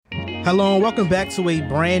Hello and welcome back to a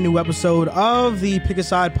brand new episode of the Pick a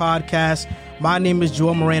Side podcast. My name is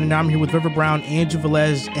Joel Moran and I'm here with River Brown, Andrew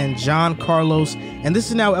Velez, and John Carlos. And this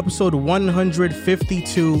is now episode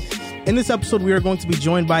 152. In this episode, we are going to be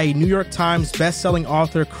joined by a New York Times best-selling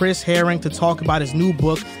author, Chris Herring, to talk about his new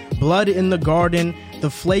book, Blood in the Garden, The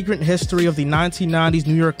Flagrant History of the 1990s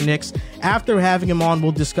New York Knicks. After having him on,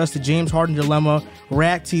 we'll discuss the James Harden dilemma,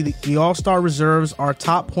 react to the All-Star reserves, our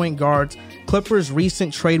top point guards, Clippers'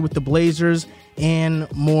 recent trade with the Blazers,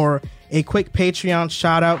 and more. A quick Patreon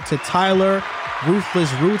shout out to Tyler, Ruthless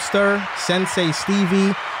Rootster, Sensei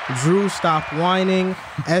Stevie, Drew Stop Whining,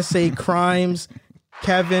 S.A. Crimes,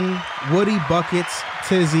 Kevin, Woody Buckets,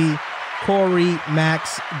 Tizzy, Corey,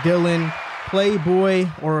 Max, Dylan, Playboy,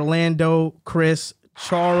 Orlando, Chris,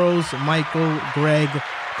 Charles, Michael, Greg,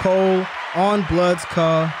 Cole, On Bloods,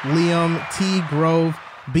 Ka, Liam, T. Grove,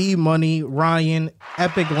 B. Money, Ryan,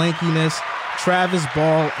 Epic Lankiness, Travis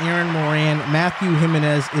Ball, Aaron Moran, Matthew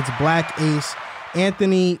Jimenez, It's Black Ace,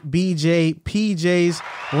 Anthony, BJ, PJs,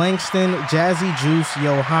 Langston, Jazzy Juice,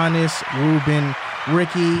 Johannes, Ruben,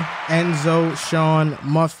 Ricky, Enzo, Sean,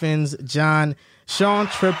 Muffins, John, Sean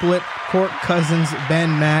Triplet, Court Cousins,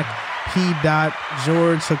 Ben Mack, P. Dot,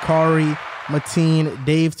 George Hikari, Mateen,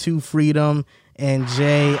 Dave 2 Freedom, and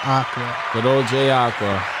Jay Aqua. Good old Jay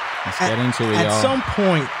Aqua. Let's get into it, y'all. At some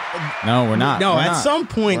point... No, we're not. No, at some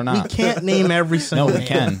point, we can't name every single No, we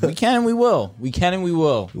can. We can and we will. We can and we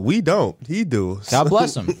will. We don't. He do. God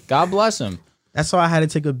bless him. God bless him. That's why I had to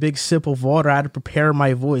take a big sip of water. I had to prepare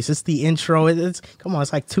my voice. It's the intro. Come on,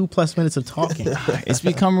 it's like 2+ minutes of talking. It's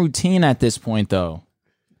become routine at this point, though.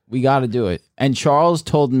 We got to do it. And Charles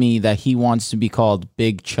told me that he wants to be called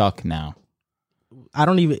Big Chuck now. I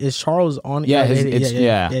don't even... Is Charles on? Yeah,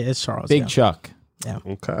 it's Charles. Big Chuck. Yeah.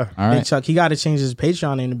 Okay. All right. Big Chuck. He got to change his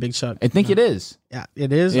Patreon name to Big Chuck. I think it is. Yeah,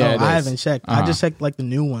 it is? Yeah, I haven't checked. I just checked like the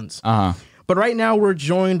new ones. But right now we're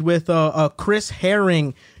joined with Chris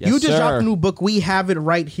Herring. Yes, you just sir. dropped a new book. We have it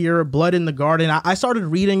right here, Blood in the Garden. I started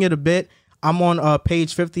reading it a bit. I'm on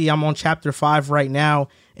page 50. I'm on chapter 5 right now.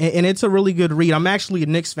 And it's a really good read. I'm actually a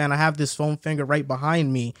Knicks fan. I have this foam finger right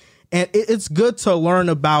behind me. And it's good to learn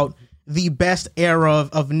about the best era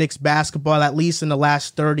of Knicks basketball, at least in the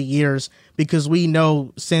last 30 years, because we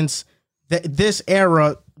know since this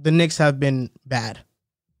era, the Knicks have been bad.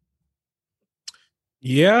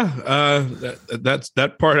 Yeah, that's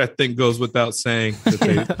that part I think goes without saying.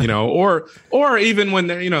 That they, or even when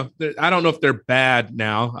they're, I don't know if they're bad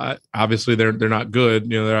now. Obviously, they're not good.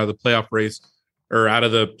 They're out of the playoff race or out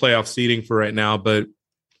of the playoff seeding for right now. But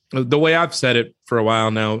the way I've said it for a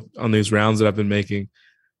while now on these rounds that I've been making,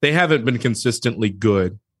 they haven't been consistently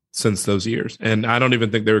good since those years. And I don't even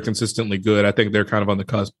think they were consistently good. I think they're kind of on the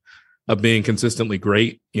cusp of being consistently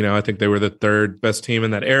great. I think they were the third best team in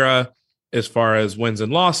that era as far as wins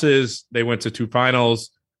and losses. They went to 2 finals.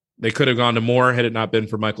 They could have gone to more had it not been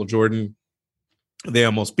for Michael Jordan. They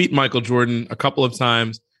almost beat Michael Jordan a couple of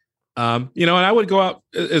times. And I would go out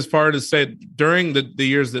as far as say during the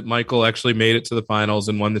years that Michael actually made it to the finals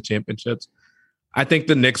and won the championships, I think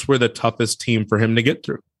the Knicks were the toughest team for him to get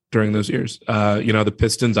through during those years. The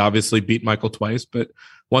Pistons obviously beat Michael twice, but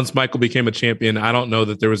once Michael became a champion, I don't know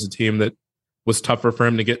that there was a team that was tougher for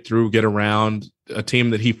him to get through, get around, a team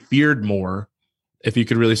that he feared more, if you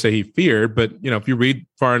could really say he feared. But, if you read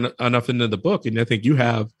far enough into the book, and I think you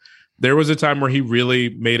have, there was a time where he really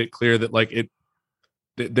made it clear that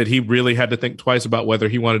that he really had to think twice about whether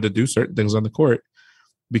he wanted to do certain things on the court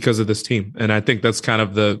because of this team. And I think that's kind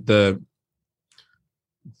of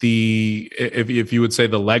if you would say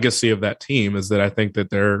the legacy of that team is that I think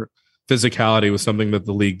that their physicality was something that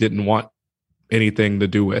the league didn't want anything to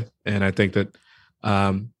do with. And I think that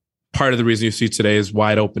part of the reason you see today is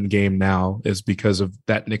wide open game now is because of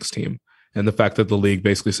that Knicks team and the fact that the league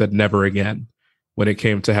basically said never again when it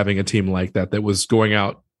came to having a team like that was going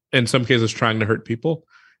out, in some cases trying to hurt people,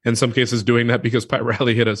 in some cases doing that because Pat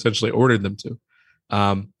Riley had essentially ordered them to.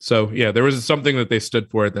 So yeah, there was something that they stood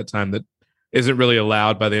for at that time that isn't really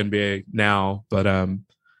allowed by the NBA now, but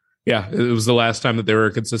yeah, it was the last time that they were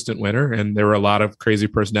a consistent winner, and there were a lot of crazy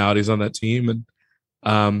personalities on that team.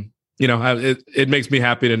 And, it makes me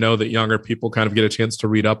happy to know that younger people kind of get a chance to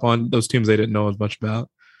read up on those teams they didn't know as much about.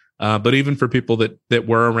 But even for people that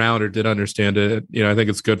were around or did understand it, I think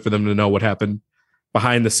it's good for them to know what happened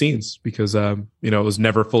behind the scenes because, it was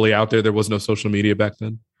never fully out there. There was no social media back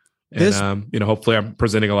then. And, hopefully I'm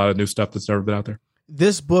presenting a lot of new stuff that's never been out there.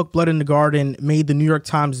 This book, Blood in the Garden, made the New York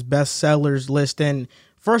Times bestsellers list. And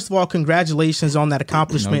first of all, congratulations on that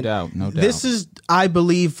accomplishment. No doubt. This is, I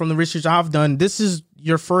believe, from the research I've done, this is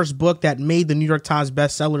your first book that made the New York Times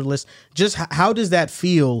bestseller list. Just how does that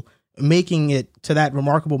feel making it to that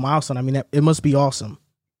remarkable milestone. I mean, it must be awesome.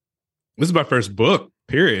 This is my first book,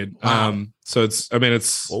 period. Wow. So it's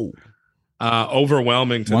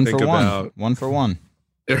overwhelming to think about. One for one.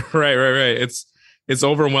 Right. It's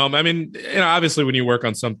overwhelming. I mean, obviously when you work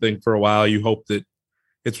on something for a while, you hope that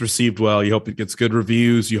it's received well. You hope it gets good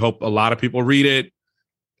reviews. You hope a lot of people read it.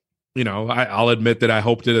 I'll admit that I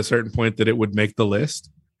hoped at a certain point that it would make the list.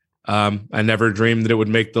 I never dreamed that it would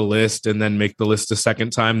make the list and then make the list a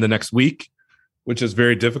second time the next week, which is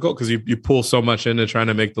very difficult because you pull so much into trying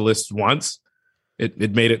to make the list once.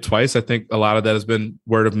 It made it twice. I think a lot of that has been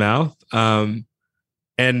word of mouth.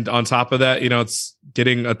 And on top of that, it's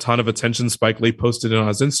getting a ton of attention. Spike Lee posted it on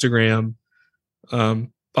his Instagram.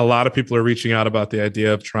 A lot of people are reaching out about the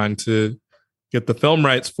idea of trying to get the film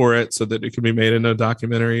rights for it so that it can be made into a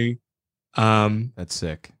documentary. That's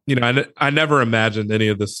sick. I never imagined any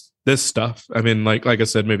of this stuff. I mean, like I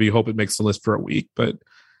said, maybe you hope it makes the list for a week, but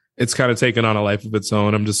it's kind of taken on a life of its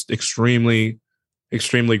own. I'm just extremely,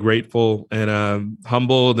 extremely grateful and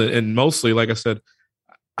humbled, and mostly, like I said,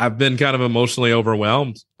 I've been kind of emotionally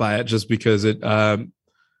overwhelmed by it just because it,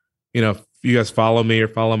 if you guys follow me or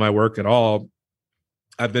follow my work at all,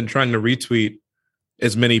 I've been trying to retweet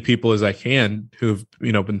as many people as I can who've,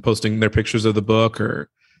 been posting their pictures of the book or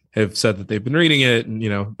have said that they've been reading it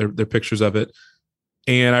and, their pictures of it.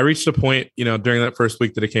 And I reached a point, during that first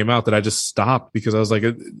week that it came out that I just stopped because I was like,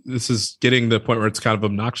 this is getting to the point where it's kind of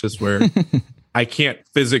obnoxious where I can't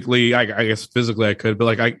physically, I guess physically I could,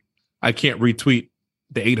 but I can't retweet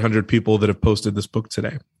the 800 people that have posted this book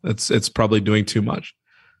today. It's probably doing too much.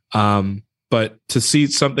 But to see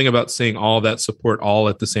something about seeing all that support all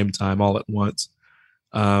at the same time, all at once,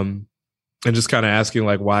 and just kind of asking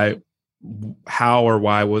like, why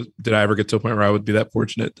did I ever get to a point where I would be that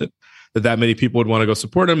fortunate that many people would want to go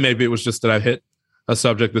support him? Maybe it was just that I've hit a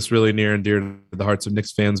subject that's really near and dear to the hearts of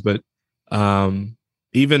Knicks fans. But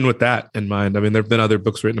even with that in mind, I mean, there've been other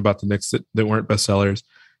books written about the Knicks that weren't bestsellers,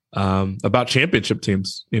 about championship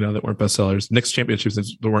teams, that weren't bestsellers, Knicks championships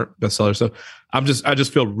that weren't bestsellers. So I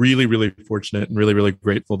just feel really, really fortunate and really, really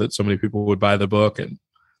grateful that so many people would buy the book and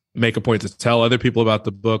make a point to tell other people about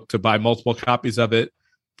the book, to buy multiple copies of it,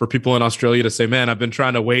 for people in Australia to say, man, I've been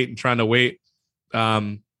trying to wait.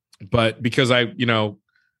 But because I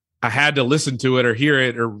had to listen to it or hear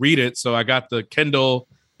it or read it. So I got the Kindle,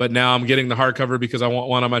 but now I'm getting the hardcover because I want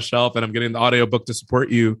one on my shelf, and I'm getting the audiobook to support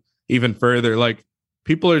you even further. Like,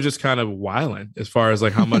 people are just kind of wilding as far as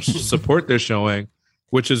like how much support they're showing,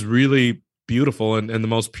 which is really beautiful and in the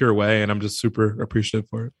most pure way. And I'm just super appreciative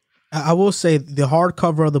for it. I will say the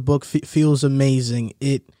hardcover of the book feels amazing.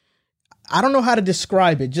 I don't know how to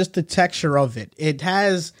describe it, just the texture of it. It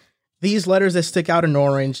has these letters that stick out in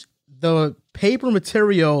orange. The paper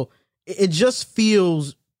material, it just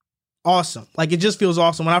feels awesome. Like, it just feels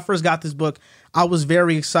awesome. When I first got this book, I was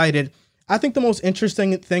very excited. I think the most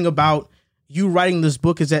interesting thing about you writing this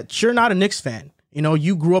book is that you're not a Knicks fan.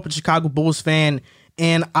 You grew up a Chicago Bulls fan.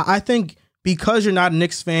 And I think because you're not a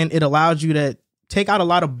Knicks fan, it allowed you to take out a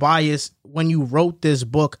lot of bias when you wrote this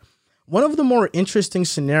book. One of the more interesting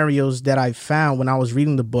scenarios that I found when I was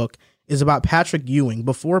reading the book is about Patrick Ewing.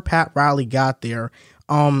 Before Pat Riley got there,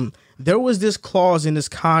 there was this clause in his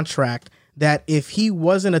contract that if he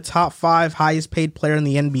wasn't a top 5 highest paid player in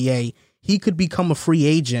the NBA, he could become a free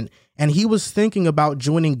agent. And he was thinking about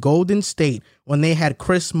joining Golden State when they had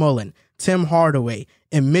Chris Mullin, Tim Hardaway,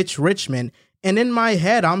 and Mitch Richmond. And in my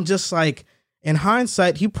head, I'm just like, in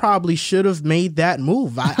hindsight, he probably should have made that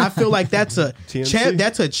move. I feel like that's a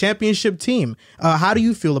championship team. How do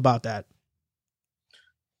you feel about that?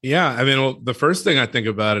 Yeah, I mean, well, the first thing I think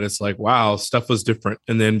about it is like, wow, stuff was different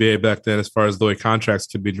in the NBA back then as far as the way contracts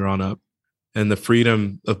could be drawn up and the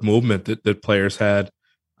freedom of movement that players had.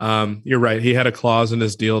 You're right. He had a clause in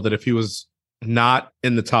his deal that if he was not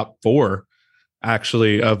in the top 4,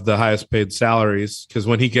 actually, of the highest paid salaries, because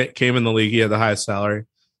when he came in the league, he had the highest salary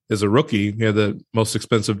as a rookie. He had the most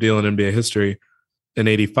expensive deal in NBA history in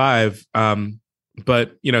 '85.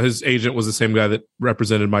 But, his agent was the same guy that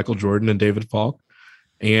represented Michael Jordan and David Falk,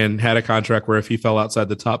 and had a contract where if he fell outside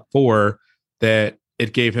the top 4, that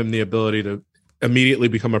it gave him the ability to immediately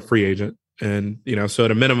become a free agent. And, so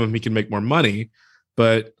at a minimum, he can make more money.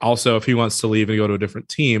 But also, if he wants to leave and go to a different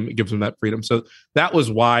team, it gives him that freedom. So that was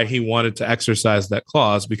why he wanted to exercise that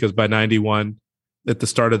clause, because by 91, at the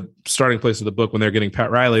starting place of the book, when they're getting Pat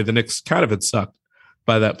Riley, the Knicks kind of had sucked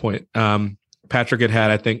by that point. Patrick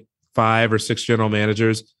had, I think, 5 or 6 general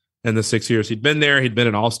managers in the 6 years he'd been there. He'd been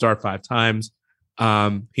an all-star 5 times.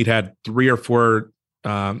 He'd had 3 or 4. He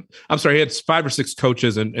had 5 or 6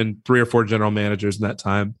 coaches and 3 or 4 general managers in that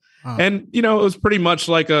time. Wow. And, it was pretty much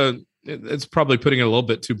like a it's probably putting it a little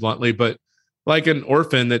bit too bluntly, but like an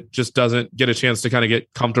orphan that just doesn't get a chance to kind of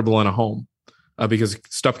get comfortable in a home because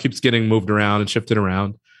stuff keeps getting moved around and shifted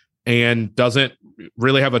around, and doesn't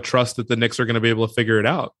really have a trust that the Knicks are going to be able to figure it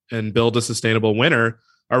out and build a sustainable winner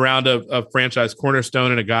around a franchise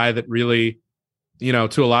cornerstone and a guy that really,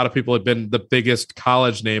 to a lot of people had been the biggest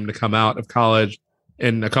college name to come out of college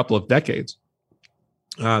in a couple of decades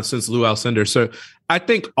since Lou Alcindor. So I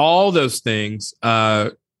think all those things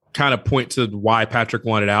kind of point to why Patrick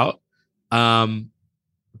wanted out.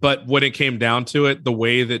 But when it came down to it, the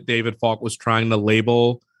way that David Falk was trying to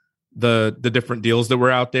label the different deals that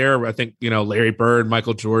were out there, I think, Larry Bird,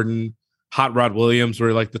 Michael Jordan, Hot Rod Williams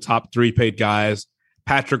were like the top 3 paid guys.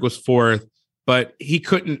 Patrick was 4th, but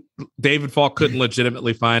David Falk couldn't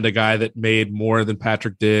legitimately find a guy that made more than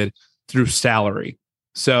Patrick did through salary.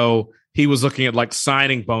 So he was looking at like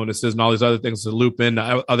signing bonuses and all these other things to loop into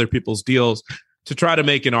other people's deals to try to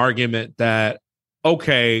make an argument that,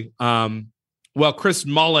 okay, well, Chris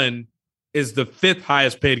Mullin is the 5th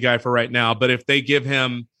highest paid guy for right now, but if they give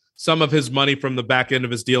him some of his money from the back end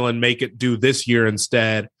of his deal and make it due this year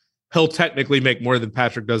instead, he'll technically make more than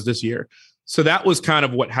Patrick does this year. So that was kind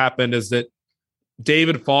of what happened, is that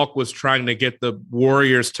David Falk was trying to get the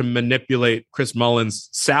Warriors to manipulate Chris Mullin's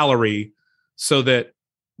salary so that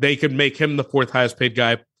they could make him the 4th highest paid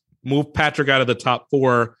guy, move Patrick out of the top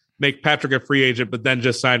 4, make Patrick a free agent, but then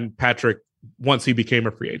just sign Patrick once he became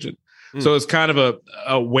a free agent. So it's kind of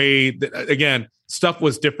a way that, again, stuff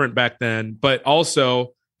was different back then, but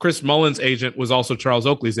also Chris Mullin's agent was also Charles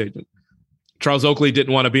Oakley's agent. Charles Oakley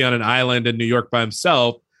didn't want to be on an island in New York by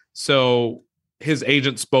himself. So his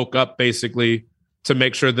agent spoke up basically to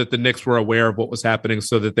make sure that the Knicks were aware of what was happening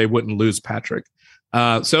so that they wouldn't lose Patrick.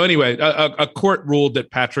 So anyway, a court ruled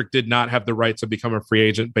that Patrick did not have the right to become a free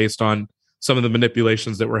agent based on some of the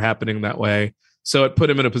manipulations that were happening that way. So it put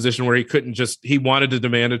him in a position where he wanted to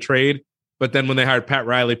demand a trade. But then when they hired Pat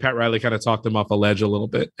Riley kind of talked him off a ledge a little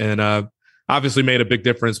bit, and obviously made a big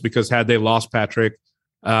difference, because had they lost Patrick,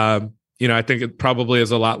 I think it probably is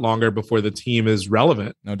a lot longer before the team is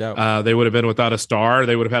relevant. No doubt. They would have been without a star.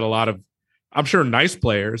 They would have had a lot of, I'm sure, nice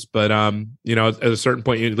players, but at a certain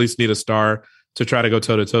point, you at least need a star to try to go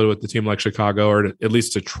toe to toe with the team like Chicago, or at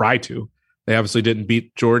least to try to. They obviously didn't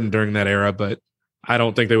beat Jordan during that era, but I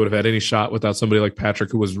don't think they would have had any shot without somebody like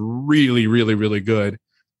Patrick, who was really, really, really good.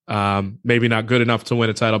 Maybe not good enough to win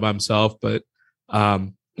a title by himself, but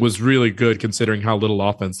was really good considering how little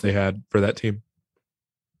offense they had for that team.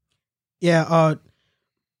 Yeah.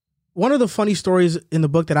 One of the funny stories in the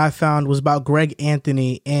book that I found was about Greg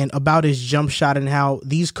Anthony and about his jump shot, and how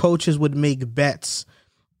these coaches would make bets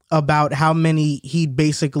about how many he'd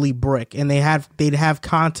basically brick, and they'd have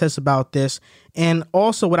contests about this. And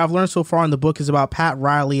also what I've learned so far in the book is about Pat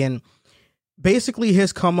Riley and basically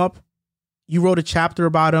his come up. You wrote a chapter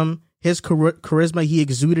about him, his charisma he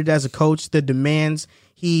exuded as a coach, the demands.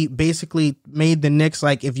 He basically made the Knicks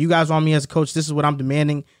like, if you guys want me as a coach, this is what I'm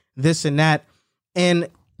demanding, this and that. And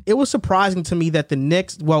it was surprising to me that the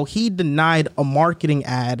Knicks, he denied a marketing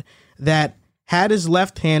ad that had his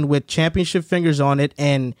left hand with championship fingers on it,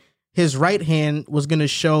 and his right hand was going to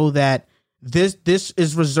show that this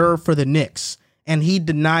is reserved for the Knicks. And he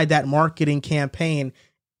denied that marketing campaign.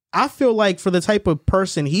 I feel like for the type of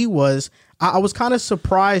person he was, I was kind of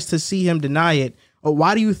surprised to see him deny it.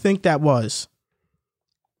 Why do you think that was?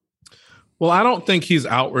 Well, I don't think he's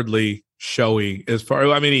outwardly showy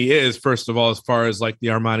he is, first of all, as far as like the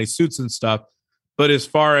Armani suits and stuff, but as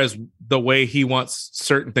far as the way he wants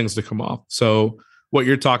certain things to come off. So what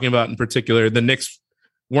you're talking about in particular, the Knicks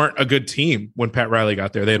weren't a good team when Pat Riley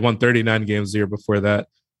got there. They had won 39 games the year before that.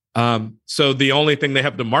 So the only thing they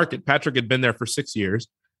have to market, Patrick had been there for 6 years.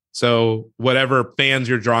 So whatever fans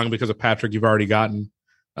you're drawing because of Patrick, you've already gotten.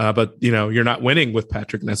 But you're not winning with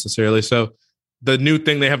Patrick necessarily. So the new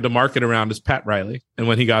thing they have to market around is Pat Riley. And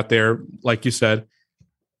when he got there, like you said,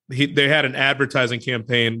 they had an advertising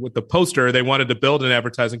campaign with the poster. They wanted to build an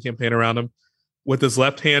advertising campaign around him with his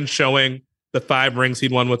left hand showing the 5 rings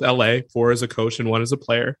he'd won with LA, 4 as a coach and 1 as a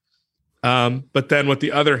player. But then with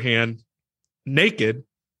the other hand, naked.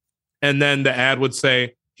 And then the ad would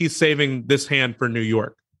say, he's saving this hand for New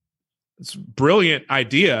York. It's a brilliant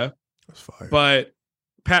idea. But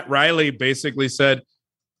Pat Riley basically said,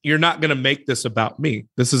 you're not going to make this about me.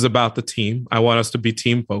 This is about the team. I want us to be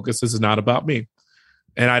team focused. This is not about me.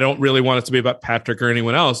 And I don't really want it to be about Patrick or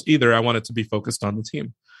anyone else either. I want it to be focused on the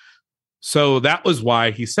team. So that was why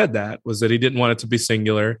he said that, was that he didn't want it to be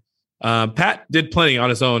singular. Pat did plenty on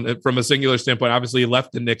his own from a singular standpoint. Obviously, he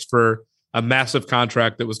left the Knicks for a massive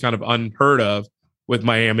contract that was kind of unheard of with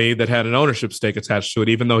Miami that had an ownership stake attached to it,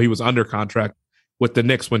 even though he was under contract with the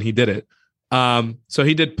Knicks when he did it. So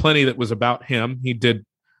he did plenty that was about him. He did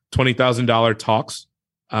 $20,000 talks,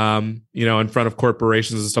 in front of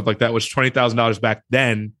corporations and stuff like that, which $20,000 back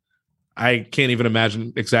then, I can't even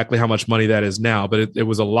imagine exactly how much money that is now, but it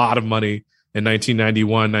was a lot of money in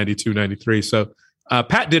 1991, 92, 93. So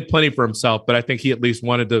Pat did plenty for himself, but I think he at least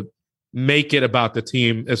wanted to make it about the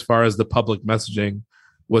team as far as the public messaging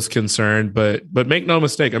was concerned. But make no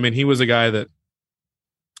mistake, I mean, he was a guy that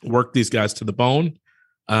worked these guys to the bone,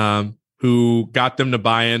 who got them to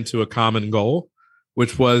buy into a common goal,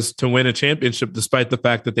 which was to win a championship, despite the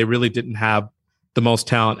fact that they really didn't have the most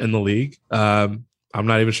talent in the league. I'm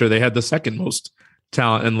not even sure they had the second most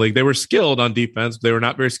talent in the league. They were skilled on defense. They were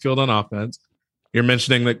not very skilled on offense. You're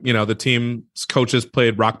mentioning that, the team's coaches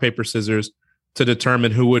played rock, paper, scissors to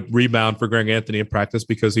determine who would rebound for Greg Anthony in practice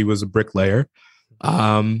because he was a bricklayer.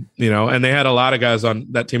 And they had a lot of guys on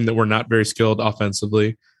that team that were not very skilled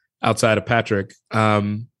offensively outside of Patrick.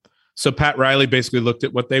 So Pat Riley basically looked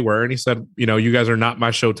at what they were and he said, you guys are not my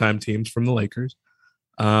Showtime teams from the Lakers.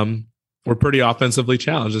 We're pretty offensively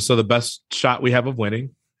challenged. And so the best shot we have of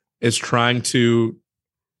winning is trying to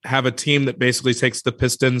have a team that basically takes the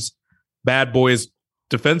Pistons bad boys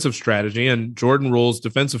defensive strategy and Jordan Rule's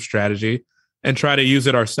defensive strategy and try to use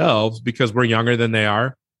it ourselves because we're younger than they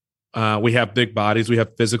are. We have big bodies. We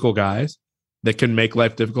have physical guys that can make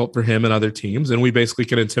life difficult for him and other teams. And we basically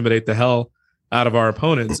can intimidate the hell out of our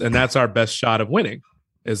opponents. And that's our best shot of winning,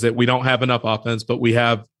 is that we don't have enough offense, but we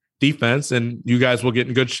have defense and you guys will get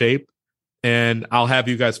in good shape. And I'll have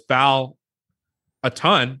you guys foul a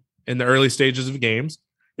ton in the early stages of games.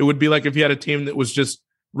 It would be like if you had a team that was just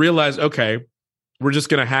realized, okay, we're just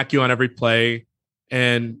going to hack you on every play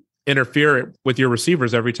and interfere with your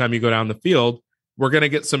receivers every time you go down the field. We're going to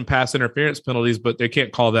get some pass interference penalties, but they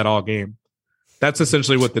can't call that all game. That's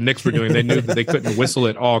essentially what the Knicks were doing. They knew that they couldn't whistle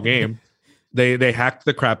it all game. They hacked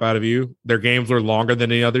the crap out of you. Their games were longer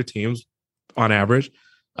than any other teams on average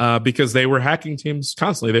because they were hacking teams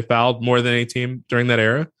constantly. They fouled more than any team during that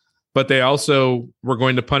era, but they also were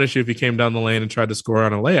going to punish you if you came down the lane and tried to score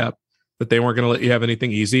on a layup, that they weren't going to let you have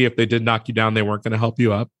anything easy. If they did knock you down, they weren't going to help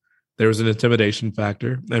you up. There was an intimidation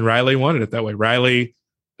factor, and Riley wanted it that way. Riley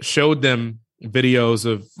showed them videos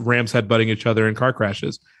of Rams headbutting each other in car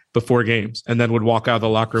crashes before games and then would walk out of the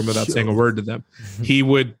locker room without saying a word to them. He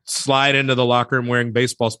would slide into the locker room wearing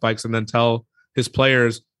baseball spikes and then tell his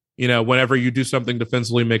players, whenever you do something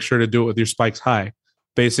defensively, make sure to do it with your spikes high.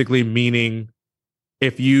 Basically meaning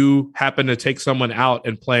if you happen to take someone out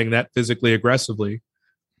and playing that physically aggressively,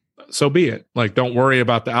 so be it. Like, don't worry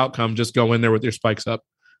about the outcome. Just go in there with your spikes up.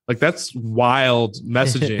 Like, that's wild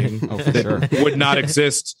messaging that would not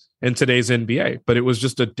exist in today's NBA, but it was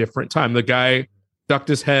just a different time. The guy ducked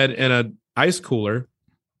his head in an ice cooler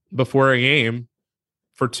before a game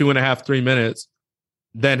for 2.5, 3 minutes.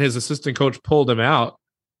 Then his assistant coach pulled him out.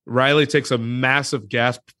 Riley takes a massive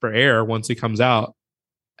gasp for air once he comes out.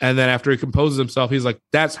 And then after he composes himself, he's like,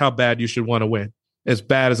 that's how bad you should want to win. As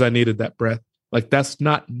bad as I needed that breath. Like, that's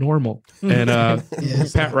not normal. And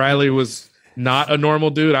Pat Riley was not a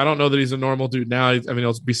normal dude. I don't know that he's a normal dude now. I mean,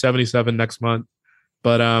 he'll be 77 next month.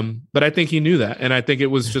 But I think he knew that. And I think it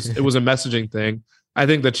was a messaging thing. I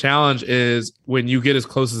think the challenge is when you get as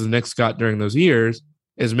close as the Knicks got during those years,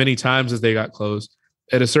 as many times as they got close,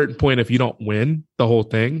 at a certain point, if you don't win the whole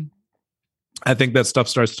thing, I think that stuff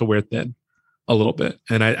starts to wear thin a little bit.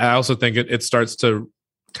 And I also think it starts to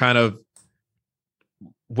kind of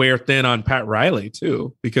wear thin on Pat Riley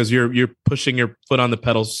too, because you're pushing your foot on the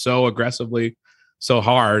pedal so aggressively, so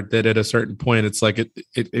hard that at a certain point, it's like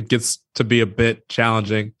it gets to be a bit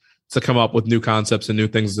challenging to come up with new concepts and new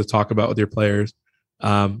things to talk about with your players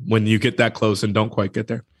when you get that close and don't quite get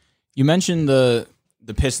there. You mentioned the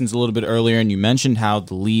Pistons a little bit earlier, and you mentioned how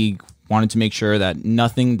the league wanted to make sure that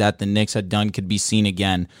nothing that the Knicks had done could be seen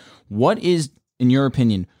again. What is, in your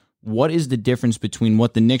opinion, what is the difference between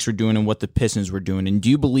what the Knicks were doing and what the Pistons were doing? And do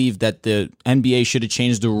you believe that the NBA should have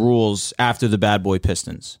changed the rules after the Bad Boy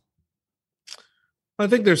Pistons? I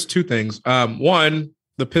think there's two things. One,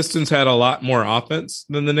 the Pistons had a lot more offense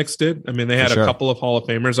than the Knicks did. I mean, they had a couple of Hall of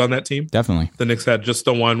Famers on that team. Definitely. The Knicks had just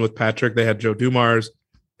the one with Patrick. They had Joe Dumars.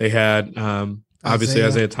 They had obviously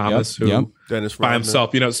Isaiah Thomas, who Dennis by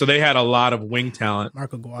himself, so they had a lot of wing talent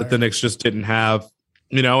that the Knicks just didn't have,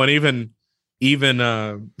 and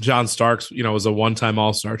even John Starks, was a one-time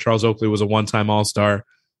All-Star. Charles Oakley was a one-time All-Star.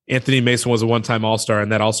 Anthony Mason was a one-time All-Star,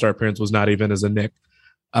 and that All-Star appearance was not even as a Knick.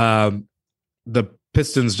 The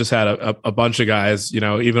Pistons just had a bunch of guys,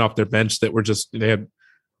 even off their bench that were they had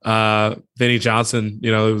Vinny Johnson,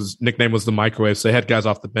 his nickname was the Microwave. So they had guys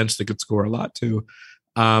off the bench that could score a lot too.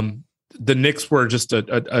 the Knicks were just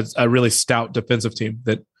a really stout defensive team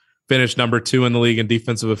that finished number 2 in the league in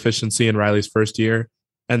defensive efficiency in Riley's first year,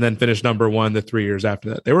 and then finished number 1 the 3 years after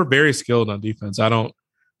that. They were very skilled on defense. I don't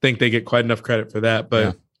think they get quite enough credit for that,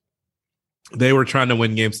 but they were trying to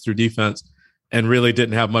win games through defense and really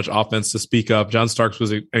didn't have much offense to speak of. John Starks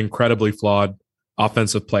was an incredibly flawed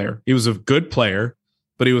offensive player. He was a good player,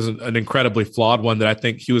 but he was an incredibly flawed one that I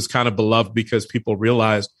think he was kind of beloved because people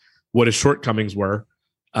realized what his shortcomings were.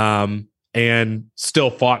 And still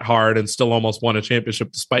fought hard and still almost won a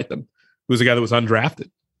championship despite them. He was a guy that was undrafted,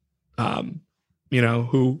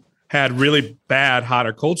 who had really bad hot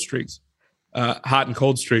and cold streaks.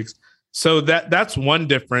 So that's one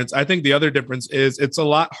difference. I think the other difference is it's a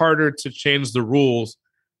lot harder to change the rules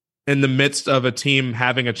in the midst of a team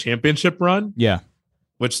having a championship run. Yeah.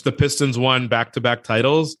 Which the Pistons won back-to-back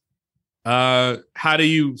titles. How do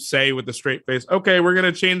you say with a straight face, okay, we're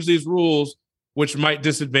going to change these rules, which might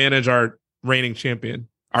disadvantage our reigning champion,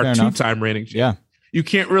 our two-time reigning champion. Yeah. You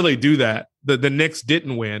can't really do that. The Knicks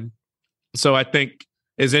didn't win. So I think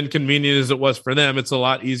as inconvenient as it was for them, it's a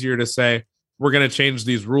lot easier to say we're going to change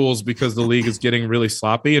these rules because the league is getting really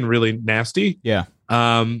sloppy and really nasty. Yeah.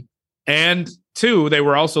 And 2, they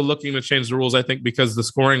were also looking to change the rules, I think, because the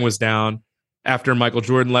scoring was down after Michael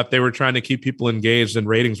Jordan left. They were trying to keep people engaged and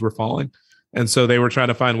ratings were falling. And so they were trying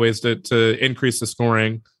to find ways to increase the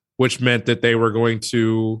scoring, which meant that they were going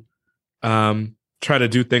to try to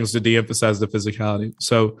do things to de-emphasize the physicality.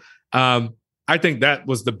 So I think that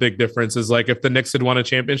was the big difference is like if the Knicks had won a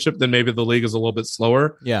championship, then maybe the league is a little bit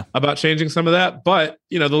slower about changing some of that. But,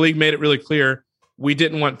 the league made it really clear we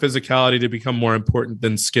didn't want physicality to become more important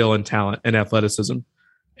than skill and talent and athleticism.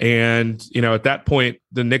 And, at that point,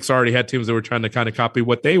 the Knicks already had teams that were trying to kind of copy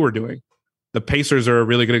what they were doing. The Pacers are a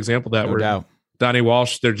really good example of that. No doubt. Donnie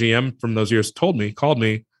Walsh, their GM from those years, called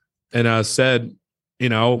me and said,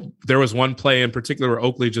 there was one play in particular where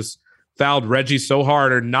Oakley just fouled Reggie so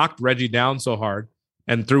hard or knocked Reggie down so hard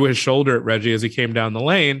and threw his shoulder at Reggie as he came down the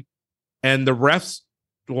lane. And the refs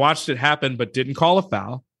watched it happen, but didn't call a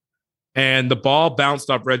foul. And the ball bounced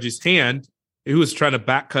off Reggie's hand. He was trying to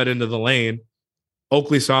back cut into the lane.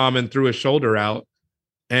 Oakley saw him and threw his shoulder out.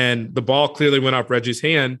 And the ball clearly went off Reggie's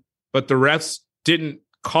hand, but the refs didn't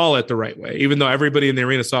call it the right way. Even though everybody in the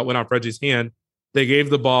arena saw it went off Reggie's hand, they gave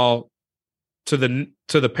the ball to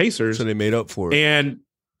the Pacers. So they made up for it. And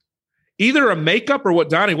either a makeup or what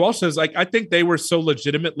Donnie Walsh says, like, I think they were so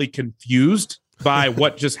legitimately confused by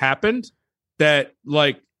what just happened that,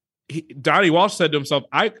 like, Donnie Walsh said to himself,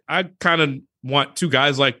 I kind of want 2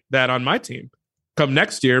 guys like that on my team come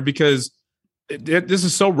next year because this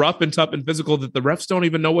is so rough and tough and physical that the refs don't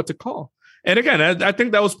even know what to call. And again, I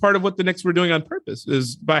think that was part of what the Knicks were doing on purpose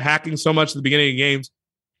is by hacking so much at the beginning of games,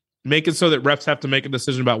 make it so that refs have to make a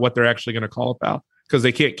decision about what they're actually going to call a foul because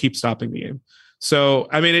they can't keep stopping the game. So,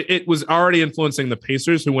 I mean, it was already influencing the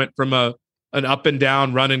Pacers, who went from an up and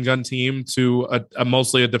down run and gun team to a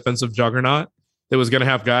mostly a defensive juggernaut that was going to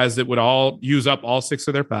have guys that would all use up all 6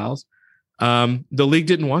 of their fouls. The league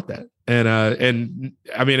didn't want that. And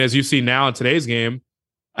I mean, as you see now in today's game,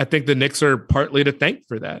 I think the Knicks are partly to thank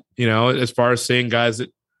for that, as far as seeing guys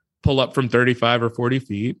that pull up from 35 or 40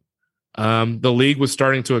 feet. The league was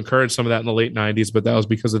starting to encourage some of that in the late 90s, but that was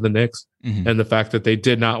because of the Knicks and the fact that they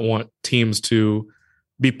did not want teams to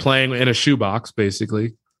be playing in a shoebox,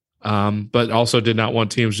 basically, but also did not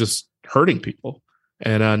want teams just hurting people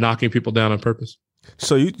and knocking people down on purpose.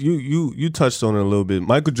 So you touched on it a little bit.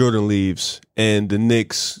 Michael Jordan leaves, and the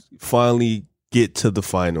Knicks finally get to the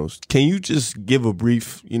finals. Can you just give a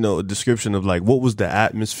brief, a description of like what was the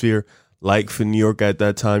atmosphere like for New York at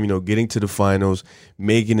that time? Getting to the finals,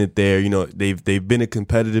 making it there. They've been a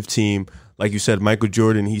competitive team. Like you said, Michael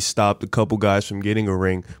Jordan, he stopped a couple guys from getting a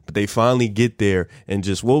ring, but they finally get there. And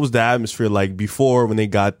just what was the atmosphere like before when they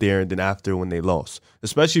got there and then after when they lost?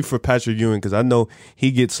 Especially for Patrick Ewing, because I know he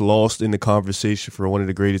gets lost in the conversation for one of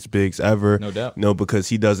the greatest bigs ever. No doubt. Because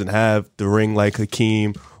he doesn't have the ring like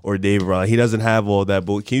Hakeem or David Rodman. He doesn't have all that.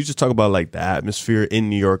 But can you just talk about like the atmosphere in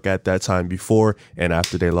New York at that time before and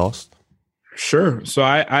after they lost? Sure. So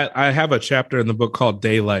I have a chapter in the book called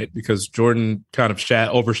Daylight because Jordan kind of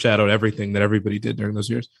overshadowed everything that everybody did during those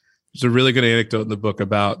years. There's a really good anecdote in the book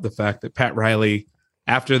about the fact that Pat Riley,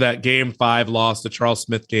 after that Game 5 loss, the Charles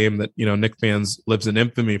Smith game that, Knick fans lives in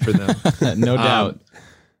infamy for them. No doubt.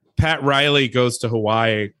 Pat Riley goes to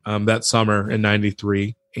Hawaii that summer in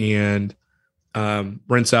 93 and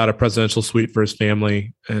rents out a presidential suite for his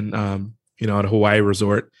family and, at a Hawaii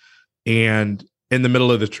resort. And in the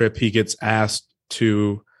middle of the trip, he gets asked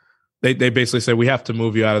to, they basically say, we have to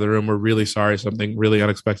move you out of the room. We're really sorry. Something really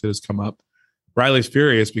unexpected has come up. Riley's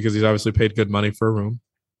furious because he's obviously paid good money for a room.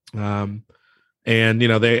 And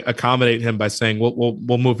they accommodate him by saying,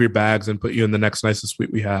 we'll move your bags and put you in the next nicest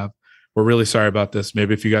suite we have. We're really sorry about this.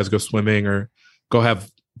 Maybe if you guys go swimming or go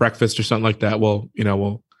have breakfast or something like that, we'll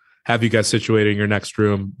have you guys situated in your next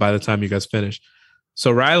room by the time you guys finish.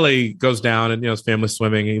 So Riley goes down and his family's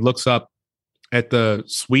swimming, and he looks up at the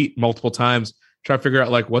suite multiple times, try to figure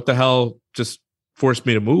out like what the hell just forced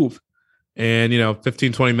me to move. And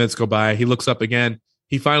 15, 20 minutes go by. He looks up again.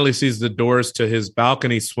 He finally sees the doors to his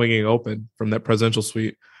balcony swinging open from that presidential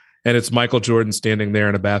suite, and it's Michael Jordan standing there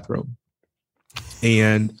in a bathrobe.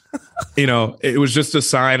 And it was just a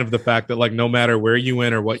sign of the fact that like no matter where you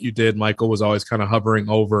went or what you did, Michael was always kind of hovering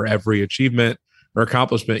over every achievement or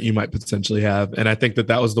accomplishment you might potentially have. And I think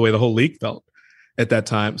that was the way the whole league felt at that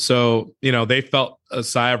time. So they felt a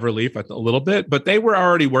sigh of relief a little bit, but they were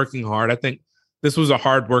already working hard. I think this was a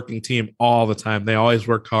hard-working team all the time. They always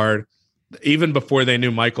worked hard. Even before they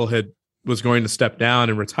knew Michael was going to step down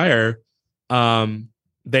and retire,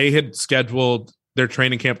 they had scheduled their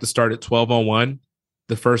training camp to start at 12:01,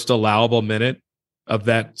 the first allowable minute of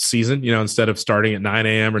that season. Instead of starting at 9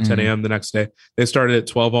 a.m. or 10 a.m. the next day, they started at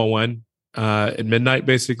 12:01 at midnight,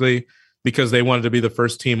 basically, because they wanted to be the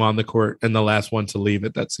first team on the court and the last one to leave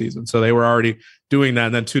at that season. So they were already doing that.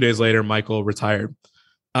 And then 2 days later, Michael retired.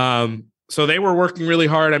 So they were working really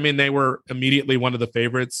hard. I mean, they were immediately one of the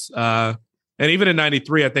favorites. And even in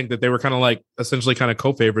 93, I think that they were kind of like essentially kind of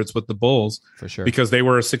co-favorites with the Bulls. For sure. Because they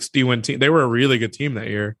were a 60-win team. They were a really good team that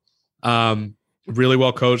year. Really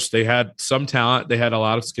well coached. They had some talent. They had a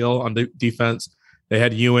lot of skill on defense. They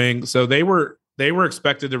had Ewing. So they were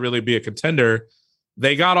expected to really be a contender.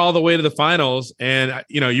 They got all the way to the finals. And,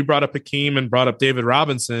 you brought up Hakeem and brought up David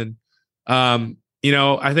Robinson. I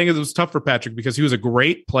think it was tough for Patrick because he was a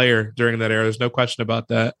great player during that era. There's no question about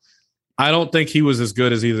that. I don't think he was as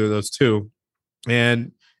good as either of those two.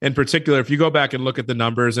 And in particular, if you go back and look at the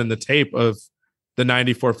numbers and the tape of the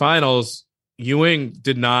 94 finals, Ewing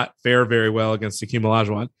did not fare very well against Hakeem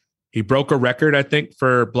Olajuwon. He broke a record, I think,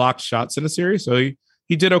 for blocked shots in a series. So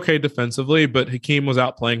he did okay defensively, but Hakeem was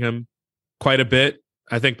outplaying him quite a bit.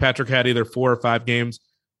 I think Patrick had either 4 or 5 games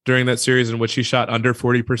during that series in which he shot under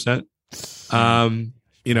 40%.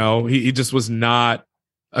 He just was not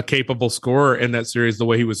a capable scorer in that series the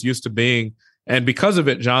way he was used to being. And because of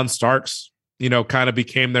it, John Starks, kind of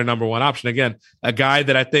became their number one option. Again, a guy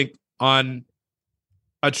that I think on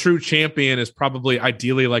a true champion is probably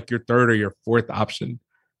ideally like your third or your fourth option.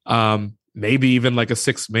 Maybe even like a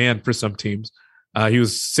sixth man for some teams. He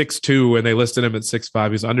was 6'2" and they listed him at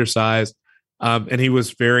 6'5". He's undersized. And he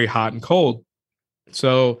was very hot and cold.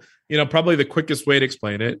 So, probably the quickest way to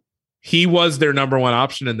explain it, he was their number one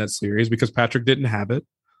option in that series because Patrick didn't have it.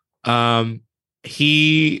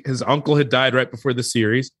 His uncle had died right before the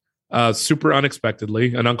series, super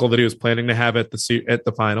unexpectedly, an uncle that he was planning to have at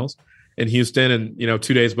the finals in Houston. And,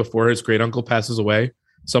 2 days before his great uncle passes away,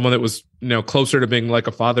 someone that was, closer to being like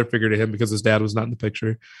a father figure to him because his dad was not in the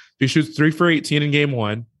picture. He shoots 3 for 18 in game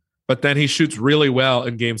 1, but then he shoots really well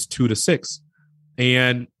in games 2 to 6.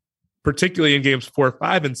 And particularly in games 4,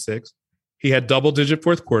 5, and 6, he had double-digit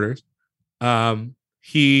fourth quarters.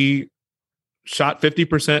 He shot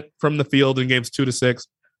 50% from the field in games 2 to 6,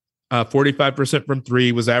 45% from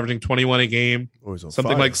 3, was averaging 21 a game,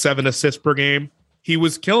 something like 7 assists per game. He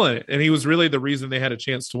was killing it, and he was really the reason they had a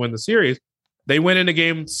chance to win the series. They went into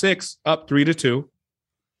game 6 up 3-2.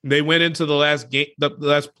 They went into the last game, the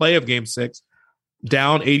last play of game 6,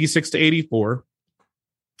 down 86-84,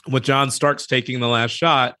 with John Starks taking the last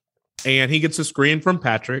shot, and he gets a screen from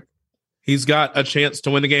Patrick. He's got a chance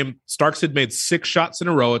to win the game. Starks had made 6 shots in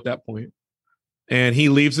a row at that point, and he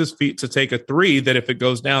leaves his feet to take a 3 that if it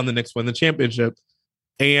goes down, the Knicks win the championship.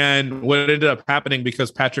 And what ended up happening,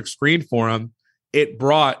 because Patrick screened for him, it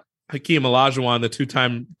brought Hakeem Olajuwon, the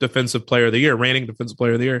 2-time defensive player of the year, reigning defensive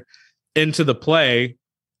player of the year, into the play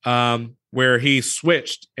where he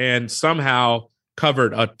switched and somehow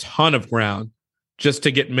covered a ton of ground just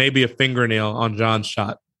to get maybe a fingernail on John's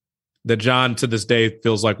shot that John to this day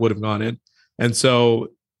feels like would have gone in. And so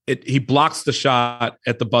he blocks the shot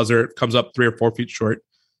at the buzzer. It comes up 3 or 4 feet short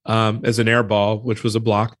as an air ball, which was a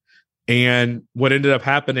block. And what ended up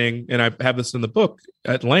happening, and I have this in the book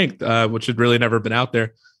at length, which had really never been out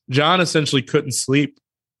there, John essentially couldn't sleep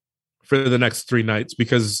for the next 3 nights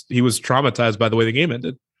because he was traumatized by the way the game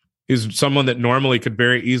ended. He's someone that normally could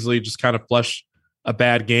very easily just kind of flush a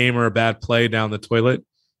bad game or a bad play down the toilet.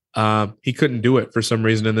 He couldn't do it for some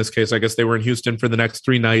reason in this case. I guess they were in Houston for the next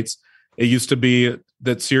 3 nights. It used to be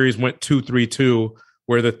that series went 2-3-2,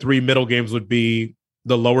 where the 3 middle games would be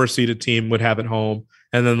the lower seeded team would have at home,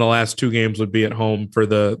 and then the last 2 games would be at home for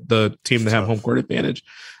the team to have home court advantage.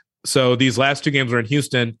 So these last 2 games were in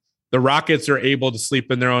Houston. The Rockets are able to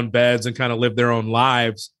sleep in their own beds and kind of live their own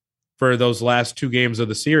lives for those last 2 games of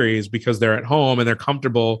the series because they're at home and they're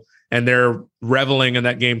comfortable and they're reveling in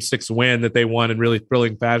that Game 6 win that they won in really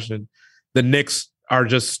thrilling fashion. The Knicks are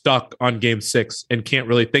just stuck on Game 6 and can't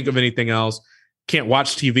really think of anything else. Can't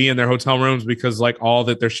watch TV in their hotel rooms because like all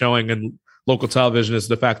that they're showing in local television is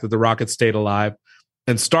the fact that the Rockets stayed alive.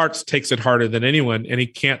 And Starks takes it harder than anyone, and he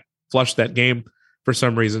can't flush that game for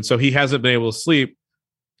some reason. So he hasn't been able to sleep.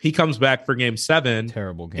 He comes back for Game 7.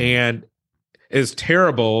 Terrible game. And is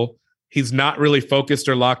terrible. He's not really focused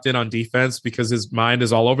or locked in on defense because his mind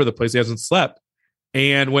is all over the place. He hasn't slept.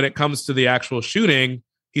 And when it comes to the actual shooting,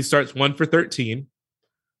 he starts 1 for 13.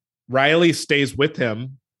 Riley stays with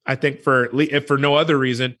him, I think, if for no other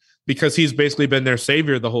reason, because he's basically been their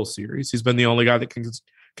savior the whole series. He's been the only guy that can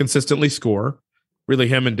consistently score, really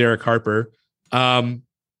him and Derek Harper.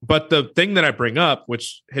 But the thing that I bring up,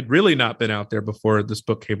 which had really not been out there before this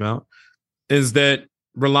book came out, is that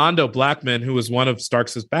Rolando Blackman, who was one of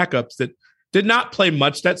Starks' backups that did not play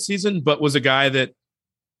much that season, but was a guy that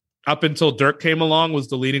up until Dirk came along was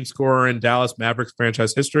the leading scorer in Dallas Mavericks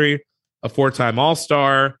franchise history, a 4-time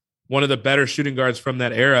All-Star, one of the better shooting guards from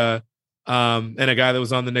that era, and a guy that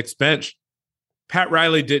was on the Knicks bench. Pat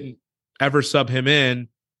Riley didn't ever sub him in,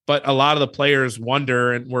 but a lot of the players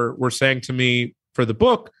wonder and were saying to me for the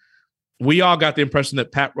book, we all got the impression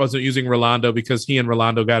that Pat wasn't using Rolando because he and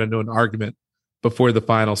Rolando got into an argument before the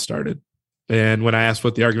finals started. And when I asked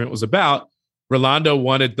what the argument was about, Rolando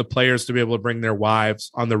wanted the players to be able to bring their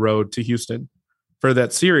wives on the road to Houston for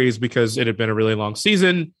that series because it had been a really long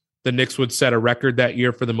season. The Knicks would set a record that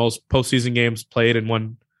year for the most postseason games played in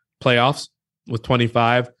one playoffs with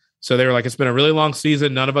 25. So they were like, it's been a really long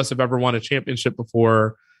season. None of us have ever won a championship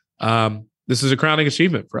before. This is a crowning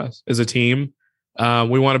achievement for us as a team.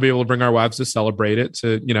 We want to be able to bring our wives to celebrate it,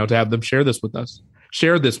 to have them share this with us.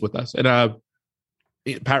 And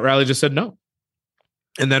Pat Riley just said no.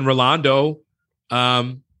 And then Rolando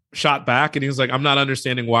shot back and he was like, I'm not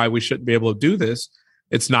understanding why we shouldn't be able to do this.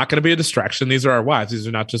 It's not going to be a distraction. These are our wives. These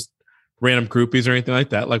are not just random groupies or anything like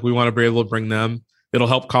that. Like, we want to be able to bring them. It'll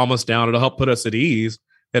help calm us down. It'll help put us at ease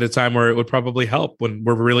at a time where it would probably help when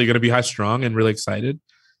we're really going to be high strung and really excited.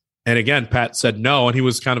 And again, Pat said no, and he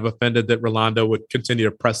was kind of offended that Rolando would continue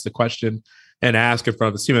to press the question and ask in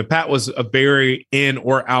front of the team. And Pat was a very in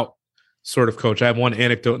or out sort of coach. I have one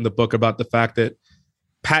anecdote in the book about the fact that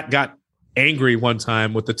Pat got angry one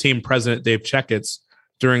time with the team president, Dave Checketts,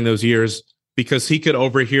 during those years because he could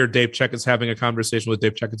overhear Dave Checketts having a conversation with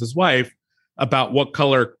Dave Checketts' wife about what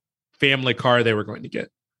color family car they were going to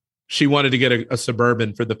get. She wanted to get a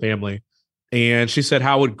Suburban for the family. And she said,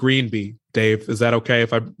 how would green be, Dave? Is that okay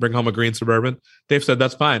if I bring home a green Suburban? Dave said,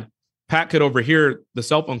 that's fine. Pat could overhear the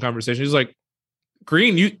cell phone conversation. He's like,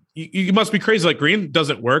 green, you must be crazy. Like, green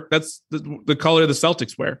doesn't work. That's the color the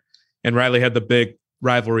Celtics wear. And Riley had the big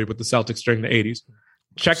rivalry with the Celtics during the 80s.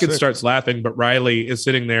 Checkett starts laughing, but Riley is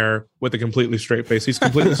sitting there with a completely straight face. He's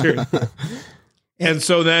completely serious. And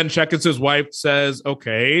so then Checkett's wife says,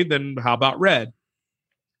 okay, then how about red?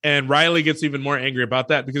 And Riley gets even more angry about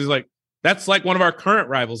that because he's like, that's like one of our current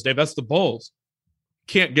rivals, Dave. That's the Bulls.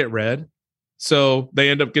 Can't get red. So they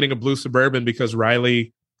end up getting a blue Suburban because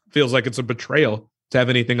Riley feels like it's a betrayal to have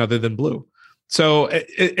anything other than blue. So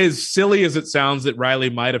as silly as it sounds that Riley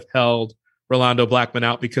might have held Rolando Blackman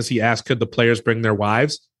out because he asked, could the players bring their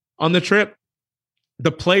wives on the trip?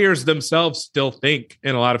 The players themselves still think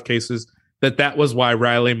in a lot of cases that was why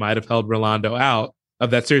Riley might have held Rolando out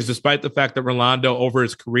of that series, despite the fact that Rolando over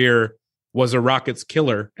his career was a Rockets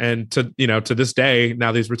killer. And to this day,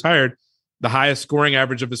 now that he's retired, the highest scoring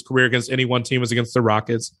average of his career against any one team was against the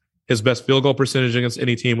Rockets. His best field goal percentage against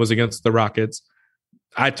any team was against the Rockets.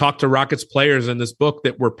 I talked to Rockets players in this book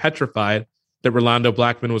that were petrified that Rolando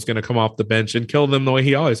Blackman was going to come off the bench and kill them the way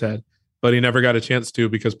he always had, but he never got a chance to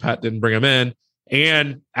because Pat didn't bring him in.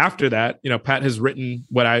 And after that, Pat has written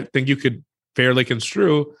what I think you could fairly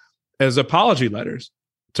construe as apology letters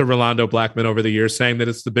to Rolando Blackman over the years, saying that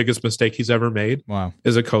it's the biggest mistake he's ever made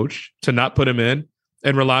as a coach to not put him in.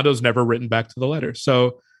 And Rolando's never written back to the letter.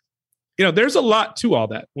 So, there's a lot to all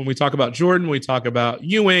that. When we talk about Jordan, we talk about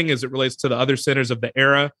Ewing as it relates to the other centers of the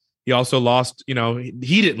era. He also lost, he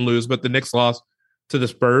didn't lose, but the Knicks lost to the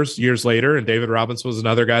Spurs years later. And David Robinson was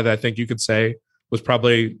another guy that I think you could say was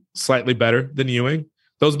probably slightly better than Ewing.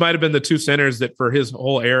 Those might have been the two centers that for his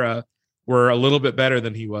whole era were a little bit better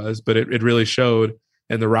than he was, but it really showed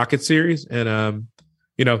in the Rocket series. And,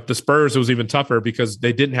 the Spurs, it was even tougher because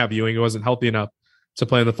they didn't have Ewing. He wasn't healthy enough to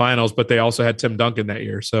play in the finals, but they also had Tim Duncan that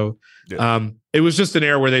year. So it was just an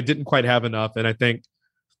era where they didn't quite have enough. And I think,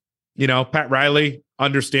 Pat Riley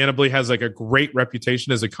understandably has like a great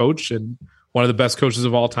reputation as a coach and one of the best coaches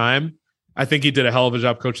of all time. I think he did a hell of a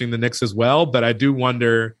job coaching the Knicks as well, but I do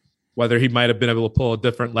wonder whether he might have been able to pull a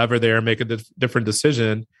different lever there and make a different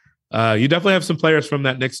decision. You definitely have some players from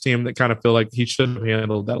that Knicks team that kind of feel like he should have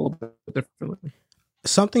handled that a little bit differently.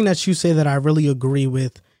 Something that you say that I really agree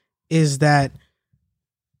with is that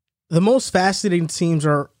the most fascinating teams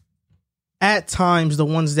are at times the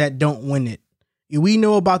ones that don't win it. We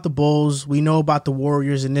know about the Bulls, we know about the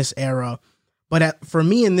Warriors in this era, but for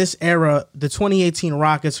me in this era, the 2018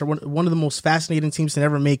 Rockets are one of the most fascinating teams to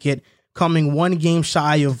ever make it, coming one game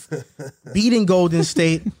shy of beating Golden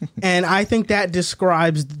State, and I think that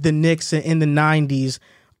describes the Knicks in the 90s.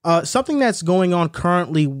 Something that's going on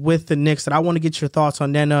currently with the Knicks that I want to get your thoughts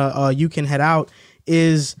on, then you can head out,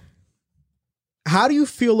 is how do you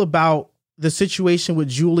feel about the situation with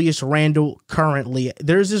Julius Randle currently?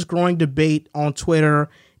 There's this growing debate on Twitter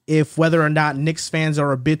if whether or not Knicks fans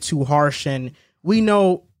are a bit too harsh. And we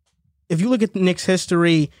know if you look at the Knicks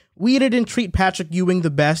history, we didn't treat Patrick Ewing the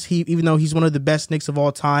best, even though he's one of the best Knicks of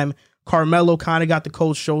all time. Carmelo kind of got the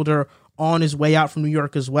cold shoulder on his way out from New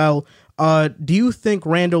York as well. Do you think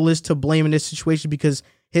Randle is to blame in this situation because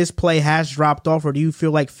his play has dropped off, or do you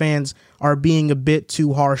feel like fans are being a bit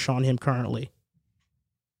too harsh on him currently?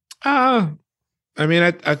 I mean,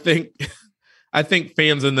 I think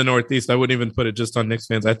fans in the Northeast, I wouldn't even put it just on Knicks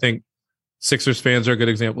fans. I think Sixers fans are a good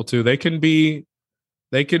example too. They can be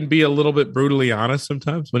a little bit brutally honest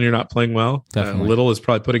sometimes when you're not playing well. Little is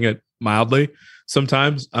probably putting it mildly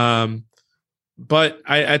sometimes. But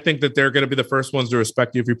I think that they're going to be the first ones to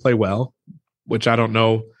respect you if you play well, which I don't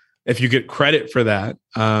know if you get credit for that.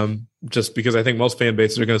 Just because I think most fan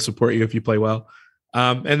bases are going to support you if you play well.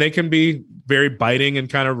 And they can be very biting and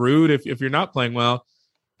kind of rude if you're not playing well.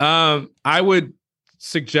 I would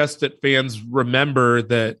suggest that fans remember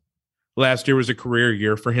that last year was a career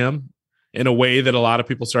year for him in a way that a lot of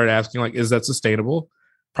people started asking, like, is that sustainable?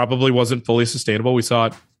 Probably wasn't fully sustainable. We saw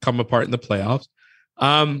it come apart in the playoffs.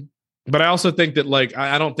 But I also think that, like,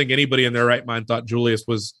 I don't think anybody in their right mind thought Julius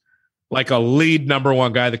was like a lead number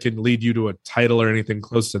one guy that can lead you to a title or anything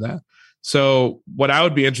close to that. So what I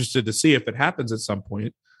would be interested to see if it happens at some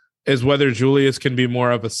point is whether Julius can be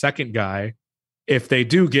more of a second guy if they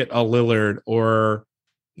do get a Lillard or,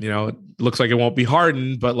 it looks like it won't be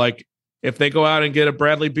Harden, but like if they go out and get a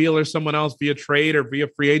Bradley Beal or someone else via trade or via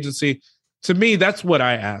free agency. To me, that's what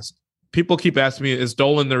I ask. People keep asking me, is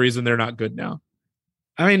Dolan the reason they're not good now?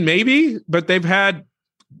 I mean, maybe, but they've had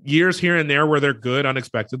years here and there where they're good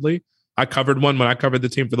unexpectedly. I covered one when I covered the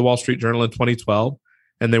team for the Wall Street Journal in 2012.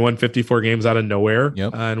 And they won 54 games out of nowhere.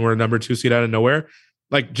 Yep. And were a number 2 seed out of nowhere.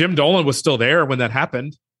 Like Jim Dolan was still there when that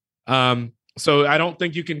happened. So I don't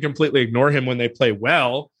think you can completely ignore him when they play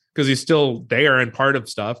well because he's still there and part of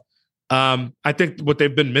stuff. I think what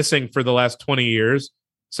they've been missing for the last 20 years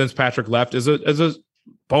since Patrick left is a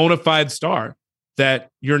bona fide star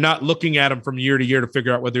that you're not looking at him from year to year to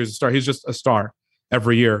figure out whether he's a star. He's just a star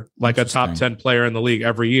every year, like a top 10 player in the league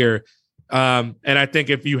every year. And I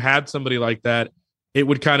think if you had somebody like that, it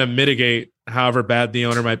would kind of mitigate however bad the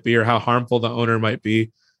owner might be or how harmful the owner might be.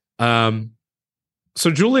 So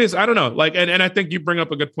Julius, I don't know, like, and I think you bring up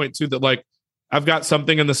a good point too, that like, I've got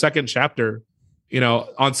something in the second chapter,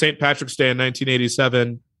 on St. Patrick's Day in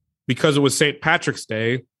 1987, because it was St. Patrick's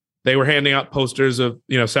Day, they were handing out posters of,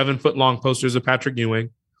 7-foot long posters of Patrick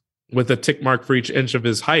Ewing with a tick mark for each inch of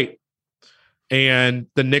his height. And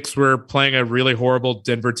the Knicks were playing a really horrible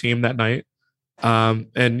Denver team that night.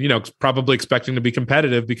 And probably expecting to be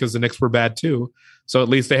competitive because the Knicks were bad too. So at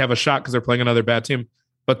least they have a shot because they're playing another bad team.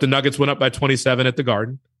 But the Nuggets went up by 27 at the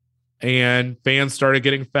Garden, and fans started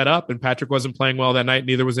getting fed up. And Patrick wasn't playing well that night.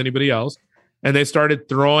 Neither was anybody else. And they started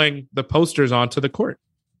throwing the posters onto the court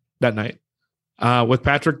that night with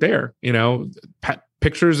Patrick there.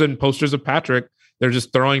 Pictures and posters of Patrick. They're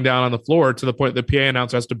just throwing down on the floor to the point the PA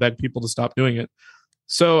announcer has to beg people to stop doing it.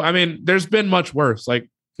 So I mean, there's been much worse. Like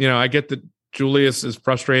I get that Julius is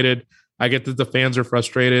frustrated. I get that the fans are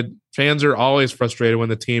frustrated. Fans are always frustrated when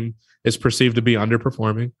the team is perceived to be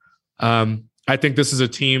underperforming. I think this is a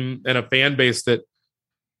team and a fan base that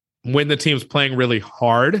when the team's playing really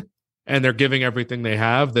hard and they're giving everything they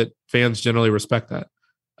have, that fans generally respect that.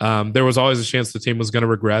 There was always a chance the team was going to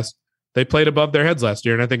regress. They played above their heads last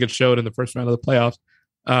year, and I think it showed in the first round of the playoffs.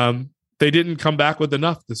 They didn't come back with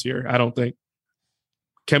enough this year, I don't think.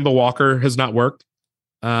 Kemba Walker has not worked.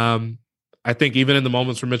 I think even in the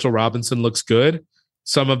moments where Mitchell Robinson looks good,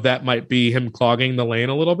 some of that might be him clogging the lane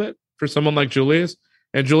a little bit for someone like Julius.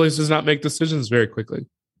 And Julius does not make decisions very quickly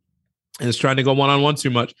and is trying to go one-on-one too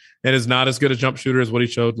much and is not as good a jump shooter as what he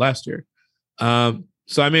showed last year.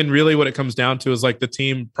 So, I mean, really what it comes down to is like the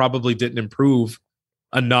team probably didn't improve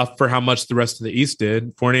enough for how much the rest of the East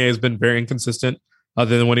did. Fournier has been very inconsistent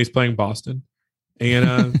other than when he's playing Boston.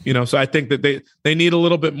 And, so I think that they need a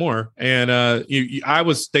little bit more. And I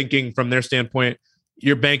was thinking from their standpoint,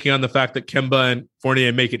 you're banking on the fact that Kemba and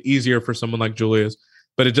Fournier make it easier for someone like Julius,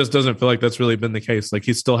 but it just doesn't feel like that's really been the case. Like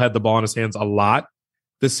he's still had the ball in his hands a lot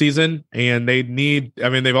this season, and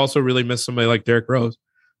they've also really missed somebody like Derrick Rose,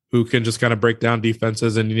 who can just kind of break down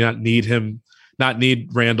defenses and not need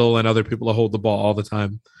Randall and other people to hold the ball all the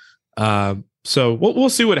time. So we'll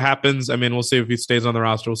see what happens. I mean, we'll see if he stays on the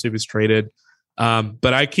roster. We'll see if he's traded.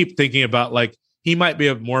 But I keep thinking about like, he might be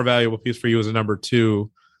a more valuable piece for you as a number 2.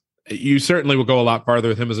 You certainly will go a lot farther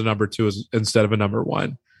with him as a number 2 instead of a number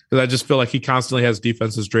 1. Because I just feel like he constantly has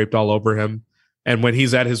defenses draped all over him. And when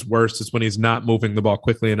he's at his worst, it's when he's not moving the ball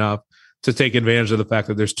quickly enough to take advantage of the fact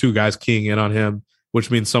that there's 2 guys keying in on him,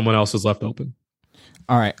 which means someone else is left open.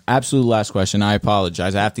 All right. Absolute last question. I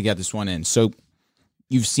apologize. I have to get this one in. So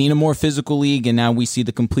you've seen a more physical league, and now we see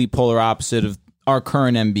the complete polar opposite of our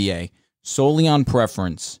current NBA. Solely on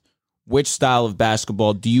preference, which style of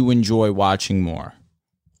basketball do you enjoy watching more?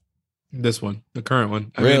 This one, the current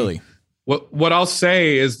one. Really? What I'll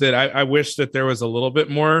say is that I wish that there was a little bit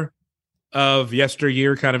more of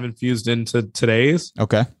yesteryear kind of infused into today's.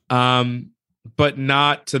 Okay. But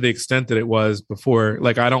not to the extent that it was before.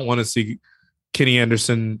 Like, I don't want to see Kenny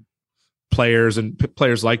Anderson players and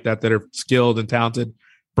players like that are skilled and talented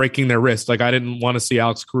breaking their wrist. Like, I didn't want to see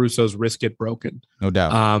Alex Caruso's wrist get broken. No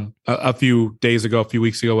doubt. A few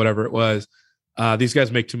weeks ago, whatever it was. These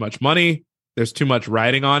guys make too much money. There's too much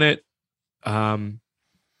riding on it.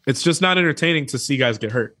 It's just not entertaining to see guys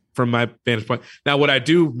get hurt from my vantage point. Now, what I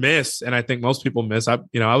do miss, and I think most people miss, I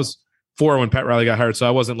was 4 when Pat Riley got hurt, so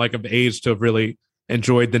I wasn't like of age to have really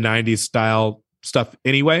enjoyed the 90s style stuff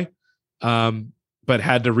anyway, but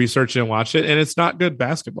had to research it and watch it, and it's not good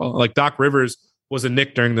basketball. Like, Doc Rivers was a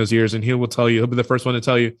Knick during those years, and he'll be the first one to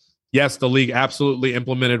tell you, yes, the league absolutely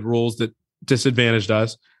implemented rules that disadvantaged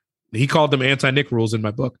us. He called them anti-Knick rules in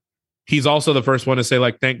my book. He's also the first one to say,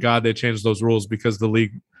 like, thank God they changed those rules because the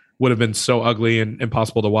league would have been so ugly and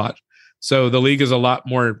impossible to watch. So the league is a lot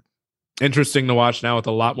more interesting to watch now with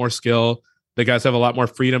a lot more skill. The guys have a lot more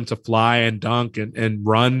freedom to fly and dunk and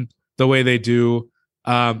run the way they do.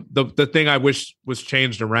 The thing I wish was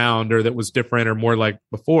changed around, or that was different or more like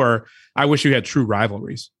before, I wish you had true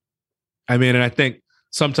rivalries. I mean, and I think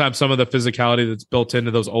sometimes some of the physicality that's built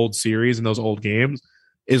into those old series and those old games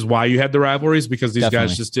is why you had the rivalries, because these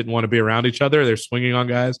guys just didn't want to be around each other. They're swinging on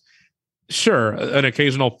guys. Sure, an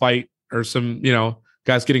occasional fight or some,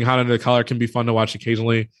 guys getting hot under the collar can be fun to watch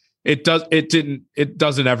occasionally. It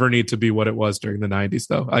doesn't ever need to be what it was during the 90s,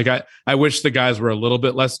 though. Like, I wish the guys were a little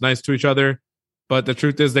bit less nice to each other, but the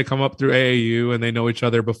truth is they come up through AAU and they know each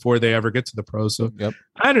other before they ever get to the pros. So yep.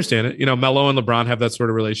 I understand it. Melo and LeBron have that sort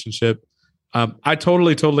of relationship. I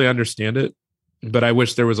totally understand it, but I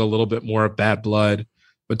wish there was a little bit more of bad blood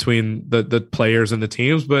between the players and the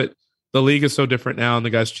teams. But the league is so different now, and the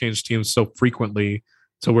guys change teams so frequently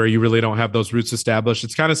to where you really don't have those roots established.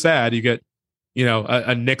 It's kind of sad. You get,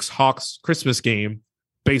 a Knicks-Hawks Christmas game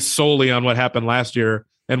based solely on what happened last year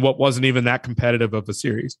and what wasn't even that competitive of a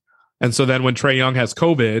series. And so then when Trae Young has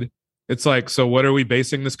COVID, it's like, so what are we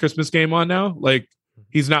basing this Christmas game on now? Like,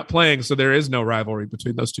 he's not playing, so there is no rivalry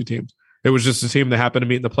between those two teams. It was just a team that happened to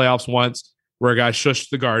meet in the playoffs once, where a guy shushed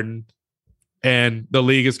the Garden, and the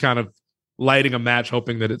league is kind of lighting a match,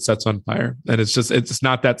 hoping that it sets on fire. And it's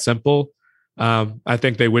not that simple. I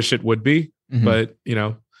think they wish it would be, but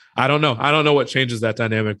I don't know. I don't know what changes that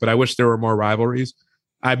dynamic, but I wish there were more rivalries.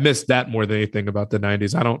 I missed that more than anything about the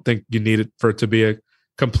 90s. I don't think you need it for it to be a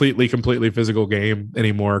completely physical game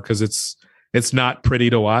anymore, because it's not pretty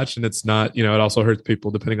to watch, and it's not, it also hurts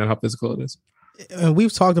people depending on how physical it is. And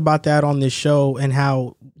we've talked about that on this show, and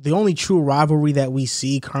how the only true rivalry that we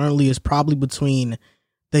see currently is probably between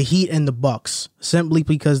the Heat and the Bucks, simply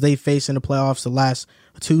because they faced in the playoffs the last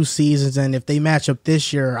 2 seasons. And if they match up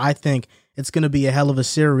this year, I think it's going to be a hell of a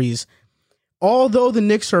series. Although the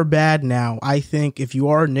Knicks are bad now, I think if you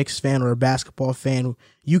are a Knicks fan or a basketball fan,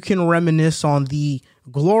 you can reminisce on the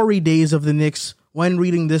glory days of the Knicks when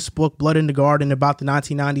reading this book, Blood in the Garden, about the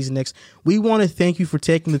 1990s Knicks. We want to thank you for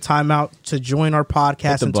taking the time out to join our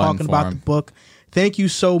podcast and talking about the book. Thank you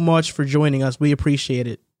so much for joining us. We appreciate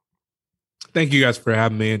it. Thank you guys for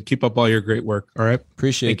having me, and keep up all your great work. All right.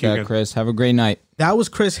 Appreciate that, Chris. Have a great night. That was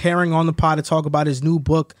Chris Herring on the pod to talk about his new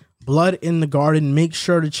book, Blood in the Garden. Make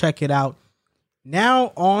sure to check it out.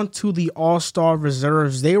 Now on to the All-Star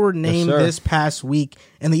reserves. They were named this past week.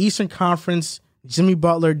 In the Eastern Conference, Jimmy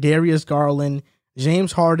Butler, Darius Garland,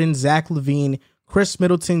 James Harden, Zach LaVine, Chris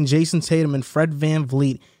Middleton, Jason Tatum, and Fred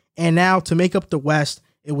VanVleet. And now to make up the West,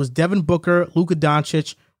 it was Devin Booker, Luka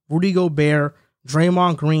Doncic, Rudy Gobert,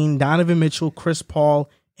 Draymond Green, Donovan Mitchell, Chris Paul,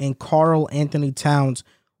 and Karl Anthony Towns.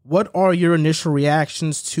 What are your initial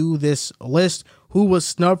reactions to this list? Who was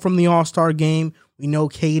snubbed from the All-Star game? We know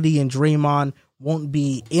KD and Draymond won't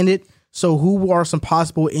be in it. So who are some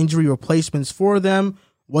possible injury replacements for them?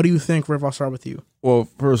 What do you think, Riv? I'll start with you. Well,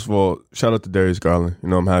 first of all, shout out to Darius Garland.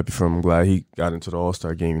 I'm happy for him. I'm glad he got into the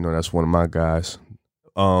All-Star game. That's one of my guys.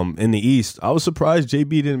 In the East, I was surprised JB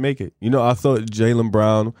didn't make it. I thought Jaylen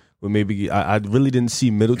Brown would maybe. I really didn't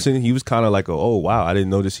see Middleton. He was kind of like, oh wow, I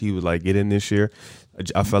didn't notice he would like get in this year.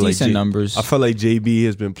 I felt decent numbers. I felt like JB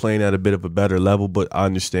has been playing at a bit of a better level, but I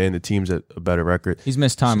understand the team's at a better record. He's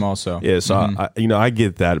missed time also. Yeah, so I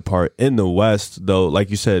get that part. In the West, though, like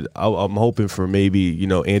you said, I'm hoping for maybe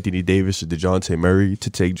Anthony Davis or DeJounte Murray to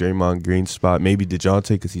take Draymond Green's spot. Maybe DeJounte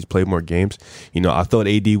because he's played more games. I thought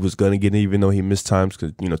AD was going to get it, even though he missed times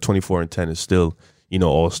because 24 and 10 is still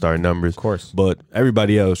all-star numbers. Of course, but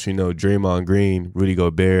everybody else, Draymond Green, Rudy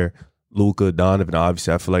Gobert, Luka, Donovan,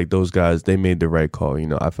 obviously, I feel like those guys, they made the right call.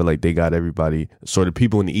 I feel like they got everybody. Sort of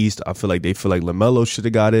people in the East, I feel like they feel like LaMelo should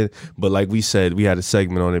have got in. But like we said, we had a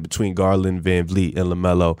segment on it between Garland, VanVleet, and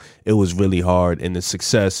LaMelo. It was really hard, and the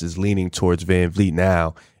success is leaning towards VanVleet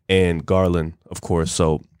now and Garland, of course.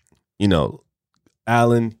 So,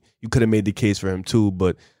 Allen, you could have made the case for him too.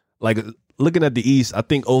 But like looking at the East, I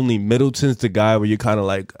think only Middleton's the guy where you're kind of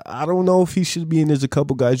like, I don't know if he should be in. There's a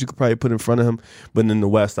couple guys you could probably put in front of him. But in the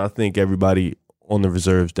West, I think everybody on the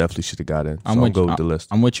reserves definitely should have got in. So I'm going to go with the list.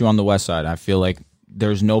 I'm with you on the West side. I feel like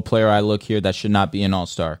there's no player I look here that should not be an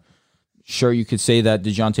all-star. Sure, you could say that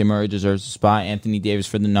DeJounte Murray deserves a spot, Anthony Davis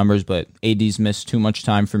for the numbers, but AD's missed too much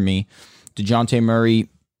time for me. DeJounte Murray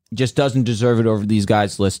just doesn't deserve it over these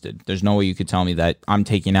guys listed. There's no way you could tell me that I'm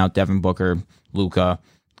taking out Devin Booker, Luka,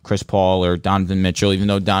 Chris Paul, or Donovan Mitchell. Even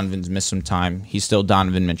though Donovan's missed some time, he's still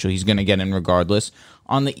Donovan Mitchell. He's going to get in regardless.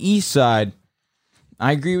 On the East side,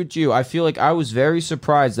 I agree with you. I feel like I was very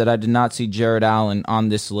surprised that I did not see Jared Allen on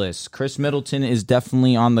this list. Chris Middleton is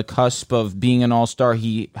definitely on the cusp of being an all-star.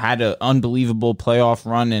 He had an unbelievable playoff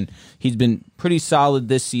run, and he's been pretty solid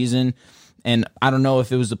this season. And I don't know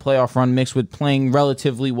if it was the playoff run mixed with playing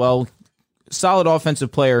relatively well. Solid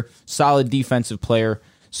offensive player, solid defensive player.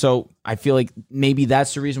 So I feel like maybe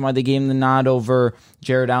that's the reason why they gave him the nod over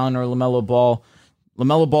Jared Allen or LaMelo Ball.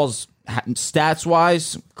 LaMelo Ball's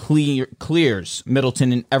stats-wise clears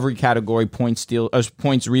Middleton in every category, points,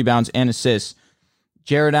 rebounds, and assists.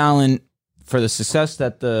 Jared Allen, for the success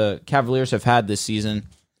that the Cavaliers have had this season,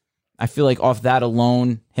 I feel like off that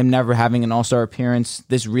alone, him never having an all-star appearance,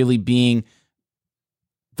 this really being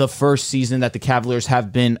the first season that the Cavaliers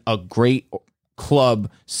have been a great club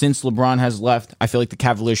since LeBron has left. I feel like the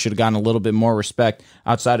Cavaliers should have gotten a little bit more respect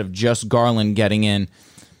outside of just Garland getting in.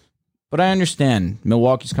 But I understand.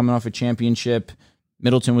 Milwaukee's coming off a championship.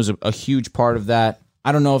 Middleton was a huge part of that.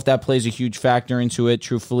 I don't know if that plays a huge factor into it,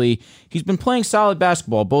 truthfully. He's been playing solid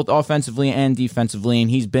basketball, both offensively and defensively, and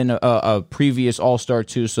he's been a previous All-Star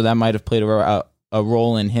too, so that might have played a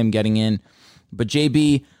role in him getting in. But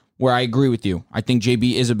JB, where I agree with you, I think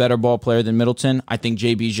JB is a better ball player than Middleton. I think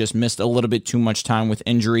JB's just missed a little bit too much time with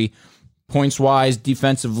injury. Points-wise,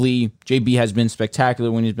 defensively, JB has been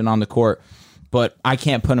spectacular when he's been on the court, but I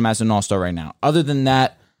can't put him as an all-star right now. Other than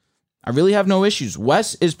that, I really have no issues.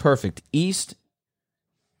 West is perfect. East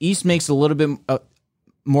makes a little bit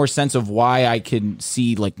more sense of why I could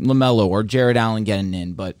see like LaMelo or Jared Allen getting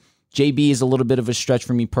in, but JB is a little bit of a stretch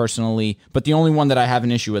for me personally. But the only one that I have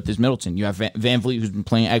an issue with is Middleton. You have VanVleet, who's been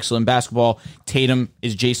playing excellent basketball. Tatum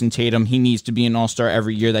is Jason Tatum. He needs to be an all-star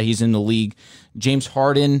every year that he's in the league. James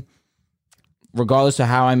Harden, regardless of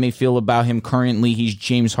how I may feel about him currently, he's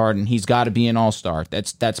James Harden. He's got to be an all-star.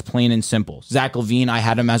 That's plain and simple. Zach LaVine, I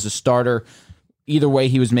had him as a starter. Either way,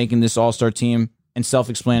 he was making this all-star team. And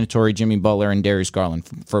self-explanatory, Jimmy Butler and Darius Garland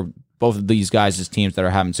for both of these guys as teams that are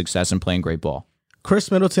having success and playing great ball.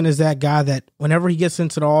 Chris Middleton is that guy that whenever he gets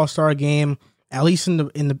into the All-Star game, at least in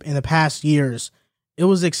the past years, it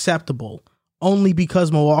was acceptable. Only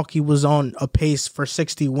because Milwaukee was on a pace for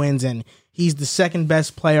 60 wins, and he's the second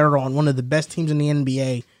best player on one of the best teams in the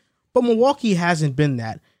NBA. But Milwaukee hasn't been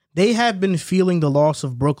that. They have been feeling the loss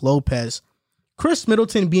of Brook Lopez. Chris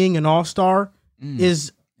Middleton being an All-Star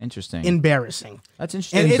is interesting, embarrassing. That's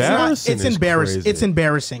interesting. And it's embarrassing. It's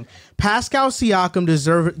embarrassing. Pascal Siakam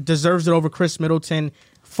deserves it over Chris Middleton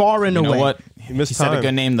far and away. You know what? He said a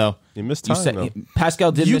good name though. He missed time. Though.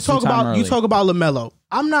 Pascal did miss some time early. You talk about LaMelo.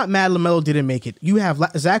 I'm not mad LaMelo didn't make it. You have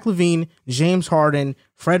Zach LaVine, James Harden,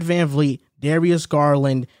 Fred VanVleet, Darius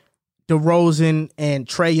Garland, DeRozan and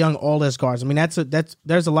Trae Young all as guards. I mean,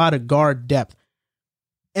 there's a lot of guard depth.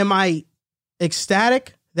 Am I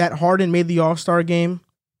ecstatic that Harden made the All-Star game?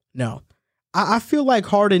 No. I feel like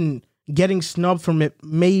Harden getting snubbed from it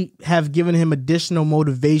may have given him additional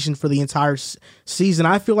motivation for the entire season.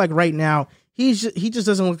 I feel like right now he just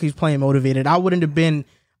doesn't look like he's playing motivated. I wouldn't have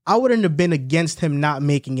been against him not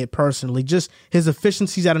making it personally. Just his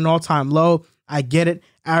efficiency's at an all-time low. I get it,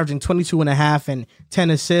 averaging 22.5 and 10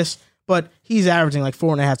 assists, but he's averaging like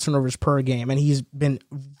 4.5 turnovers per game, and he's been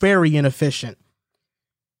very inefficient.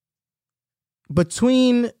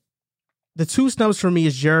 Between the two snubs for me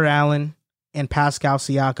is Jared Allen and Pascal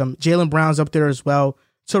Siakam. Jaylen Brown's up there as well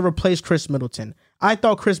to replace Chris Middleton. I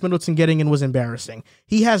thought Chris Middleton getting in was embarrassing.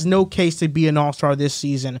 He has no case to be an all-star this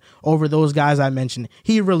season over those guys I mentioned.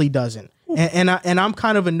 He really doesn't. And I'm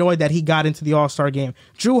kind of annoyed that he got into the all-star game.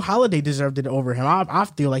 Jrue Holiday deserved it over him. I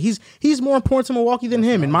feel like he's more important to Milwaukee than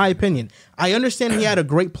him, in my opinion. I understand he had a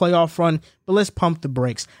great playoff run, but let's pump the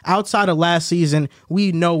brakes. Outside of last season,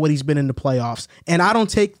 we know what he's been in the playoffs. And I don't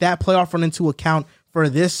take that playoff run into account for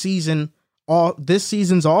this season's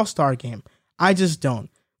all-star game. I just don't.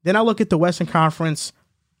 Then I look at the Western Conference.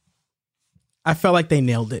 I felt like they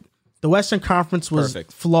nailed it. The Western Conference was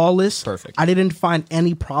flawless. Perfect. I didn't find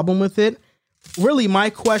any problem with it. Really, my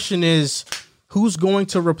question is, who's going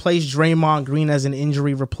to replace Draymond Green as an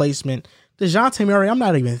injury replacement? DeJounte Murray, I'm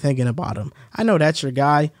not even thinking about him. I know that's your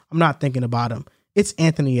guy. I'm not thinking about him. It's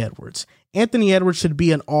Anthony Edwards. Anthony Edwards should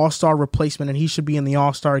be an all-star replacement, and he should be in the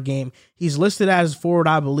all-star game. He's listed as forward,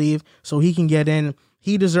 I believe, so he can get in.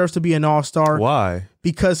 He deserves to be an all-star. Why?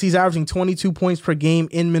 Because he's averaging 22 points per game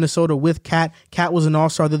in Minnesota with Cat. Cat was an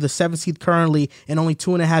all-star. They're the 7th seed currently and only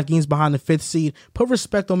 2.5 games behind the 5th seed. Put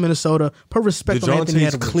respect on Minnesota. Put respect on Anthony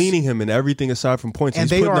Edwards. DeJounte's cleaning him in everything aside from points. And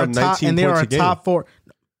He's they putting are up 19 points a game. top 4.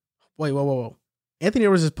 Wait, whoa. Anthony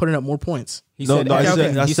Edwards is putting up more points. I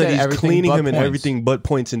said he's cleaning him in everything but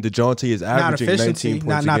points, and DeJounte is averaging 19 points a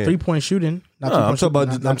game. Not three-point shooting. I'm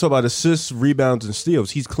talking about assists, rebounds, and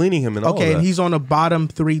steals. He's cleaning him in all of that. Okay, and he's on a bottom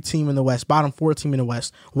 3 team in the West, bottom 4 team in the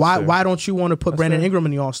West. Why don't you want to put Brandon Ingram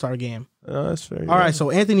in the All-Star game? That's fair. All right,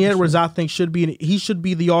 so Anthony Edwards, I think, should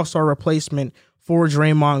be the All-Star replacement for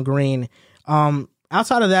Draymond Green.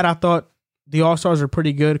 Outside of that, I thought the All-Stars were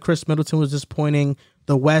pretty good. Chris Middleton was disappointing.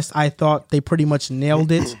 The West, I thought they pretty much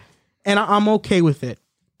nailed it. And I'm okay with it.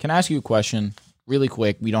 Can I ask you a question really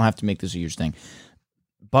quick? We don't have to make this a huge thing.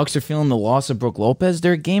 Bucks are feeling the loss of Brook Lopez.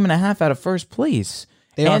 They're a game and a half out of first place.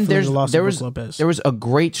 There was a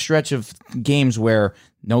great stretch of games where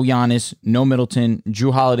no Giannis, no Middleton,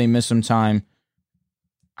 Jrue Holiday missed some time.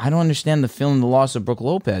 I don't understand the feeling the loss of Brook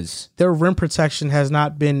Lopez. Their rim protection has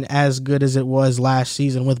not been as good as it was last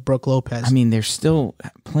season with Brook Lopez. I mean, they're still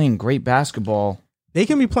playing great basketball. They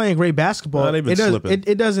can be playing great basketball.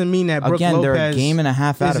 It doesn't mean that Brook Lopez... they're a game and a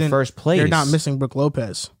half out of first place. They're not missing Brook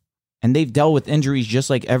Lopez. And they've dealt with injuries just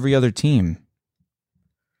like every other team.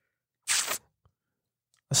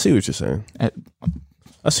 I see what you're saying.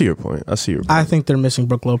 I see your point. I think they're missing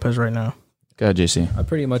Brook Lopez right now. Go ahead, JC. I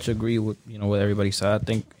pretty much agree with what everybody said. I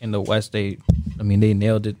think in the West they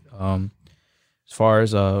nailed it. As far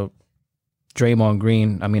as Draymond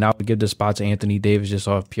Green, I mean, I would give the spot to Anthony Davis just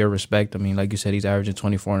off pure respect. I mean, like you said, he's averaging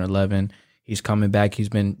 24 and 11. He's coming back. He's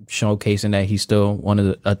been showcasing that he's still one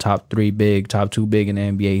of the top 2 big in the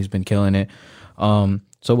NBA. He's been killing it.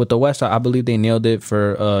 So with the West, I believe they nailed it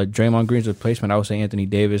for Draymond Green's replacement. I would say Anthony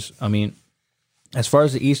Davis. I mean, as far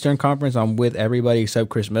as the Eastern Conference, I'm with everybody except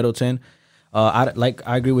Chris Middleton. I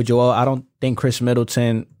agree with Joel. I don't think Chris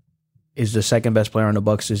Middleton is the second best player on the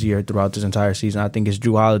Bucks this year throughout this entire season. I think it's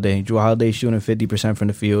Jrue Holiday. Jrue Holiday shooting 50% from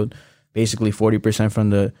the field, basically 40% from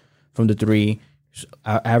the 3,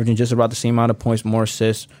 averaging just about the same amount of points, more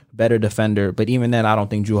assists, better defender. But even then, I don't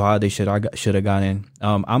think Jrue Holiday should have gone in.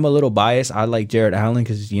 I'm a little biased. I like Jared Allen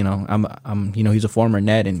because I'm he's a former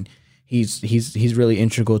Net and he's really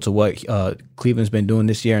integral to what Cleveland's been doing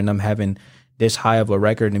this year, and them having this high of a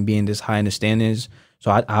record and being this high in the standings. So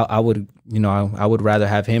I would rather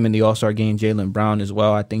have him in the All-Star game, Jaylen Brown as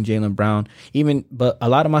well. I think Jaylen Brown, but a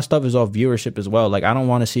lot of my stuff is off viewership as well. Like, I don't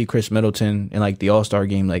want to see Chris Middleton in like the All-Star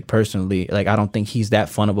game, like personally. Like, I don't think he's that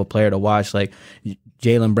fun of a player to watch. Like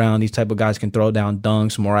Jaylen Brown, these type of guys can throw down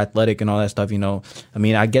dunks, more athletic and all that stuff, I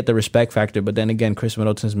mean, I get the respect factor, but then again, Chris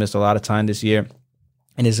Middleton's missed a lot of time this year.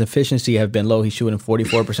 And his efficiency have been low. He's shooting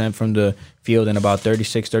 44% from the field and about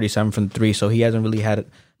 36, 37 from the 3. So he hasn't really had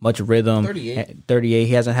much rhythm. 38.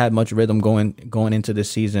 He hasn't had much rhythm going into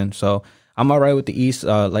this season. So I'm all right with the East.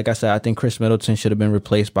 Like I said, I think Chris Middleton should have been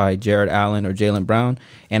replaced by Jared Allen or Jaylen Brown,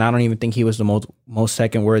 and I don't even think he was the most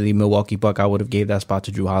second worthy Milwaukee Buck. I would have gave that spot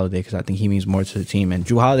to Drew Holiday because I think he means more to the team. And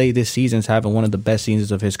Drew Holiday this season is having one of the best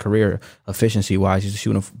seasons of his career, efficiency wise. He's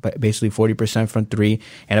shooting basically 40% from three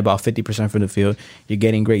and about 50% from the field. You're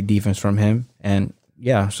getting great defense from him, and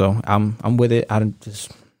yeah, so I'm with it. I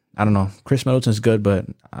don't know. Chris Middleton's good, but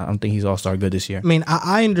I don't think he's all-star good this year. I mean,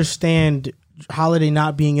 I understand Holiday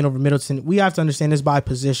not being in over Middleton. We have to understand this by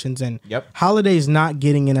positions, and Holiday's not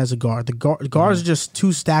getting in as a guard. The guards are just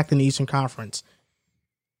too stacked in the Eastern Conference.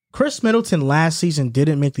 Chris Middleton last season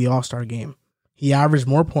didn't make the All-Star game. He averaged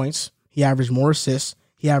more points. He averaged more assists.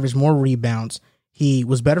 He averaged more rebounds. He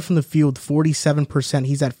was better from the field, 47%.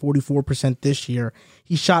 He's at 44% this year.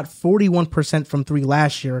 He shot 41% from three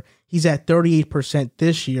last year. He's at 38%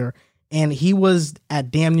 this year. And he was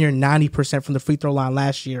at damn near 90% from the free throw line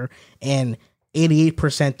last year and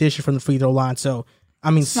 88% this year from the free throw line. So,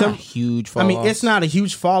 I mean, It's not a huge fall off. it's not a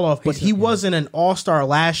huge fall off, but he wasn't an all-star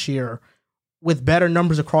last year with better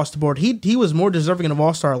numbers across the board. He was more deserving of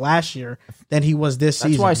all-star last year than he was this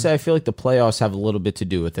season. That's why I say I feel like the playoffs have a little bit to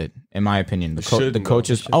do with it, in my opinion. The Shouldn't,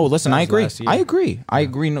 coaches. though. Oh, listen, I agree. Last year. I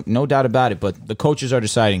agree. No doubt about it. But the coaches are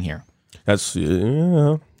deciding here. That's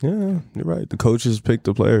yeah, you're right. The coaches pick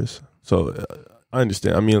the players, so I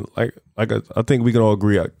understand. I mean, I think we can all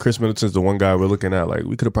agree. Chris Middleton's the one guy we're looking at. Like,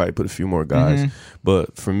 we could have probably put a few more guys,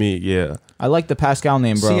 but for me, yeah, I like the Pascal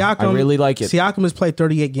name, bro. I really like it. Siakam has played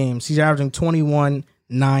 38 games. He's averaging 21,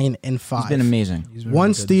 9, and 5. He's been amazing.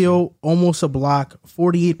 One steal, almost a block,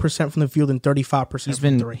 48% from the field, and 35%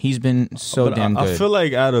 from three. He's been so but damn good. I feel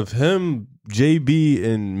like out of him, JB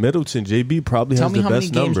and Middleton, JB probably Tell has me the how many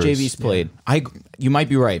best games numbers. JB's played. You might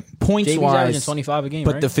be right. Points JB's averaging wise, 25 a game,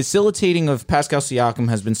 but right? the facilitating of Pascal Siakam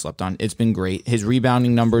has been slept on. It's been great. His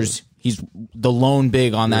rebounding numbers. He's the lone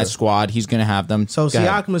big on that squad. He's going to have them. So Go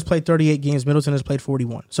ahead. Siakam has played 38 games. Middleton has played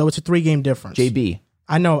 41. So it's a 3-game difference. JB.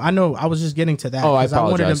 I know. I was just getting to that. Oh, I 'cause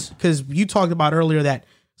wanted apologize. because you talked about earlier that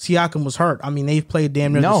Siakam was hurt. I mean, they've played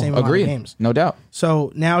damn near the same amount of games. No doubt.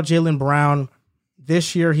 So now Jaylen Brown,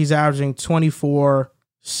 this year he's averaging 24,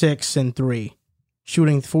 6, and 3,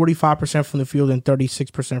 shooting 45% from the field and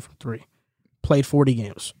 36% from three. Played 40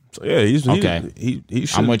 games. So yeah, he's Okay. He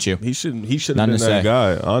should. I'm with you. He should have Nothing been to that say.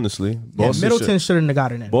 guy. Honestly, Middleton shouldn't have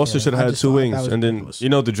gotten in. Boston should have I had just two thought that wings, was and then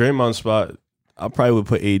ridiculous. the Draymond spot. I probably would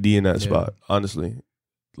put AD in that spot. Honestly,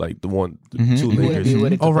 like the two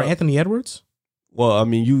Lakers. Over Anthony Edwards. Well, I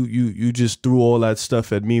mean, you just threw all that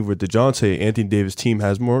stuff at me with DeJounte. Anthony Davis' team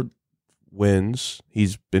has more wins.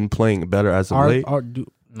 He's been playing better as of late.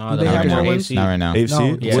 No, they they're have not more AFC. wins? Not right now. AFC.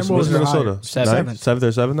 No, yeah. What's Timberwolves are Minnesota? higher. Seventh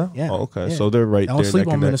or seventh now? Yeah. Oh, okay. Yeah. So they're right Don't there. sleep neck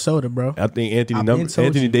on and neck. Minnesota, bro. I think I've been told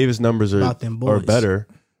Anthony you Davis numbers about them are boys. better,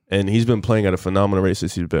 and he's been playing at a phenomenal rate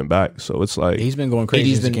since he's been back. So it's like He's been going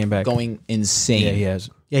crazy AD's since he been came back. going insane. Yeah, he has.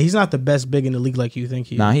 Yeah, he's not the best big in the league like you think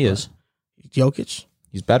he is. Nah, he but is. Jokic.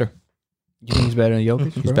 He's better. You think he's better than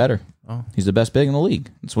Jokic? He's bro? better. Oh. He's the best big in the league.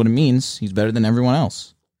 That's what it means. He's better than everyone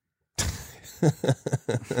else.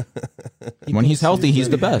 When he's healthy, he's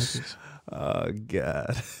the best. oh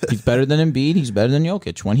god. He's better than Embiid. He's better than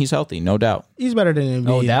Jokic when he's healthy, no doubt. He's better than Embiid.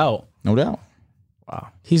 No doubt. No doubt. Wow.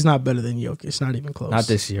 He's not better than Jokic. Not even close. Not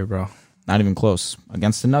this year, bro. Not even close.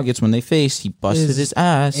 Against the Nuggets, when they faced, he busted Is his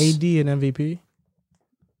ass. AD and MVP.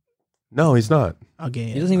 No, he's not.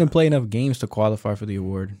 Okay, He doesn't even play enough games to qualify for the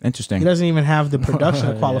award. He Interesting. doesn't even have the production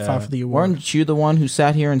to qualify Yeah. for the award. Weren't you the one who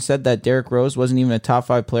sat here and said that Derrick Rose wasn't even a top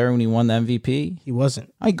 5 player when he won the MVP? He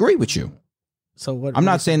wasn't. I agree with you. So what? I'm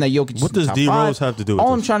not saying that Jokic is What does top D 5. Rose have to do with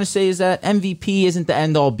All I'm this? trying to say is that MVP isn't the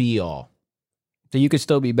end all be all. So you could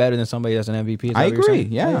still be better than somebody that's an MVP. Is that I what you're agree.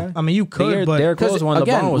 saying? Yeah. I mean, you could, but Derrick Rose won.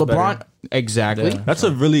 Again, LeBron was better. exactly. Yeah. That's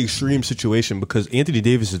a really extreme situation because Anthony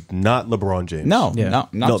Davis is not LeBron James. No, Yeah.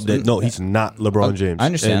 No, he's not LeBron James. I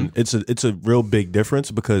understand. And it's a real big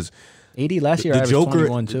difference because AD last year The averaged Joker-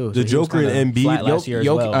 21 too. the So he was Joker kinda and Embiid- flat last year as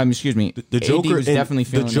well. Excuse me. the Joker was definitely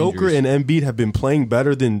feeling injuries. and Embiid have been playing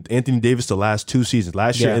better than Anthony Davis the last 2 seasons,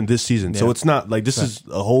 last year Yeah. and this season. So Yeah. it's not like this is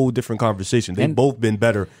a whole different conversation. They've And- both been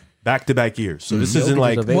better back-to-back years. So this isn't Jokic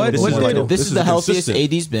like is available this more, is too. like This is the healthiest consistent.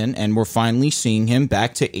 AD's been, and we're finally seeing him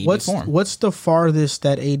back to AD form. what's the farthest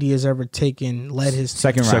that AD has ever taken? Led his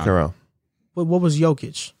team? Second round. What was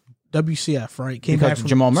Jokic? WCF, right? Came Because back from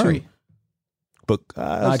Jamal Murray. two. But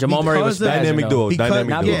Jamal Murray was because of- dynamic duo. Because- Dynamic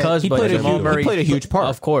Not duo. because, He but played a Jamal huge- Murray he played a huge part.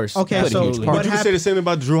 Of course. Okay, Played a so huge part. what But you could say happened? the same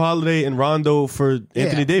about Drew Holiday and Rondo for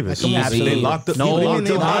Anthony Davis. Come on, Easy. They locked up. No, they locked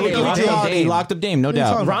locked up. up. Locked up. He locked up Dame, no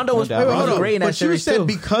doubt. Rondo was- No doubt. wait, hold on. Rondo. great in that But you series, said too.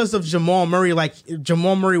 because of Jamal Murray, like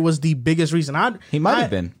Jamal Murray was the biggest reason. He might have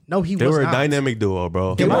been. No, he They was were not. a dynamic duo,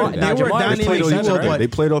 bro. They were a Jamal dynamic played duo, center, right? but They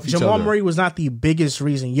played off each Jamal other. Murray was not the biggest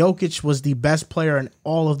reason. Jokic was the best player in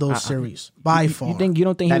all of those series by far. You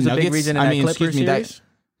don't think he was a big reason in that Clippers series?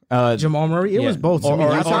 Jamal Murray? It was both. Or, I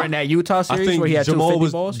mean, or in that Utah series I think where he had Jamal 250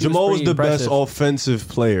 was balls. Jamal was pretty the best impressive. offensive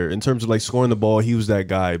player in terms of like scoring the ball. He was that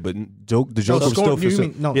guy, but the Joker was still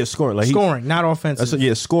scoring. Like scoring, not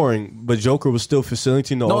offensive. Scoring. But Joker was still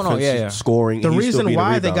facilitating the offense, scoring. The and he's still reason being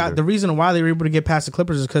a why they were able to get past the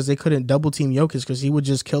Clippers is because they couldn't double team Jokic because he would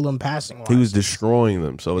just kill them passing. He was destroying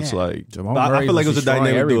them. So it's Yeah. like Jamal I Murray feel like it was was a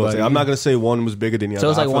dynamic destroying duo. everybody. I'm not gonna say one was bigger than the other. So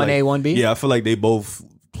it's like I feel 1A, 1B? Yeah, I feel like they both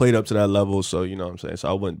played up to that level. So you know what I'm saying. So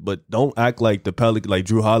I wouldn't. But don't act like the like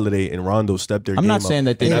Drew Holiday and Rondo stepped their I'm game not up. saying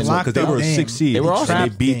that they They didn't. locked because they were a up 6 seed. They were and awesome. they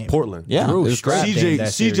beat Game. Portland. Yeah, Drew it was strapped great. in that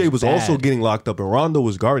CJ series was also bad. getting locked up, and Rondo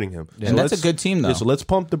was guarding him. And that's a good team, though. Yeah, so let's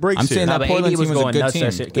pump the brakes I'm here. saying Nah, that but Portland AD was team was a going good nuts team.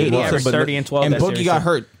 that series. It AD was, averaged but 30 and 12 And that Boogie series. got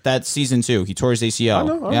hurt that season too. He tore his ACL. I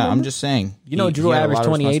know. I'm just saying. You know, Drew he had a averaged lot of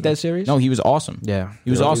 28 that responsibility. series? No, he was awesome. Yeah. He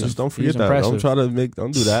was awesome. Just don't He was forget that. impressive.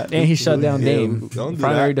 Don't do that. And he shut down Yeah, Dame. Don't do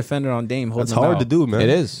Primary that. defender on Dame. That's hard to do, man. It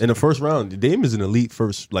is. In the first round. Dame is an elite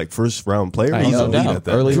first round player. I He's know. elite No doubt. at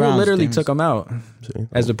that. Early Drew rounds, literally Dame's- took him out See?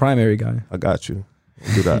 as the primary guy. I got you.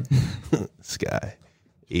 Don't do that. This guy,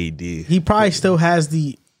 AD. He probably still has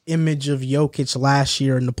the image of Jokic last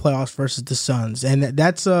year in the playoffs versus the Suns, and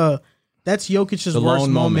that's Jokic's The worst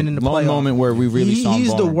lone moment in the lone playoffs. moment where we really saw him he's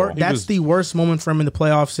the vulnerable. worst. That's the worst moment for him in the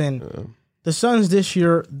playoffs. And the Suns this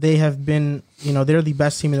year, they have been, they're the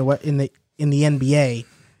best team in the NBA,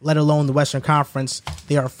 let alone the Western Conference.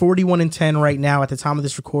 They are 41-10 right now at the time of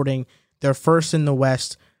this recording. They're first in the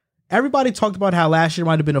West. Everybody talked about how last year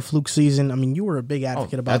might have been a fluke season. I mean, you were a big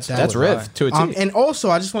advocate about that. That's Riv to a T. And also,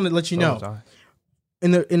 I just wanted to let you know,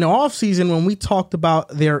 in the offseason, when we talked about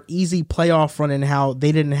their easy playoff run and how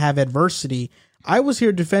they didn't have adversity, I was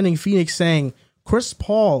here defending Phoenix saying Chris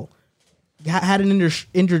Paul had an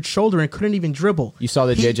injured shoulder and couldn't even dribble. You saw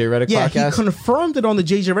the JJ Redick podcast? Yeah, he confirmed it on the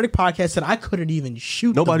JJ Redick podcast that I couldn't even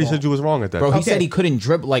shoot Nobody the ball. said you was wrong at that. Bro, he Okay. said he couldn't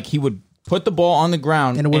dribble. Like, he would put the ball on the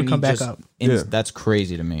ground And it wouldn't he come back just- up. and Yeah. That's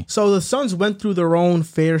crazy to me. So the Suns went through their own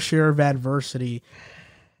fair share of adversity.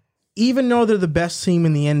 Even though they're the best team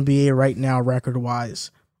in the NBA right now, record-wise,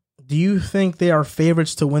 do you think they are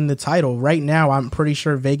favorites to win the title? Right now, I'm pretty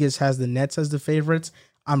sure Vegas has the Nets as the favorites.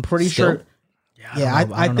 I'm pretty Still? sure. Yeah, I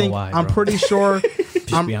don't think know why, I'm bro. pretty sure.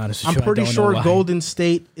 I'm, be honest with I'm you, I pretty don't know sure why. Golden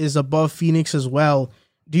State is above Phoenix as well.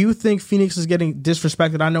 Do you think Phoenix is getting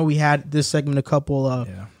disrespected? I know we had this segment a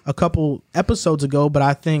couple episodes ago, but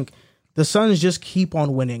I think the Suns just keep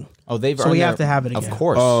on winning. Oh, they've So earned we their- have to have it Of again.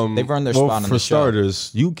 course. They've earned their spot on for the show. starters,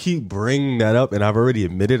 you keep bringing that up, and I've already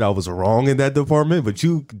admitted I was wrong in that department, but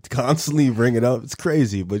you constantly bring it up. It's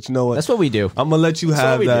crazy, but you know what? That's what we do. I'm gonna let you what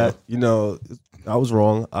have we that. I was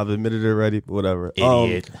wrong. I've admitted it already, but whatever.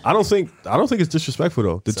 Idiot. I don't think it's disrespectful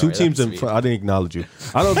though. The Sorry, two teams that's in sweet. front. I didn't acknowledge you.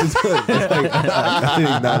 I don't. I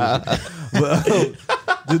didn't acknowledge you.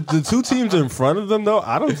 But the two teams in front of them though,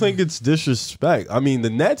 I don't think it's disrespect. I mean, the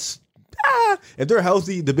Nets. If they're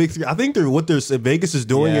healthy, the big three, I think what Vegas is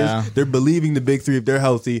doing Yeah. is they're believing the big three if they're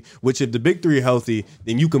healthy. Which if the big three are healthy,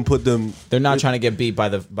 then you can put them. They're not trying to get beat by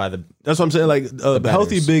the. That's what I'm saying. Like a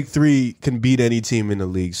healthy batters. big three can beat any team in the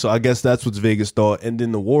league. So I guess that's what Vegas thought. And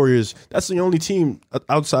then the Warriors, that's the only team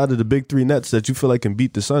outside of the big three Nets that you feel like can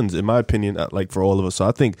beat the Suns, in my opinion, like for all of us. So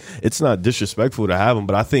I think it's not disrespectful to have them,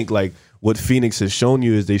 but I think like what Phoenix has shown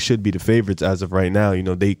you is they should be the favorites as of right now.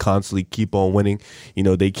 They constantly keep on winning.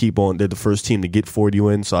 They're the first team to get 40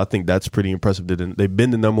 wins. So I think that's pretty impressive. They've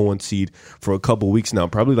been the number one seed for a couple weeks now,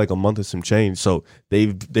 probably like a month and some change. So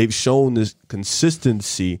they've shown this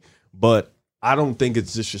consistency, but I don't think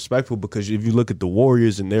it's disrespectful because if you look at the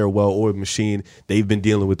Warriors and they're a well-oiled machine, they've been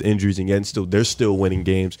dealing with injuries and yet they're still winning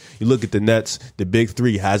games. You look at the Nets, the big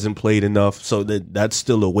three hasn't played enough, so that's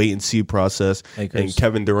still a wait-and-see process. Lakers. And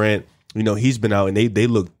Kevin Durant, he's been out and they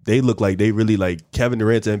look like they really like Kevin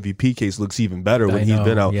Durant's MVP case looks even better when he's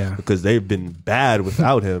been out because they've been bad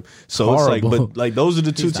without him. So it's like, but like those are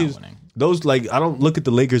the two He's not teams. winning. Those I don't look at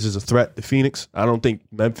the Lakers as a threat to Phoenix. I don't think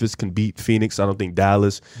Memphis can beat Phoenix. I don't think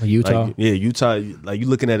Dallas, Utah. Utah. Like you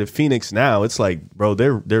looking at it, Phoenix now, it's like, bro,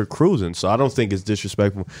 they're cruising. So I don't think it's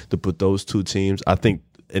disrespectful to put those two teams. I think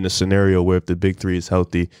in a scenario where if the big three is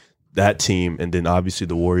healthy, that team and then obviously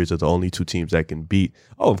the Warriors are the only two teams that can beat.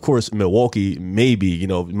 Oh, of course, Milwaukee. Maybe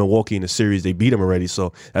Milwaukee in the series they beat them already.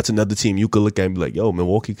 So that's another team you could look at and be like, yo,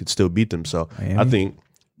 Milwaukee could still beat them. So Miami. I think.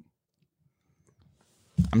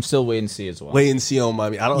 I'm still waiting to see as well. Wait and see on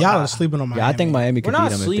Miami. Y'all are sleeping on Miami. Yeah, I think Miami could We're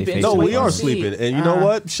not beat them sleeping. if they face No, Wait we and are see. sleeping. And you know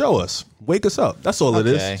what? Show us. Wake us up. That's all it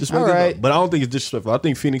Okay. is. Just All wake us right. up. But I don't think it's disrespectful. I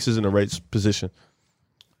think Phoenix is in the right position.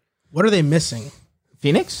 What are they missing?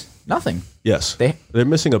 Phoenix? Nothing. Yes, They're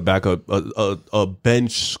missing a backup, a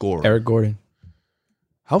bench scorer. Eric Gordon.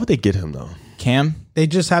 How would they get him though? Cam? They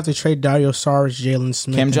just have to trade Dario Saric, Jalen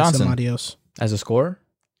Smith, Cam and Johnson. somebody else. As a scorer?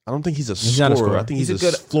 I don't think he's a He's scorer. not a scorer. I think He's he's,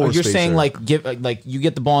 a good. floor You're spacer. saying like you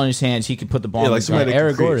get the ball in his hands, he can put the ball. Yeah, in like his somebody hands. that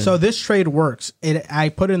Eric can create. Gordon. So this trade works. I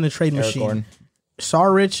put it in the trade Eric machine. Gordon.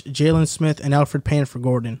 Saric, Jalen Smith, and Alfred Payne for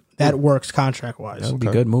Gordon. That works contract wise. That would be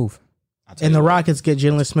a good move. And the Rockets get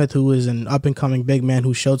Jalen Smith, who is an up and coming big man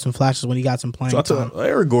who showed some flashes when he got some playing So I time. thought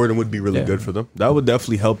Eric Gordon would be really good for them. That would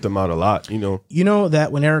definitely help them out a lot. You know, You know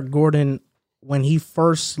that when Eric Gordon, when he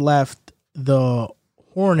first left the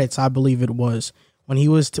Hornets, I believe it was when he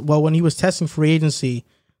was when he was testing free agency,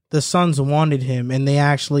 the Suns wanted him, and they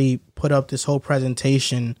actually put up this whole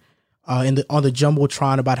presentation on the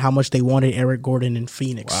jumbotron about how much they wanted Eric Gordon in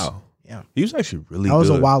Phoenix. wow, Yeah, he was actually really. that was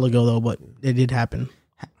good. a while ago though, but it did happen.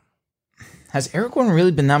 Has Eric Gordon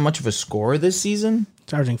really been that much of a scorer this season?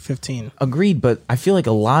 Charging 15. Agreed, but I feel like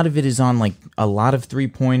a lot of it is on like a lot of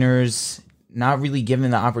 3-pointers, not really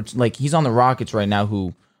given the opportunity. Like he's on the Rockets right now,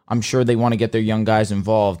 who I'm sure they want to get their young guys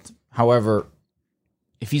involved. However,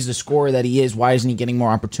 if he's the scorer that he is, why isn't he getting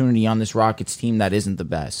more opportunity on this Rockets team that isn't the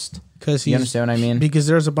best? Because You understand what I mean? Because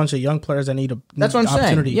there's a bunch of young players that need That's what I'm saying.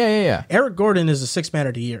 opportunity. Yeah. Eric Gordon is a sixth man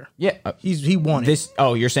of the year. Yeah. He won it. This.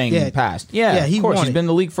 Oh, you're saying in Yeah. the past? Yeah, Yeah, he of course. won He's it. been in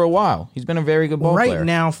the league for a while. He's been a very good ball right player.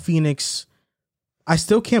 now, Phoenix, I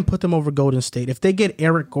still can't put them over Golden State. If they get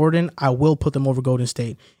Eric Gordon, I will put them over Golden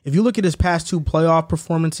State. If you look at his past two playoff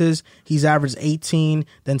performances, he's averaged 18,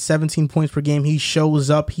 then 17 points per game. He shows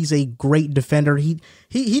up. He's a great defender. He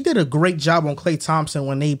did a great job on Klay Thompson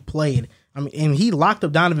when they played. I mean, and he locked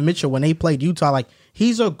up Donovan Mitchell when they played Utah. Like,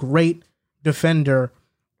 he's a great defender.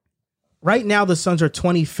 Right now, the Suns are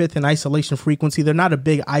 25th in isolation frequency. They're not a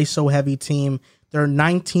big ISO heavy team. They're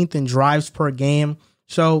 19th in drives per game.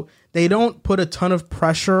 So they don't put a ton of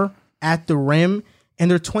pressure at the rim, and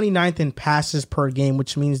they're 29th in passes per game,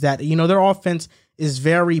 which means that, you know, their offense is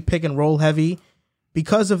very pick and roll heavy.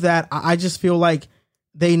 Because of that, I just feel like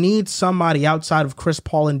they need somebody outside of Chris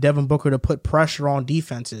Paul and Devin Booker to put pressure on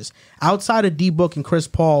defenses. Outside of D-Book and Chris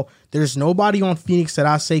Paul, there's nobody on Phoenix that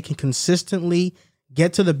I say can consistently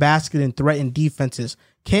get to the basket and threaten defenses.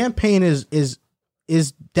 Cam Payne is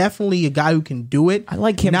definitely a guy who can do it. I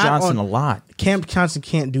like Cam Johnson a lot. Cam Johnson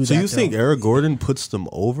can't do So that. you think though. Eric Gordon puts them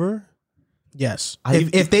over? Yes.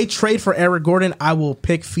 If they trade for Eric Gordon, I will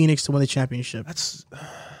pick Phoenix to win the championship.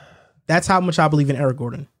 That's how much I believe in Eric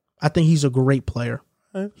Gordon. I think he's a great player.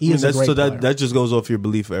 He is a great player. That just goes off your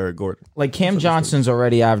belief of Eric Gordon. Like Cam Johnson's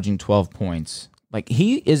already averaging 12 points. Like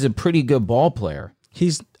he is a pretty good ball player.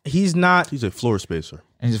 He's not. He's a floor spacer.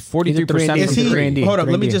 And he's 43% Is from he? three. Hold up.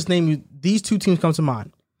 Let me just name you. These two teams come to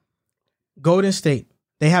mind. Golden State.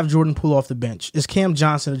 They have Jordan Poole off the bench. Is Cam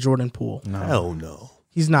Johnson a Jordan Poole? Hell no.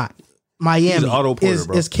 He's not. Miami. He's Otto Porter,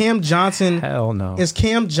 bro. Is Cam Johnson? Hell no. Is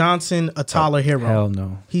Cam Johnson a Tyler Hero? Hell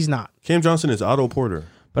no. He's not. Cam Johnson is Otto Porter.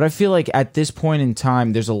 But I feel like at this point in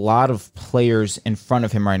time, there's a lot of players in front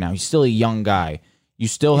of him right now. He's still a young guy. You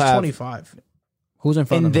still He's have 25. Who's in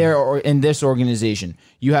front in of there him? or in this organization.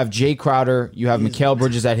 You have Jay Crowder, you have Mikal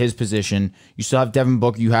Bridges at his position. You still have Devin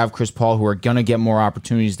Booker, you have Chris Paul, who are gonna get more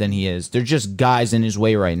opportunities than he is. They're just guys in his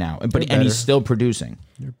way right now, and he's still producing.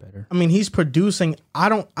 You're better. I mean, he's producing. I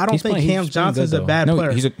don't He's think playing- Cam he's playing Johnson's good, a though. bad No,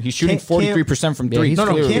 player. he's shooting Cam- 43% from three. he's No,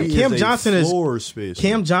 clearly. Cam He is a Johnson is floor spacer.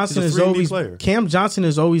 Cam Johnson He's is a 3&D always player. Cam Johnson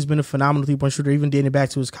has always been a phenomenal 3-point shooter, even dating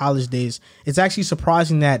back to his college days. It's actually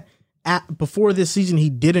surprising that before this season he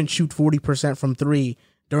didn't shoot 40% from three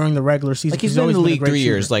during the regular season. Like he's been in always the a league great 3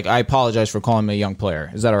 years. shooter. Like I apologize for calling him a young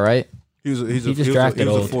player. Is that all right? He was a drafted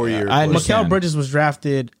old. 4-year. I player. understand. Mikal Bridges was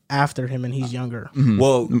drafted after him, and he's younger.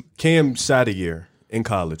 Well, Cam sat a year in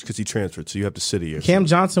college because he transferred, so you have to sit a year. Cam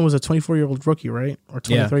Johnson was a 24-year-old rookie, right? Or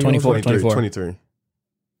 23 24. 23. It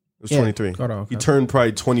was Yeah. 23. He turned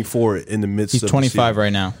probably 24 in the midst He's of the 25 season.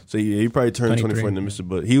 right now. So he probably turned 23. 24 in the midst of,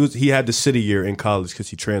 but he had to sit a year in college because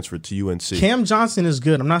he transferred to UNC. Cam Johnson is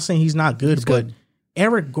good. I'm not saying he's not good, but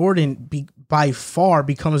Eric Gordon by far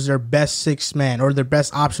becomes their best sixth man or their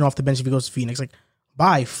best option off the bench if he goes to Phoenix. Like,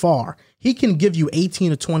 by far. He can give you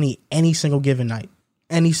 18 to 20 any single given night.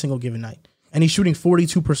 Any single given night. And he's shooting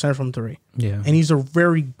 42% from three. Yeah. And he's a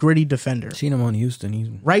very gritty defender. Seen him on Houston. He's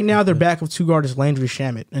Right now, their backup two guard is Landry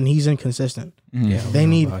Shamet, and he's inconsistent. yeah. They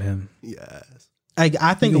need. about him. Yes. I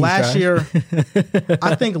think he's last trash?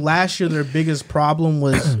 year, their biggest problem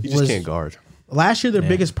was He just can't guard. last year. Their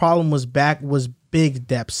biggest problem was big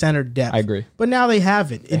depth, center depth. I agree. But now they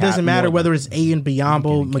have it. It have doesn't matter more whether it's Aiden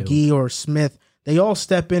Biyombo, McGee, or Smith. They all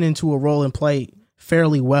step into a role and play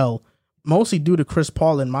fairly well, mostly due to Chris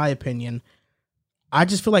Paul, in my opinion. I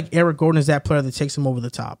just feel like Eric Gordon is that player that takes him over the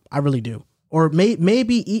top. I really do. Or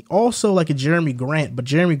maybe also like a Jeremy Grant, but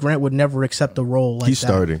Jeremy Grant would never accept a role like He's that.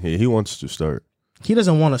 starting. He wants to start. He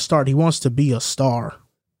doesn't want to start. He wants to be a star.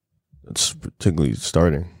 That's particularly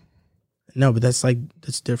starting. No, but that's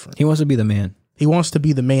different. He wants to be the man He wants to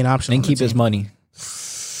be the main option and on the keep his team. money.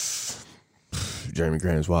 Jeremy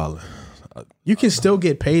Grant is wild. You can still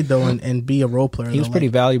get paid though and be a role player. He was though. pretty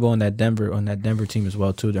Like, valuable on that Denver team as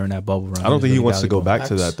well too during that bubble run. I don't think he was wants to go valuable. back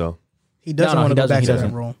to that though. he doesn't No, want he to go doesn't. back He to that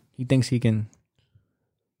doesn't. role. He thinks he can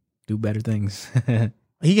do better things.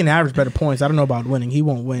 He can average better points. I don't know about winning. He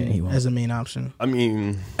won't win Yeah, he won't. as a main option. I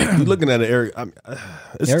mean, you're looking at Eric.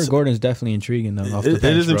 Eric Gordon is definitely intriguing though. Off the It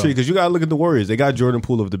bench, is bro. intriguing because you got to look at the Warriors. They got Jordan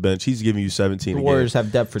Poole off the bench. He's giving you 17. The a game. Warriors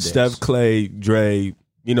have depth for days. Steph, Clay, Dre.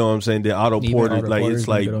 You know what I'm saying? The Otto Even Porter. Otto Like Porter's it's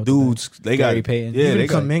been like good off the dudes. They got Gary Payton. Yeah, Even they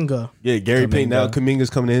got Kuminga. Gary Payton. Now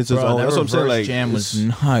Kuminga's coming in his Bro, own. that That's what I'm saying. reverse Like jam was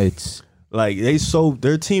it's- nuts. like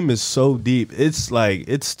their team is so deep. It's like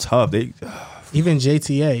it's tough. Even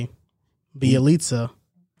JTA, Bielitsa.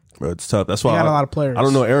 Bro, it's tough. That's They why got a lot of players. I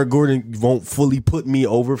don't know. Eric Gordon won't fully put me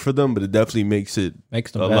over for them, but it definitely makes it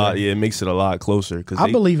Makes them a better. lot. Yeah, it makes it a lot closer. Because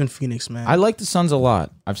I believe in Phoenix, man. I like the Suns a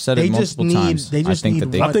lot. I've said They it just multiple need- times. they just I think need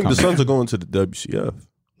that they one- I think the come Suns back. are going to the WCF.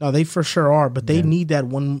 No, they for sure are, but they need that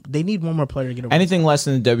one. They need one more player to get over. Anything less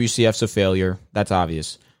than the WCF's a failure. That's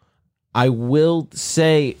obvious. I will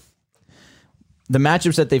say the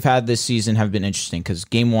matchups that they've had this season have been interesting because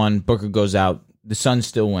game one, Booker goes out, the Suns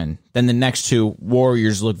still win. Then the next two,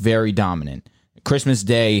 Warriors look very dominant. Christmas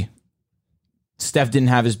Day, Steph didn't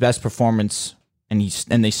have his best performance, and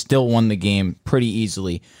they still won the game pretty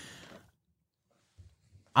easily.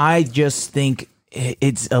 I just think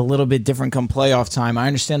it's a little bit different come playoff time. I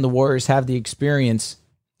understand the Warriors have the experience.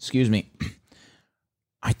 Excuse me.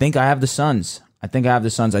 I think I have the Suns. I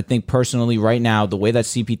think personally right now, the way that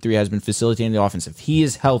CP3 has been facilitating the offense, if he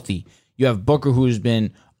is healthy, you have Booker, who's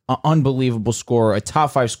been an unbelievable scorer, a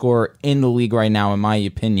top 5 scorer in the league right now, in my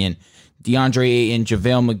opinion. DeAndre Ayton,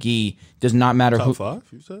 JaVale McGee, does not matter Top who. 5,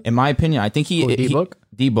 you said? In my opinion, I think D-Book?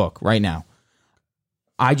 D-Book right now.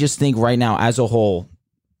 I just think right now, as a whole,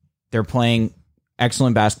 they're playing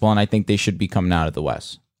excellent basketball, and I think they should be coming out of the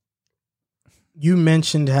West. You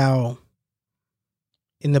mentioned how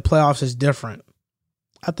in the playoffs is different.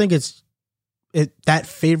 I think that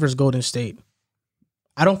favors Golden State.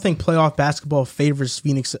 I don't think playoff basketball favors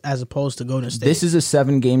Phoenix as opposed to Golden State. This is a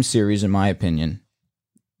 7-game series, in my opinion.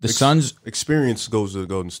 The Suns, Experience goes to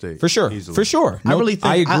Golden State. for sure, easily. for sure. I really think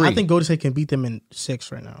I agree. I think Golden State can beat them in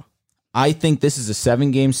 6 right now. I think this is a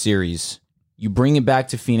 7-game series. You bring it back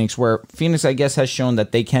to Phoenix, where Phoenix, I guess, has shown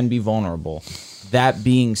that they can be vulnerable. That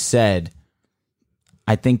being said,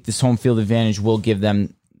 I think this home field advantage will give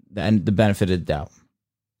them the benefit of the doubt.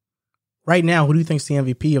 Right now, who do you think's the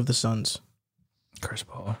MVP of the Suns? Chris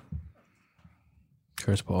Paul.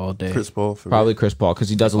 Chris Paul all day. Chris Paul. For Probably me. Chris Paul, because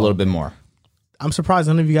he does a little bit more. I'm surprised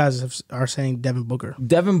none of you guys are saying Devin Booker.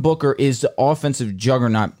 Devin Booker is the offensive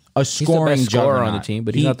juggernaut, a He's the scoring best scorer juggernaut on the team,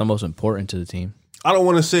 but he's not the most important to the team. I don't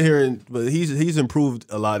want to sit here but he's improved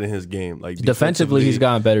a lot in his game. Like Defensively, he's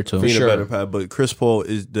gotten better too. being sure. a better path. But Chris Paul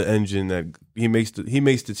is the engine that he makes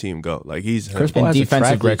the team go. Like he's Chris Paul And has a track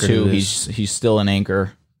defensively, record too, of this. he's still an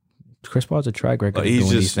anchor. Chris Paul has a track record. Like, of he's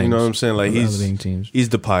doing just these things you know what I'm saying. Like with other leading teams. he's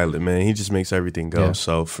the pilot, man. He just makes everything go. Yeah.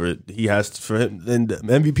 So for him, then the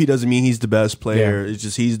MVP doesn't mean he's the best player. Yeah. It's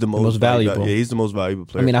just he's the most most valuable. Yeah, he's the most valuable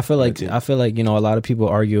player. I mean, I feel on like that team. a lot of people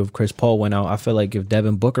argue if Chris Paul went out. I feel like if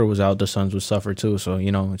Devin Booker was out, the Suns would suffer too. So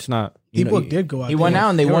it's not. D-Book did go out. He went out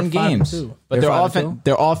and they were won 5-2. games. But They're their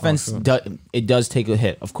 5-2? offense, it does take a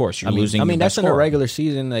hit. Of course, you're losing. I mean, your that's best in a scorer. regular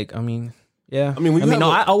season. Like, yeah. I mean, when you have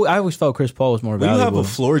I always felt Chris Paul was more When you valuable. have a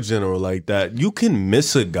floor general like that, you can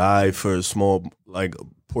miss a guy for a small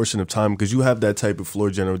portion of time because you have that type of floor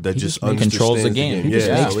general that just controls the understands game. He just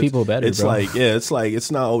Yeah, makes so people better, It's bro.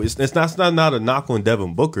 it's not always it's not a knock on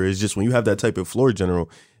Devin Booker. It's just when you have that type of floor general,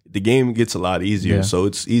 the game gets a lot easier. Yeah. So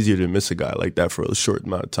it's easier to miss a guy like that for a short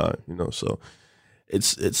amount of time. So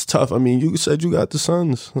it's tough. I mean, you said you got the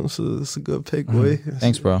Suns. It's a good pick, boy.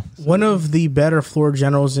 Thanks, bro. One of the better floor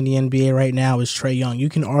generals in the NBA right now is Trae Young. You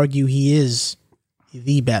can argue he is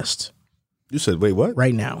the best You said wait, what?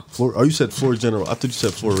 right now. Floor? Oh, you said floor general. I thought you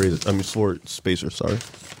said floor raiser. I mean floor spacer. Sorry.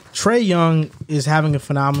 Trae Young is having a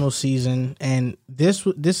phenomenal season, and this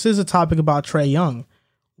is a topic about Trae Young.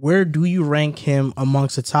 Where do you rank him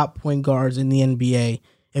amongst the top point guards in the NBA?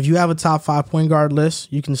 If you have a top 5 point guard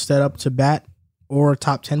list, you can step up to bat, or a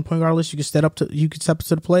top 10 point guard list, you can step up to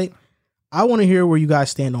the plate. I want to hear where you guys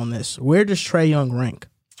stand on this. Where does Trae Young rank?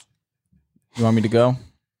 You want me to go?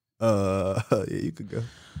 Yeah, you could go.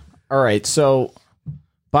 All right. So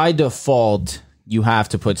by default, you have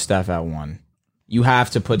to put Steph at 1. You have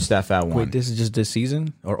to put Steph at 1. Wait, this is just this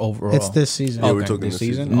season or overall? It's this season. Yeah, we're talking this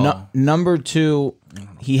season. Oh. Number 2,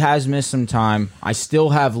 he has missed some time. I still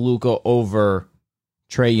have Luka over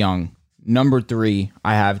Trae Young. Number 3,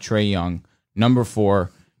 I have Trae Young. Number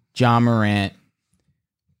 4, Ja Morant.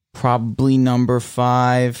 Probably number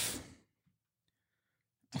 5.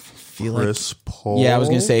 I feel Chris Paul. Yeah, I was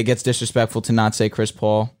gonna say it gets disrespectful to not say Chris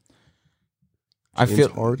Paul. I James feel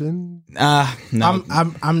Harden. no.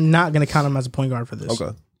 I'm not gonna count him as a point guard for this.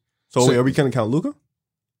 Okay. So wait, are we gonna count Luka?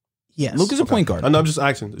 Yes. Luka's a point guard. No, I'm just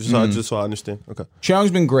asking, just so I understand. Okay. Trae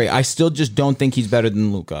Young's been great. I still just don't think he's better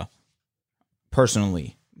than Luka.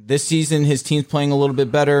 Personally, this season his team's playing a little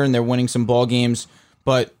bit better and they're winning some ball games.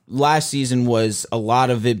 But last season was a lot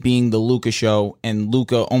of it being the Luka show, and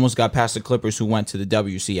Luka almost got past the Clippers, who went to the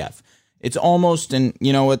WCF. It's almost, and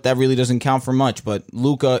you know what, that really doesn't count for much. But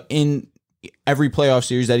Luka in every playoff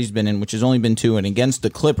series that he's been in, which has only been 2, and against the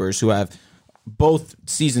Clippers, who have both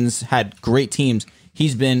seasons had great teams,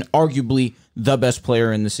 he's been arguably the best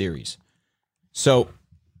player in the series. So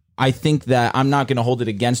I think that I'm not going to hold it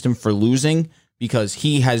against him for losing, because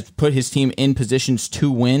he has put his team in positions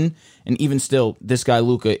to win. And even still, this guy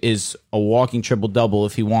Luka is a walking triple-double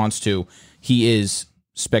if he wants to. He is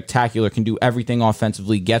spectacular, can do everything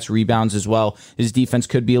offensively, gets rebounds as well. His defense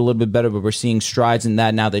could be a little bit better, but we're seeing strides in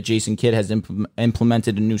that now that Jason Kidd has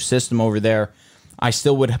implemented a new system over there. I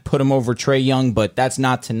still would put him over Trae Young, but that's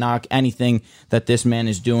not to knock anything that this man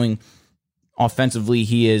is doing. Offensively,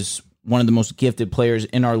 he is one of the most gifted players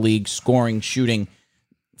in our league, scoring, shooting,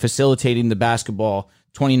 facilitating the basketball.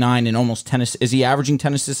 29 and almost 10 assists. Is he averaging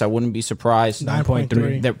 10 assists? I wouldn't be surprised.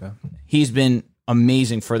 9.3. He's been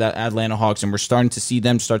amazing for that Atlanta Hawks, and we're starting to see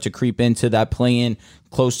them start to creep into that play-in,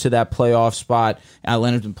 close to that playoff spot.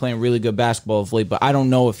 Atlanta's been playing really good basketball of late, but I don't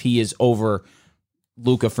know if he is over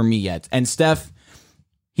Luka for me yet. And Steph,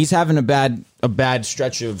 he's having a bad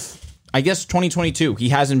stretch of, I guess, 2022. He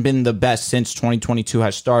hasn't been the best since 2022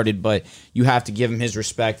 has started, but you have to give him his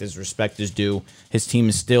respect as respect is due. His team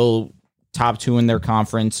is still top 2 in their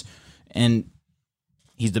conference, and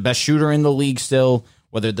he's the best shooter in the league still.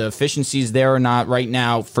 Whether the efficiency is there or not right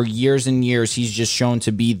now, for years and years, he's just shown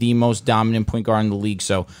to be the most dominant point guard in the league.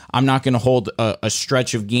 So I'm not going to hold a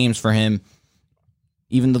stretch of games for him,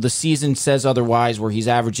 even though the season says otherwise, where he's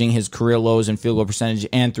averaging his career lows in field goal percentage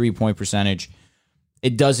and three-point percentage.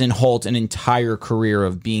 It doesn't halt an entire career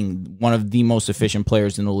of being one of the most efficient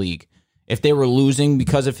players in the league. If they were losing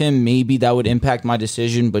because of him, maybe that would impact my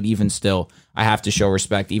decision, but even still, I have to show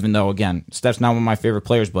respect, even though, again, Steph's not one of my favorite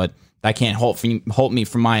players, but that can't halt me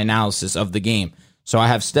from my analysis of the game. So I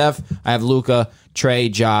have Steph, I have Luka,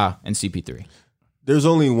 Trae, Ja, and CP3. There's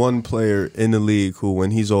only one player in the league who,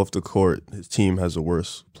 when he's off the court, his team has a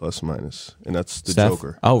worse plus-minus, and that's the Steph?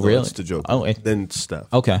 Joker. Oh, really? That's the Joker. Oh, then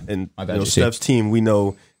Steph. Okay. And My bad, JC. Steph's team, we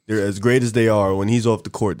know they're as great as they are. When he's off the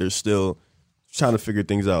court, they're still trying to figure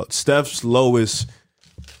things out. Steph's lowest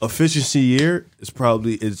efficiency year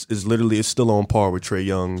is literally still on par with Trae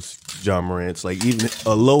Young's, Ja Morant's. Like, even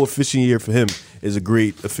a low efficient year for him is a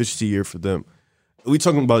great efficiency year for them. We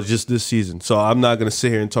talking about just this season, so I'm not going to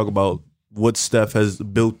sit here and talk about what Steph has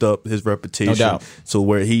built up his reputation. No doubt. So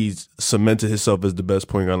where he's cemented himself as the best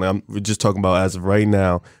point guard. Like, we're just talking about, as of right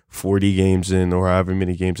now, 40 games in, or however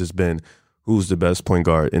many games it's been, who's the best point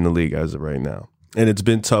guard in the league as of right now. And it's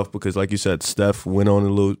been tough because, like you said, Steph went on a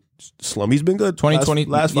little slump. He's been good. 2020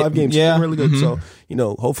 last 5 games, yeah. he's been really good.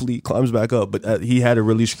 So, hopefully he climbs back up. But he had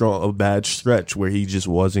a bad stretch where he just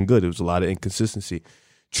wasn't good. It was a lot of inconsistency.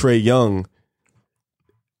 Trae Young,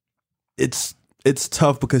 it's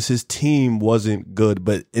tough because his team wasn't good.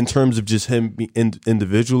 But in terms of just him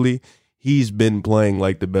individually, he's been playing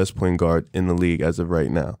like the best point guard in the league as of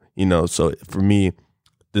right now. So for me,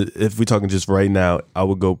 if we're talking just right now, I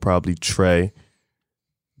would go probably Trae,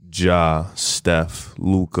 Ja, Steph,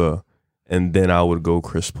 Luka, and then I would go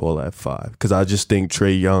Chris Paul at 5, because I just think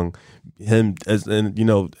Trae Young,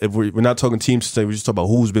 if we're not talking teams today, we're just talking about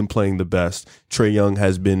who's been playing the best. Trae Young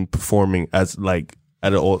has been performing as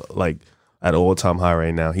at an all-time high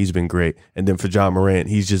right now. He's been great, and then for Ja Morant,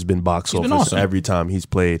 he's just been box office awesome every time he's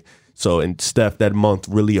played. So, and Steph, that month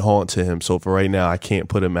really haunted him. So for right now, I can't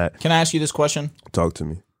put him at. Can I ask you this question? Talk to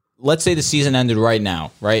me. Let's say the season ended right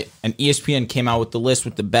now, right? And ESPN came out with the list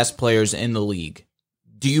with the best players in the league.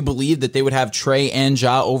 Do you believe that they would have Trae and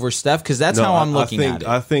Ja over Steph? Because that's how I'm looking at it.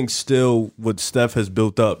 I think still what Steph has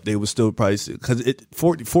built up, they would still probably, because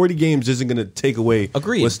 40 games isn't going to take away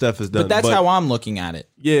what Steph has done. But that's how I'm looking at it.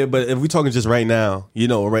 Yeah, but if we're talking just right now,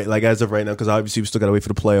 right, like as of right now, because obviously we still got to wait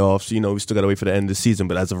for the playoffs, we still got to wait for the end of the season.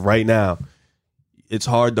 But as of right now, it's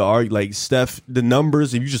hard to argue. Like Steph, the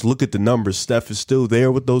numbers, if you just look at the numbers, Steph is still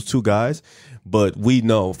there with those two guys. But we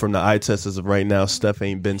know from the eye test as of right now, Steph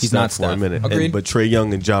ain't been Steph not for a Steph. minute. Agreed. But Trae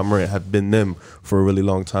Young and Ja Morant have been them for a really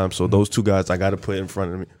long time. So those two guys I got to put in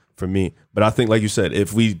front of me for me. But I think, like you said,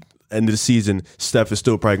 if we end of the season, Steph is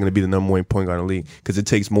still probably going to be the number one point guard in the league because it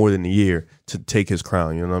takes more than a year to take his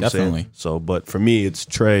crown. You know what I'm Definitely. saying? So, but for me, it's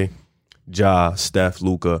Trae, Ja, Steph,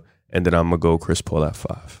 Luka, and then I'm gonna go Chris Paul at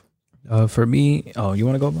 5. For me, you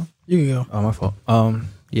want to go, bro? You can go. Oh, my fault.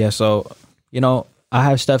 Yeah. So, I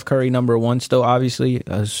have Steph Curry number 1 still. Obviously,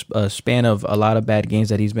 a span of a lot of bad games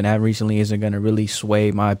that he's been having recently isn't going to really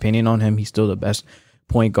sway my opinion on him. He's still the best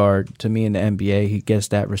point guard to me in the NBA. He gets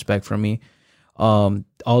that respect from me.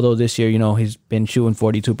 Although this year, he's been shooting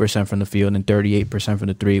 42% from the field and 38% from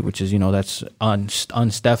the three, which is, that's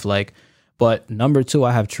un-Steph-like. But number 2,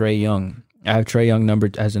 I have Trae Young. I have Trae Young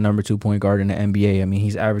as the number 2 point guard in the NBA. I mean,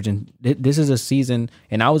 he's averaging. This is a season,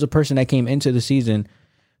 and I was a person that came into the season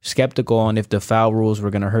skeptical on if the foul rules were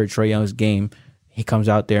going to hurt Trae Young's game. He comes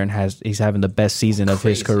out there and he's having the best season of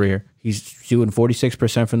his career. He's shooting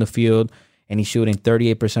 46% from the field, and he's shooting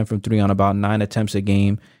 38% from three on about 9 attempts a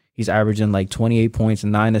game. He's averaging like 28 points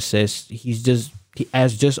and 9 assists.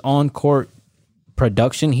 As just on court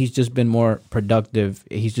production, he's just been more productive.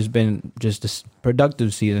 He's just been just a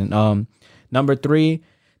productive season. Number 3,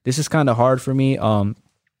 this is kind of hard for me. I'm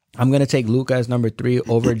going to take Luka as number 3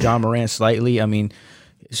 over Ja Morant slightly. I mean,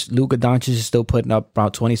 Luka Doncic is still putting up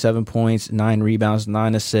about 27 points, 9 rebounds,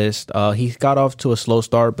 9 assists. He got off to a slow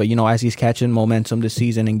start, but, as he's catching momentum this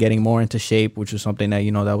season and getting more into shape, which was something that,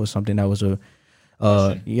 that was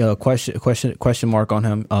a question mark on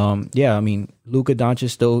him. I mean, Luka Doncic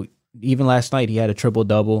still, even last night, he had a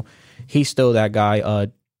triple-double. He's still that guy.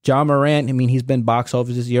 Ja Morant, I mean, he's been box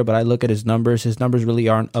office this year, but I look at his numbers. His numbers really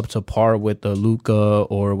aren't up to par with the Luka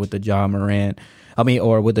or with the Ja Morant.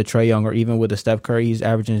 Or with the Trae Young or even with the Steph Curry. He's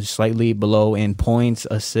averaging slightly below in points,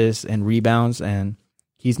 assists, and rebounds. And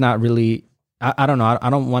he's not really, I don't know.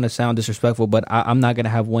 I don't want to sound disrespectful, but I'm not going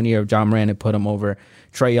to have 1 year of Ja Morant and put him over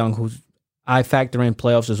Trae Young, who's, I factor in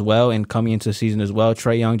playoffs as well and coming into the season as well.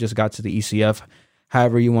 Trae Young just got to the ECF.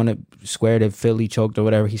 However you want to square it, if Philly choked or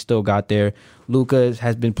whatever, he still got there. Luka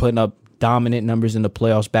has been putting up dominant numbers in the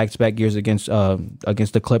playoffs, back-to-back years against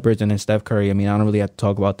the Clippers, and then Steph Curry. I mean, I don't really have to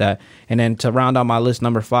talk about that. And then to round out my list,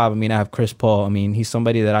 number 5, I mean, I have Chris Paul. I mean, he's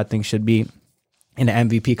somebody that I think should be in the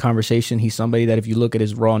MVP conversation. He's somebody that if you look at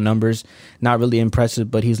his raw numbers, not really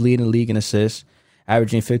impressive, but he's leading the league in assists,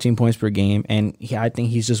 averaging 15 points per game, and I think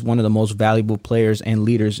he's just one of the most valuable players and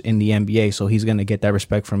leaders in the NBA, so he's going to get that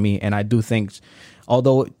respect from me. And I do think,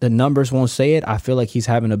 although the numbers won't say it, I feel like he's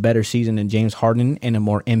having a better season than James Harden and a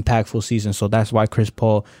more impactful season. So that's why Chris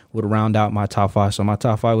Paul would round out my top 5. So my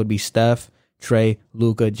top 5 would be Steph, Trae,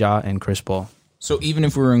 Luka, Ja, and Chris Paul. So even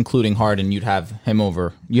if we were including Harden, you'd have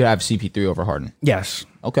CP3 over Harden. Yes.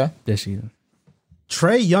 Okay. This season.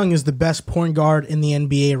 Trae Young is the best point guard in the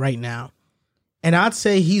NBA right now. And I'd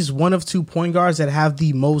say he's one of 2 point guards that have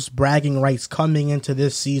the most bragging rights coming into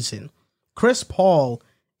this season. Chris Paul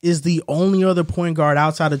is the only other point guard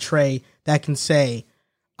outside of Trae that can say,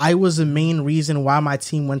 I was the main reason why my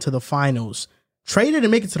team went to the finals. Trae didn't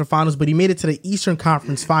make it to the finals, but he made it to the Eastern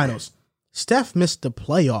Conference Finals. Steph missed the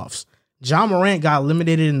playoffs. Ja Morant got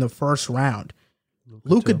eliminated in the first round.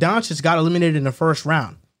 Luka Doncic got eliminated in the first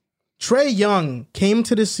round. Trae Young came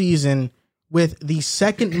to the season with the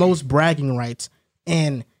second most bragging rights,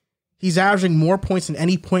 and he's averaging more points than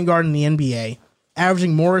any point guard in the NBA,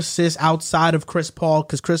 averaging more assists outside of Chris Paul,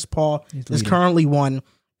 because Chris Paul is currently 1,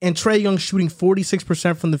 and Trae Young shooting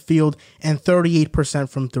 46% from the field and 38%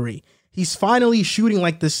 from 3. He's finally shooting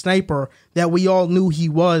like the sniper that we all knew he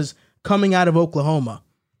was coming out of Oklahoma.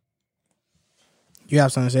 You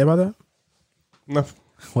have something to say about that? No.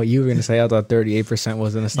 What you were going to say, I thought 38%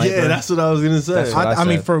 wasn't a sniper. Yeah, that's what I was going to say. That's what I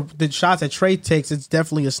mean, for the shots that Trae takes, it's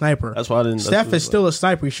definitely a sniper. That's why I didn't. Steph is still a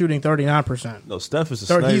sniper. He's shooting 39%. No, Steph is a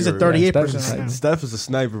sniper. He's at 38% right now. Steph is a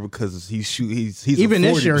sniper because he's Even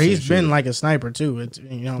a this year, he's shooter. been like a sniper too. It's it's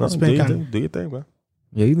Do been your kind thing, do your thing, man.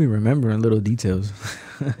 Yeah, you be remembering little details.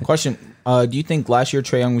 Question: do you think last year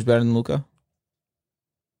Trae Young was better than Luka?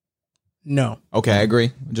 no. Okay, I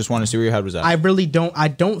agree. Just want to see where your head was at. I really don't. I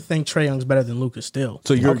don't think Trae Young's better than Luka still.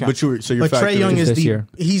 So you're, Okay. but you're But Trae Young is this year.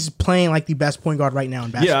 he's playing like the best point guard right now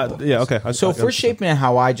in basketball. yeah, okay. So if we're shaping it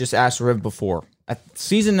how I just asked Riv before,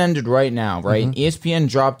 season ended right now, right? ESPN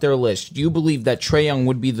dropped their list. Do you believe that Trae Young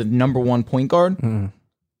would be the number 1 point guard?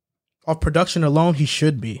 Off production alone, he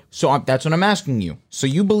should be. So that's what I'm asking you. So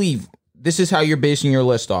you believe this is how you're basing your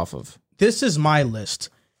list off of? This is my list.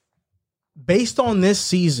 Based on this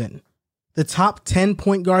season, the top 10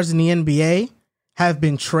 point guards in the NBA, have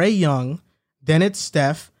been Trae Young, then it's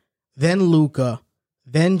Steph, then Luka,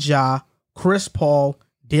 then Ja, Chris Paul,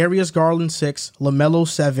 Darius Garland 6, LaMelo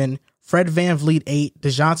 7, Fred VanVleet 8,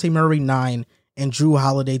 DeJounte Murray 9, and Drew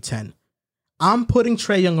Holiday 10. I'm putting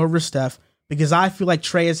Trae Young over Steph because I feel like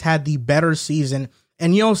Trae has had the better season.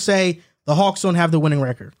 And you'll say the Hawks don't have the winning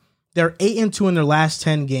record. They're 8-2 in their last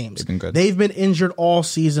 10 games. They've been good. They've been injured all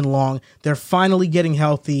season long. They're finally getting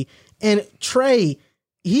healthy. And Trae,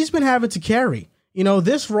 he's been having to carry. You know,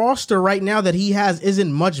 this roster right now that he has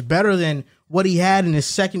isn't much better than what he had in his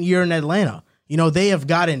second year in Atlanta. You know, they have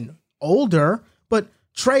gotten older, but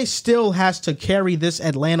Trae still has to carry this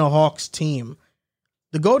Atlanta Hawks team.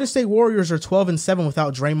 The Golden State Warriors are 12-7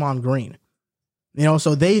 without Draymond Green. You know,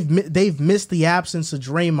 so they've missed the absence of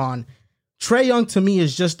Draymond. Trae Young, to me,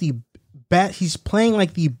 is just the best. He's playing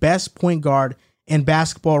like the best point guard in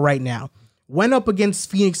basketball right now. Went up against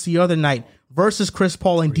Phoenix the other night versus Chris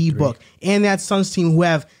Paul and D-Book and that Suns team who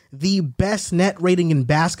have the best net rating in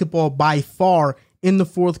basketball by far in the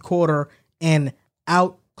fourth quarter and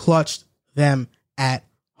out-clutched them at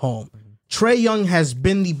home. Trae Young has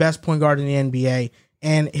been the best point guard in the NBA,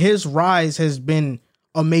 and his rise has been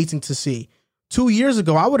amazing to see. 2 years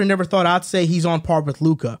ago, I would have never thought I'd say he's on par with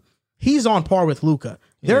Luka. He's on par with Luka.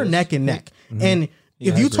 They're neck and neck. Mm-hmm. And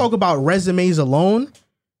if you talk about resumes alone,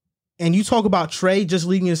 and you talk about Trae just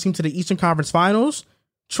leading his team to the Eastern Conference Finals,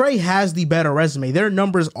 Trae has the better resume. Their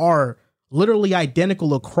numbers are literally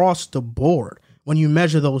identical across the board when you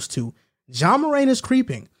measure those two. Ja Morant is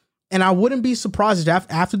creeping. And I wouldn't be surprised if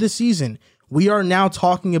after this season, we are now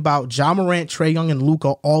talking about Ja Morant, Trae Young, and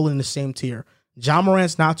Luka all in the same tier. Ja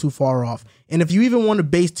Morant's not too far off. And if you even want to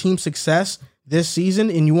base team success this season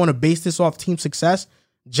and you want to base this off team success,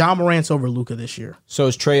 Ja Morant's over Luka this year. So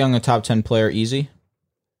is Trae Young a top 10 player easy?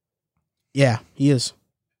 Yeah, he is.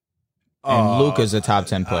 And Luka's a top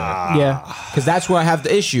 10 player. Yeah. Because that's where I have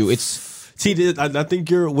the issue. I think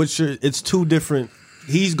it's two different.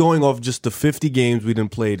 He's going off just the 50 games we done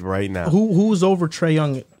played right now. Who's over Trae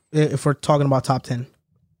Young if we're talking about top 10?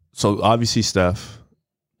 So obviously Steph.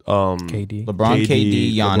 KD. LeBron,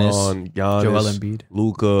 KD, Giannis, Joel Embiid,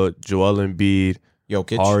 Luka, Joel Embiid,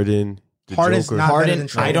 Jokic, Harden. Harden's Joker. not better than Harden,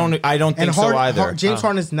 Trae. I don't think so either. James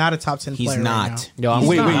Harden is not a top 10 He's player not. right now. Yo, I'm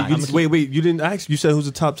Wait. You didn't ask. You said who's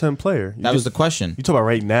a top 10 player. That was the question. You talking about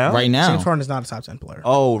right now? Right now. James Harden is not a top 10 player.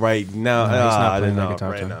 Oh, right now. No, he's not I playing didn't like know. a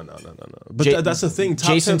top Right 10. now, no. But that's the thing.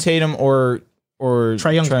 Top Jason 10 Tatum or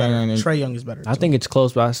Trae Young's better. Young. Trae Young is better. I think it's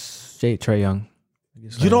close, but I say Trae Young.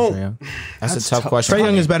 You don't. That's a tough question. Trae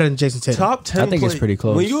Young is better than Jason Tatum. Top 10. I think it's pretty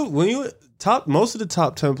close. When you top most of the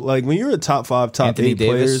top 10, like when you're a top 5, top Anthony 8 Davis.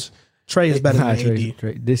 players. Trae is better than AD.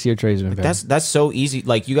 Trey. This year, Trey's been better. That's so easy.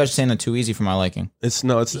 Like you guys are saying that too easy for my liking. It's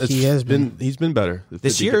He has been. he's been better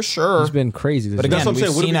This year, sure. He's been crazy. This But year. again, That's what I'm we've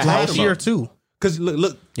saying. What seen are a we talking Last healthy year too. Because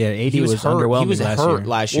look, yeah, AD He was was hurt. underwhelming He was last hurt year.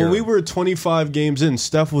 last year. when we were 25 games in,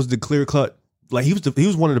 Steph was the clear cut. Like he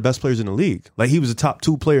was one of the best players in the league. Like he was a top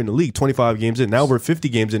 2 player in the league. 25 games in. Now we're 50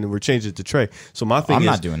 games in, and we're changing it to Trae. So my thing I'm is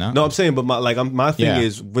not doing that. No, I'm saying, but my thing Yeah.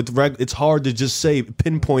 is it's hard to just say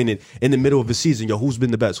pinpoint it in the middle of a season. Yo, who's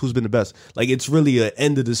been the best? Who's been the best? Like it's really a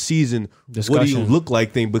end of the season. What do you Discussion. look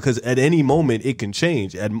like thing? Because at any moment it can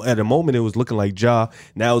change. At a moment it was looking like Ja.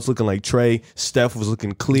 Now it's looking like Trae. Steph was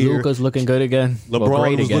looking clear. Luka's looking good again. LeBron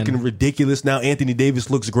great was again. looking ridiculous. Now Anthony Davis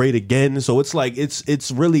looks great again. So it's like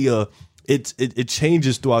it's really it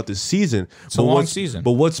changes throughout the season. It's a long season.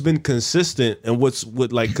 But what's been consistent and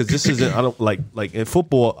because this isn't I don't like in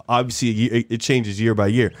football obviously it changes year by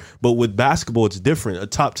year. But with basketball it's different. A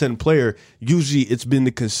top 10 player usually it's been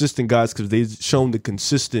the consistent guys because they've shown the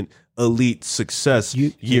consistent elite success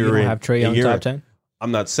You year don't in. have Trae Young and year top in. 10?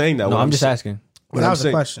 I'm not saying that. No, What I'm just sa- asking. what That I'm was the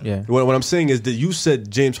saying- question. Yeah. What I'm saying is that you said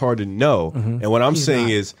James Harden no, and what I'm saying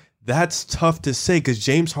not. is that's tough to say because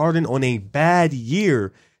James Harden on a bad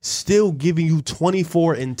year still giving you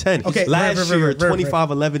 24 and 10. Okay, last right, year right. 25,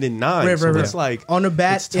 11 and 9. Right, so right. it's like on a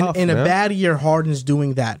bad it's tough, in a man. bad year, Harden's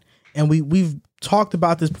doing that, and we've talked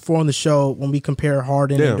about this before on the show when we compare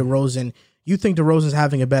Harden Yeah. and DeRozan. You think DeRozan's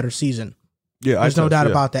having a better season? Yeah, There's no doubt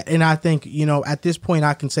about that, and I think at this point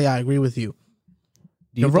I can say I agree with you.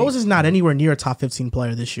 Do you DeRozan's not anywhere near a top 15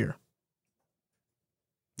 player this year.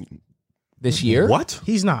 this year. What?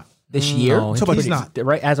 He's not. This year? No, He's not.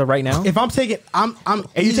 right as of right now. If I'm taking, I'm Are you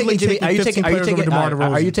easily taking Jimmy? taking Are you 15 taking? Are you players over taking? DeMar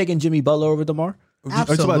DeRozan. Are you taking Jimmy Butler over DeMar? Are you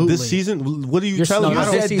talking Absolutely. about this season? What are you You're telling no, me?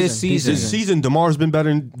 you said this season. This season, DeMar's been better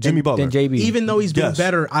than Jimmy Butler. Than JB. Even though he's been Yes.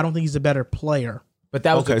 better, I don't think he's a better player But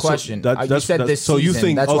that was the so question. that- You said this so you season.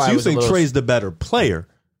 think? That's why I you was a think little- Trey's the better player?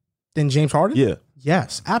 than James Harden. Yeah.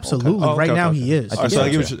 Yes, absolutely. Okay. Right now Okay. he is. All right, so I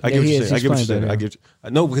get what you're Yeah, he is. saying. I He's get what you're playing saying. better. I get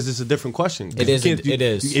you. No, because it's a different question. It is. You can't- It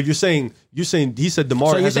is. If you're saying he said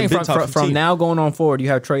DeMar So you're saying hasn't been top from 15. now going on forward, you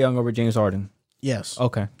have Trae Young over James Harden. Yes.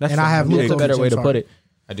 Okay, that's And I have that's Luka a better over way James to put Harden. it.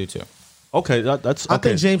 I do too. Okay, that's I okay.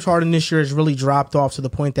 think James Harden this year has really dropped off to the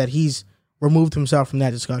point that he's removed himself from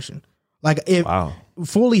that discussion. Like if Wow.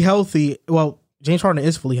 fully healthy, well, James Harden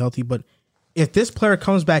is fully healthy, but if this player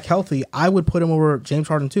comes back healthy, I would put him over James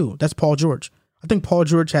Harden too. That's Paul George. I think Paul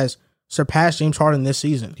George has surpassed James Harden this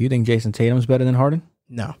season. Do you think Jason Tatum's better than Harden?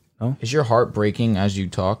 No. Is your heart breaking as you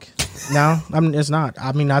talk? No, I mean it's not.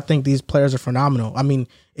 I mean, I think these players are phenomenal. I mean,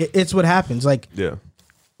 it's what happens. Like Yeah.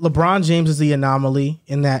 LeBron James is the anomaly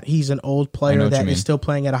in that he's an old I know player what that you mean. is still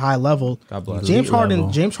playing at a high level. God bless. James Elite Harden.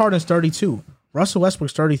 level. James Harden's 32. Russell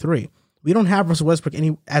Westbrook's 33. We don't have Russell Westbrook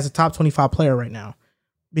as a top 25 player right now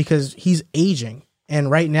because he's aging. And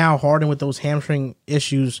right now, Harden with those hamstring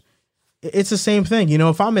issues, it's the same thing. You know,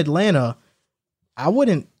 if I'm Atlanta, I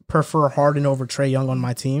wouldn't prefer Harden over Trae Young on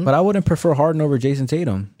my team. But I wouldn't prefer Harden over Jason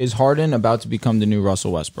Tatum. Is Harden about to become the new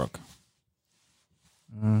Russell Westbrook?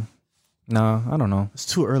 No, I don't know. It's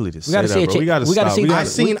too early to say gotta that, see bro. it. We gotta We gotta stop.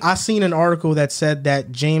 see- We I seen an article that said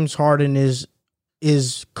that James Harden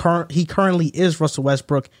currently is Russell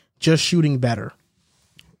Westbrook, just shooting better.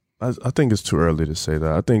 I think it's too early to say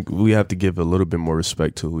that. I think we have to give a little bit more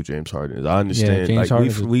respect to who James Harden is. I understand. James like Harden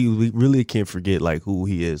is- we really can't forget like who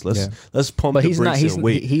he is. Let's pump But the he's not. brakes and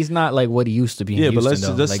wait. He's not like what he used to be. In Yeah, but Houston, let's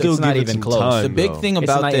though. Like, still it's not give it even some close. time. The big bro. thing It's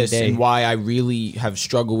about night and this day. and why I really have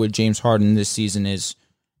struggled with James Harden this season is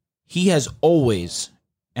he has always,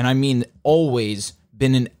 and I mean always,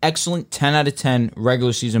 been an excellent 10 out of 10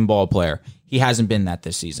 regular season ball player. He hasn't been that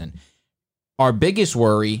this season. Our biggest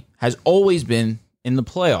worry has always been in the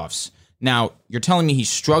playoffs. Now, you're telling me he's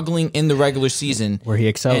struggling in the regular season. Where he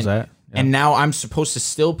excels and, at. Yeah. And now I'm supposed to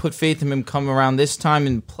still put faith in him come around this time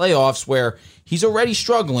in playoffs where he's already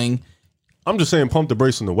struggling. I'm just saying, pump the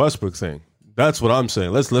brakes on the Westbrook thing. That's what I'm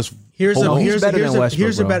saying. Let's Here's Oh, a he's here's better a, here's than a, Westbrook,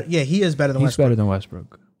 here's a bro. better yeah, he is better than He's Westbrook. better than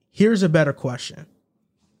Westbrook. Here's a better question.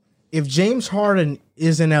 If James Harden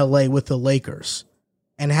is in LA with the Lakers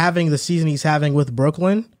and having the season he's having with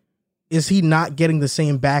Brooklyn, is he not getting the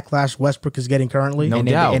same backlash Westbrook is getting currently? No and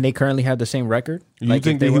doubt. They currently have the same record. You Like,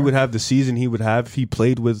 think if they that he were- would have the season he would have if he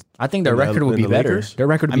played with? I think their in the- record would in be the better. Lakers? Their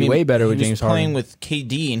record would be way better with he James was playing Harden. with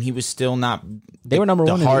KD and he was still not. They were number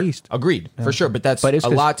one in the East. Agreed, for sure. But that's But it's a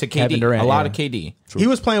 'cause lot to Kevin KD. Durant, a lot yeah. of KD. He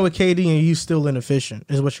was playing with KD and he's still inefficient,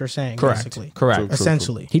 is what you're saying. Basically. Correct.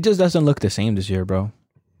 Essentially. He just doesn't look the same this year, bro.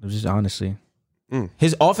 Just honestly,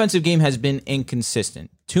 His offensive game has been inconsistent.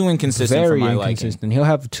 Too inconsistent for very my liking. inconsistent. He'll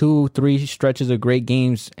have 2-3 stretches of great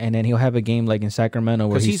games, and then he'll have a game like in Sacramento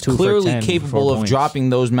where Because he's he's 2 clearly for 10 capable for of points. dropping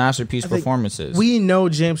those masterpiece think performances. We know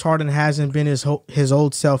James Harden hasn't been his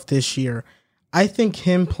old self this year. I think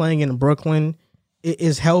him playing in Brooklyn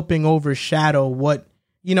is helping overshadow what,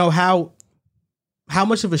 you know, how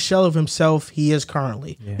much of a shell of himself he is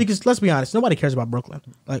currently. Because let's be honest, nobody cares about Brooklyn.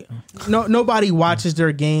 Like nobody watches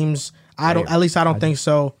their games. At least I don't think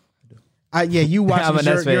so. You watch I'm a because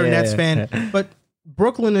Nets fan, you're a yeah, Nets yeah. fan. But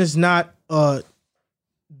Brooklyn is not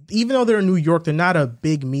even though they're in New York, they're not a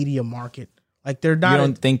big media market. Like they're you not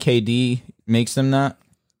don't think KD makes them that?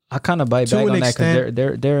 I kind of bite To back an on that extent.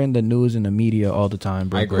 because they're in the news and the media all the time,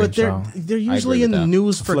 bro. I agree. but So- they're usually with in the that.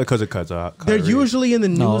 news I for feel like because of Kyrie. they're usually in the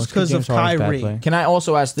No, news it's 'cause because of James Harden's bad Kyrie. play. Can I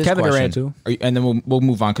also ask this Kevin question? Durant, too. Are you, and then we'll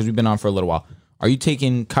move on because we've been on for a little while. Are you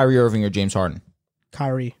taking Kyrie Irving or James Harden?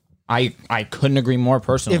 Kyrie. I couldn't agree more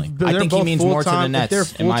personally. If I they're think he both means more to the full-time- if they're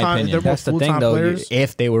Nets, in my full-time- if opinion. they're That's the thing, full-time though. players,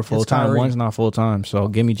 If they were full time, Kyrie. one's not full time. So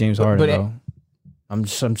give me James Harden, but bro. I'm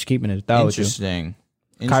just keeping it that with you. Interesting.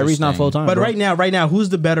 Kyrie's not full time. But right now, who's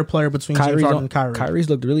the better player between James Harden and Kyrie? Kyrie's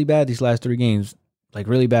looked really bad these last 3 games, like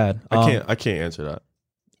really bad. I can't answer that.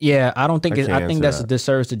 Yeah, I don't think. I I can't think answer that's a that.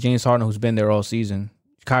 disservice to James Harden, who's been there all season.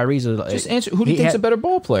 Kyrie's Just answer. Who do you he think's had- a better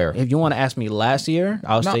ball player? If you want to ask me last year,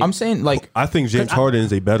 I'll No, say I'm saying like I think James Harden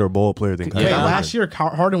is a better ball player than Kyrie. Okay, Yeah. last year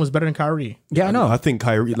Harden was better than Kyrie. yeah, I know. I think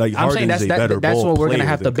Kyrie, like I'm Harden, saying is a better that's ball what we're player gonna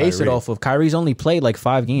have to than base it Kyrie. off of. Kyrie's only played like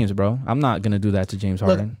 5 games, bro. I'm not gonna do that to James Look,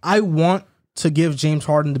 Harden. I want to give James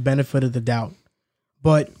Harden the benefit of the doubt,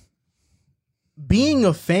 but being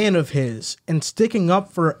a fan of his and sticking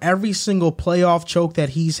up for every single playoff choke that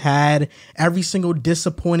he's had, every single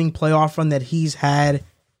disappointing playoff run that he's had,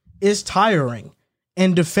 is tiring.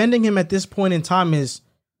 And defending him at this point in time is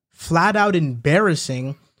flat out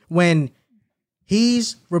embarrassing when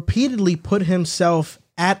he's repeatedly put himself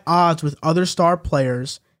at odds with other star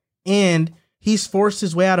players and he's forced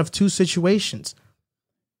his way out of 2 situations.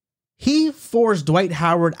 He forced Dwight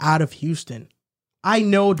Howard out of Houston I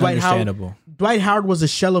know Dwight Understandable. Howard was a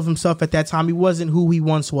shell of himself at that time. He wasn't who he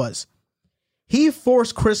once was. He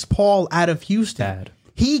forced Chris Paul out of Houston. Bad.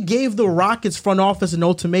 He gave the Rockets front office an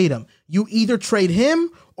ultimatum. You either trade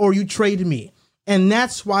him or you trade me. And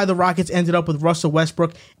that's why the Rockets ended up with Russell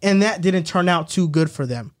Westbrook, and that didn't turn out too good for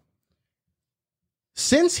them.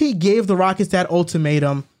 Since he gave the Rockets that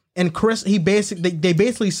ultimatum, and they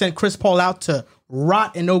basically sent Chris Paul out to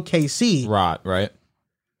rot in OKC. Rot, right?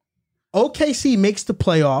 OKC makes the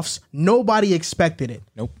playoffs. Nobody expected it.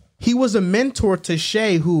 Nope. He was a mentor to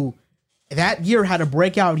Shea, who that year had a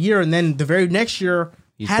breakout year, and then the very next year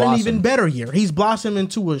had an even better year. He's blossomed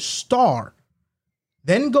into a star.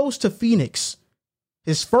 Then goes to Phoenix.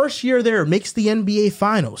 His first year there makes the NBA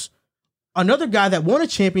Finals. Another guy that won a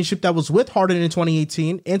championship that was with Harden in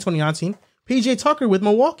 2018 and 2019, PJ Tucker with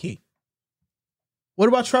Milwaukee. What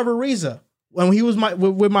about Trevor Ariza when he was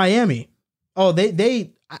with Miami? Oh,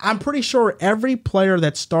 I'm pretty sure every player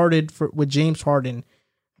that started with James Harden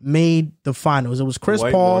made the finals. It was Chris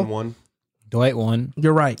Dwight Paul. won. Dwight won.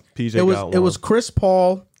 You're right. PJ It got was Chris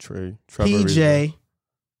Paul, Trevor PJ,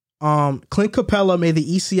 Clint Capella made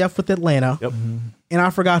the ECF with Atlanta. Yep. And I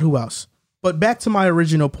forgot who else. But back to my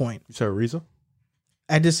original point. You said Ariza?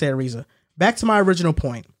 I did say Ariza. Back to my original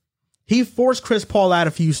point. He forced Chris Paul out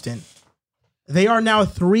of Houston. They are now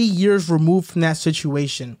 3 years removed from that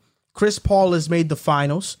situation. Chris Paul has made the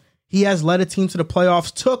finals. He has led a team to the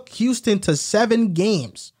playoffs, took Houston to 7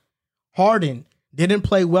 games. Harden didn't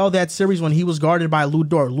play well that series when he was guarded by Lou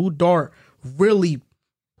Dort. Lou Dort really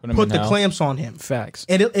put the clamps on him. Facts.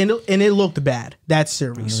 And it looked bad, that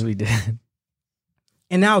series. It really did.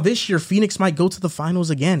 And now this year, Phoenix might go to the finals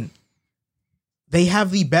again. They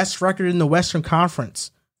have the best record in the Western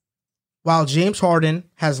Conference. While James Harden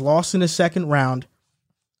has lost in the second round,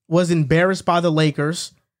 was embarrassed by the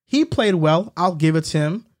Lakers. He played well, I'll give it to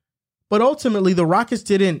him. But ultimately, the Rockets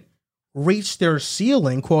didn't reach their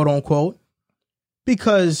ceiling, quote unquote,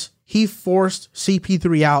 because he forced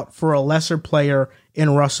CP3 out for a lesser player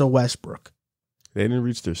in Russell Westbrook. They didn't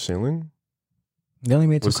reach their ceiling? They only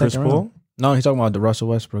made it to With the Chris second Paul? round. No, he's talking about the Russell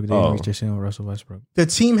Westbrook. They didn't Oh. reach their ceiling with Russell Westbrook. The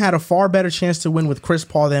team had a far better chance to win with Chris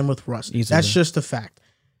Paul than with Russ. Easily. That's just a fact.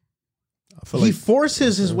 I feel He like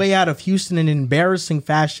forces his way out of Houston in embarrassing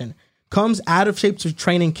fashion, comes out of shape to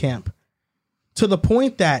training camp, to the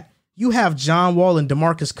point that you have John Wall and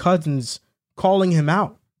DeMarcus Cousins calling him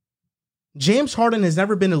out. James Harden has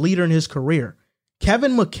never been a leader in his career.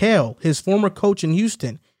 Kevin McHale, his former coach in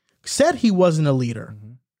Houston, said he wasn't a leader.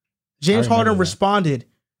 James Harden responded,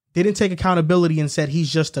 didn't take accountability, and said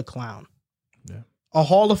he's just a clown. Yeah. A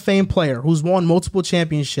Hall of Fame player who's won multiple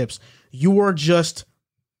championships. You are just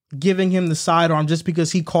giving him the sidearm just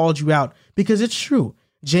because he called you out. Because it's true.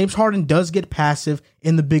 James Harden does get passive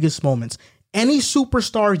in the biggest moments. Any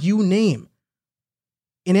superstar you name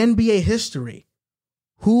in NBA history,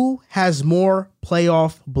 who has more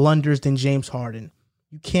playoff blunders than James Harden?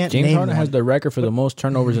 You can't James name Harden one. has the record for the most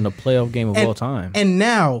turnovers in a playoff game of all time. And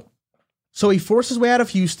now, so he forced his way out of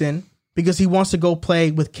Houston because he wants to go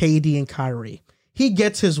play with KD and Kyrie. He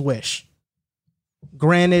gets his wish.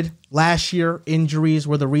 Granted, last year, injuries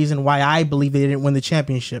were the reason why I believe they didn't win the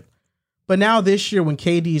championship. But now this year, when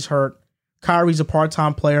KD's hurt, Kyrie's a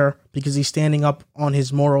part-time player because he's standing up on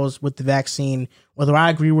his morals with the vaccine. Whether I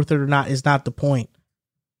agree with it or not is not the point.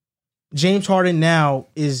 James Harden now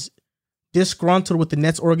is disgruntled with the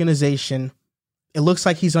Nets organization. It looks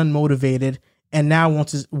like he's unmotivated and now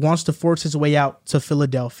wants to force his way out to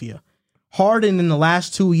Philadelphia. Harden in the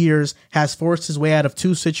last 2 years has forced his way out of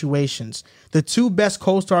 2 situations. The 2 best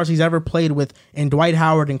co-stars he's ever played with in Dwight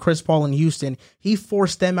Howard and Chris Paul in Houston, he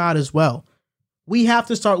forced them out as well. We have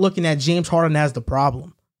to start looking at James Harden as the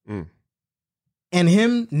problem. And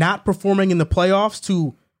him not performing in the playoffs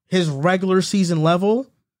to his regular season level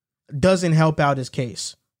doesn't help out his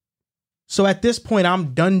case. So at this point,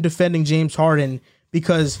 I'm done defending James Harden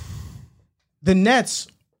because the Nets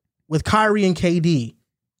with Kyrie and KD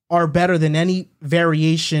are better than any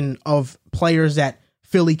variation of players that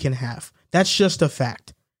Philly can have. That's just a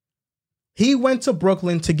fact. He went to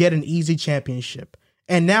Brooklyn to get an easy championship.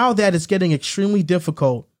 And now that it's getting extremely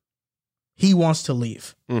difficult, he wants to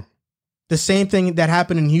leave. The same thing that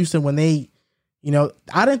happened in Houston when they,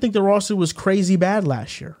 I didn't think the roster was crazy bad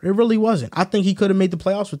last year. It really wasn't. I think he could have made the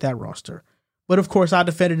playoffs with that roster. But of course, I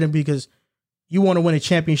defended him because you want to win a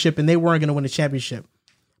championship and they weren't going to win a championship.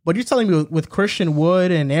 But you're telling me with Christian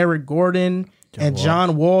Wood and Eric Gordon and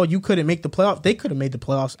John Wall, you couldn't make the playoffs? They could have made the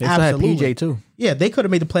playoffs. They still Absolutely. had PJ too. Yeah, they could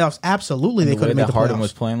have made the playoffs. Absolutely, they could have made the Harden playoffs.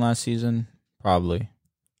 was playing last season, probably.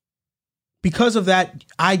 Because of that,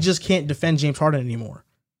 I just can't defend James Harden anymore.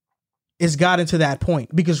 it's gotten to that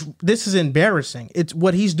point, because this is embarrassing. It's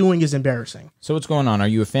what he's doing is embarrassing. So what's going on? Are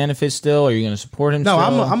you a fan of his still? Are you going to support him No,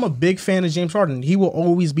 still? I'm a big fan of James Harden. He will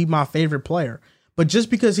always be my favorite player. But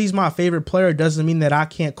just because he's my favorite player doesn't mean that I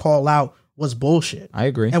can't call out what's bullshit. I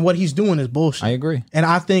agree. And what he's doing is bullshit. I agree. And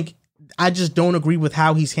I just don't agree with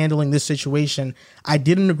how he's handling this situation. I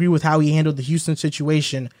didn't agree with how he handled the Houston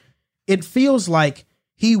situation. It feels like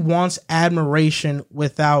he wants admiration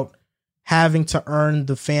without having to earn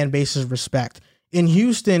the fan base's respect. In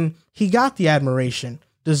Houston, he got the admiration,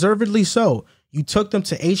 deservedly so. You took them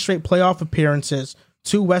to 8 straight playoff appearances,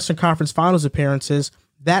 2 Western Conference Finals appearances.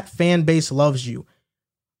 That fan base loves you.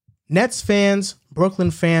 Nets fans,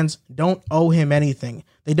 Brooklyn fans don't owe him anything.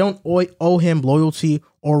 They don't owe him loyalty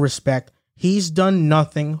or respect. He's done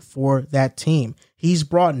nothing for that team. He's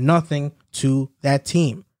brought nothing to that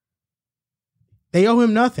team. They owe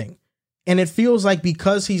him nothing. And it feels like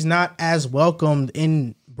because he's not as welcomed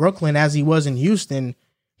in Brooklyn as he was in Houston,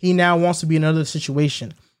 he now wants to be in another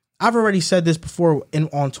situation. I've already said this before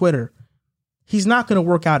on Twitter. He's not going to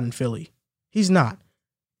work out in Philly. He's not.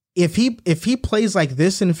 If he plays like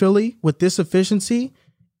this in Philly with this efficiency,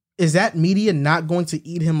 is that media not going to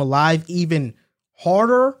eat him alive even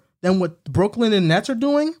harder than what Brooklyn and Nets are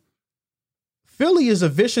doing? Philly is a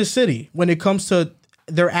vicious city when it comes to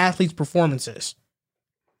their athletes' performances.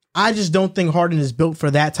 I just don't think Harden is built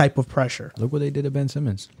for that type of pressure. Look what they did to Ben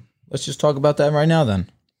Simmons. Let's just talk about that right now then.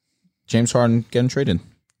 James Harden getting traded.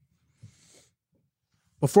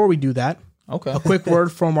 Before we do that, Okay. a quick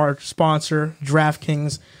word from our sponsor,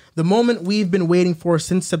 DraftKings. The moment we've been waiting for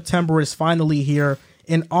since September is finally here.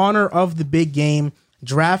 In honor of the big game,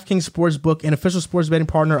 DraftKings Sportsbook, an official sports betting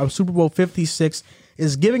partner of Super Bowl 56,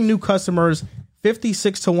 is giving new customers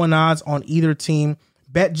 56-1 odds on either team.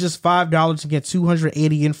 Bet just $5 to get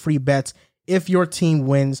 280 in free bets if your team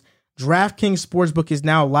wins. DraftKings Sportsbook is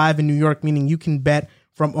now live in New York, meaning you can bet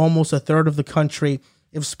from almost a third of the country.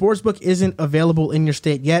 If Sportsbook isn't available in your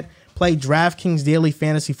state yet, play DraftKings Daily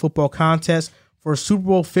Fantasy Football Contest for Super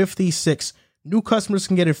Bowl 56. New customers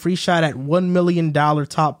can get a free shot at $1 million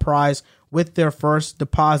top prize with their first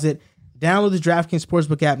deposit. Download the DraftKings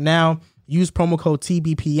Sportsbook app now. Use promo code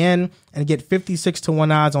TBPN and get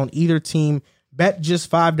 56-1 odds on either team. Bet just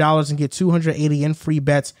 $5 and get 280 in free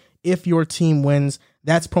bets if your team wins.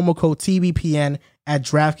 That's promo code TBPN at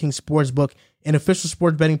DraftKings Sportsbook, an official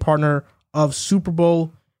sports betting partner of Super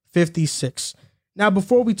Bowl 56. Now,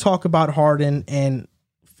 before we talk about Harden and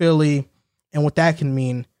Philly and what that can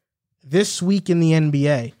mean, this week in the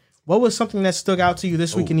NBA, what was something that stuck out to you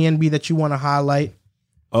this week in the NBA that you want to highlight,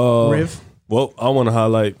 Riv? Well, I want to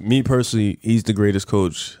highlight, me personally, he's the greatest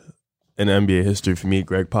coach in NBA history for me,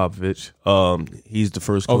 Greg Popovich. He's the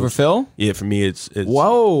first coach. Over Phil? Yeah, for me, it's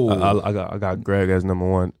Whoa. I got Greg as number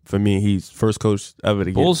one. For me, he's first coach ever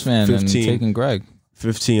to Bulls get fan and taking Greg.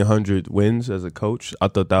 1,500 wins as a coach. I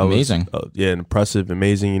thought that Amazing. was impressive,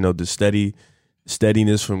 amazing. You know, the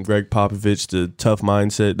steadiness from Greg Popovich, the tough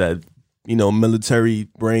mindset, that military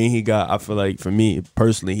brain he got. I feel like, for me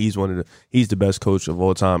personally, he's the best coach of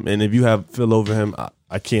all time. And if you have Phil over him,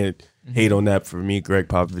 I can't hate on that. For me, Greg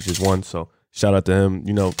Popovich is one. So shout out to him.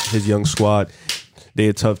 His young squad. They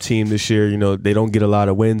a tough team this year. They don't get a lot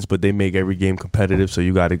of wins, but they make every game competitive. So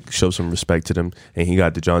you got to show some respect to them. And he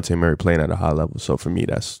got DeJounte Murray playing at a high level. So for me,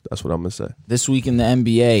 that's what I'm gonna say. This week in the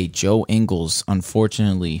NBA, Joe Ingles,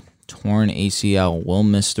 unfortunately, torn ACL, will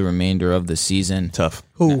miss the remainder of the season. Tough.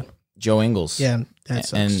 Who? Joe Ingles. Yeah, that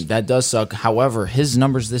sucks. And that does suck. However, his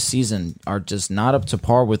numbers this season are just not up to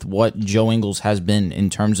par with what Joe Ingles has been in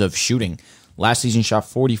terms of shooting. Last season, shot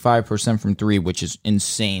 45% from 3, which is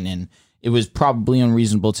insane. And it was probably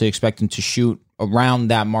unreasonable to expect him to shoot around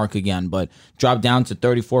that mark again, but dropped down to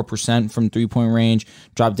 34% from 3-point range,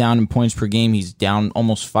 dropped down in points per game. He's down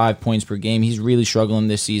almost 5 points per game. He's really struggling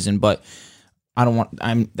this season, but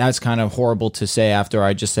that's kind of horrible to say after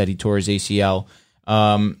I just said he tore his ACL.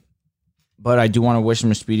 But I do want to wish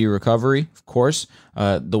him a speedy recovery, of course.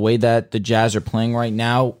 The way that the Jazz are playing right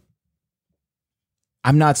now,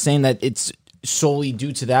 I'm not saying that it's solely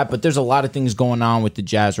due to that, but there's a lot of things going on with the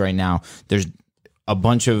Jazz right now. There's a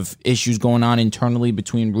bunch of issues going on internally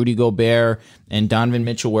between Rudy Gobert and Donovan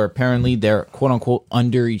Mitchell, where apparently they're quote unquote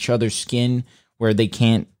under each other's skin, where they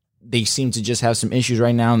seem to just have some issues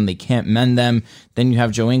right now and they can't mend them. Then you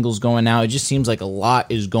have Joe Ingles going out. It just seems like a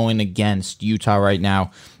lot is going against Utah right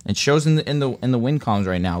now. It shows in the win columns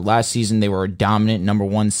right now. Last season they were a dominant number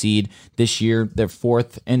 1 seed. This year they're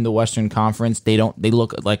 4th in the Western Conference. They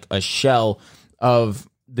look like a shell of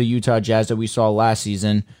the Utah Jazz that we saw last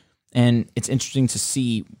season. And it's interesting to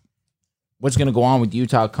see what's going to go on with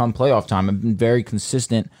Utah come playoff time. I've been very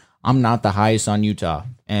consistent. I'm not the highest on Utah.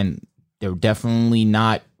 And they're definitely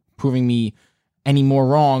not proving me any more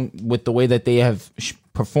wrong with the way that they have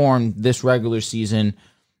performed this regular season.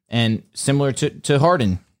 And similar to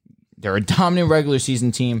Harden, they're a dominant regular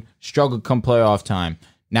season team, struggle come playoff time.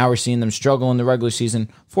 Now we're seeing them struggle in the regular season.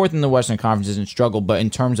 Fourth in the Western Conference isn't struggle, but in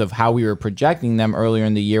terms of how we were projecting them earlier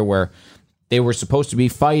in the year, where they were supposed to be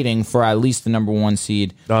fighting for at least the number 1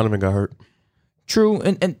 seed. Donovan got hurt. True,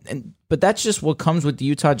 but that's just what comes with the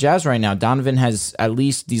Utah Jazz right now. Donovan has, at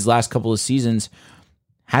least these last couple of seasons,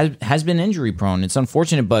 has been injury prone. It's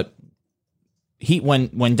unfortunate, but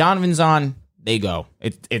when Donovan's on, they go.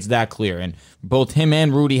 It's that clear. And both him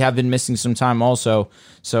and Rudy have been missing some time also.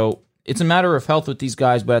 So it's a matter of health with these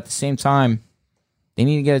guys, but at the same time, they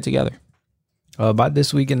need to get it together. About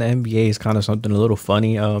this week in the NBA is kind of something a little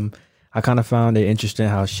funny. I kind of found it interesting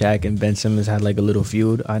how Shaq and Ben Simmons had like a little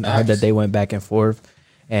feud. I heard that they went back and forth.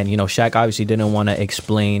 And, Shaq obviously didn't want to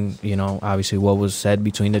explain, obviously what was said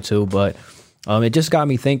between the two. But it just got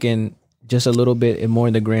me thinking just a little bit more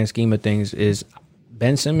in the grand scheme of things is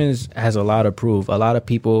Ben Simmons has a lot to prove. A lot of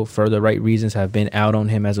people, for the right reasons, have been out on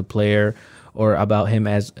him as a player or about him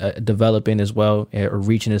as developing as well or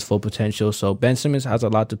reaching his full potential. So Ben Simmons has a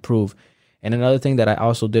lot to prove. And another thing that I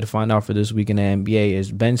also did find out for this week in the NBA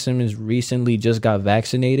is Ben Simmons recently just got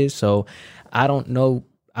vaccinated. So I don't know.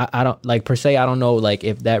 I don't like per se. I don't know like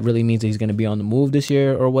if that really means that he's going to be on the move this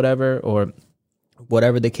year or whatever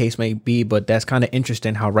the case may be. But that's kind of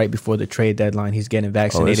interesting how right before the trade deadline he's getting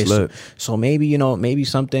vaccinated. So maybe maybe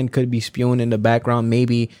something could be spewing in the background.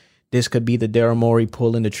 Maybe this could be the Daryl Morey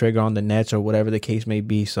pulling the trigger on the Nets or whatever the case may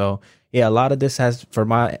be. So yeah, a lot of this has for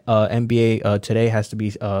my NBA today has to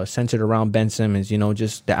be centered around Ben Simmons.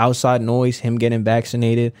 Just the outside noise, him getting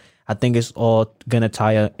vaccinated. I think it's all gonna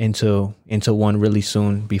tie into one really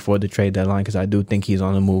soon before the trade deadline because I do think he's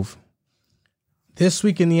on the move. This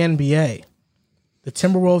week in the NBA, the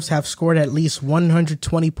Timberwolves have scored at least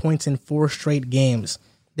 120 points in 4 straight games.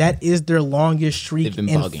 That is their longest streak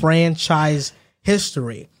in franchise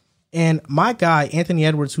history. And my guy, Anthony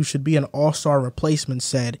Edwards, who should be an all-star replacement,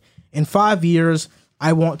 said, in 5 years,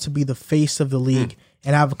 I want to be the face of the league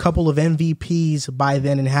and have a couple of MVPs by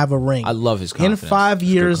then and have a ring. I love his confidence. In 5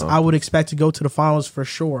 years, I would expect to go to the finals for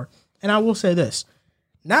sure. And I will say this.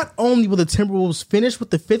 Not only will the Timberwolves finish with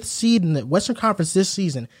the 5th seed in the Western Conference this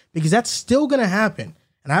season, because that's still going to happen,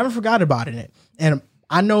 and I haven't forgotten about it. And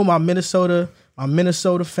I know my Minnesota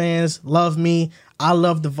fans love me. I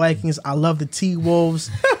love the Vikings. I love the T-Wolves.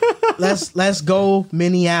 Let's go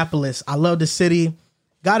Minneapolis. I love the city.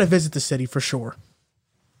 Got to visit the city for sure.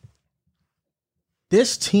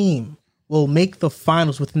 This team will make the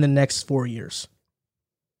finals within the next 4 years.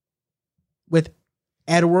 With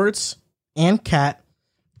Edwards and Cat,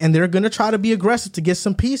 and they're going to try to be aggressive to get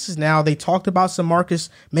some pieces now. They talked about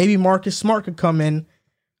maybe Marcus Smart could come in.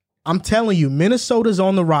 I'm telling you, Minnesota's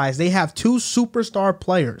on the rise. They have 2 superstar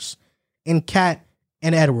players in Cat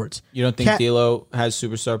and Edwards. You don't think D'Lo has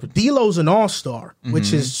superstar potential? D'Lo's an all-star,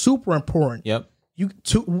 which is super important. Yep.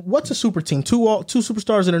 What's a super team? Two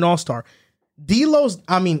superstars and an all-star.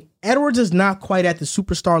 Edwards is not quite at the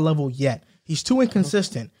superstar level yet. He's too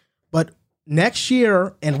inconsistent. But next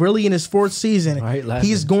year, and really in his 4th season,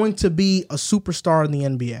 he's going to be a superstar in the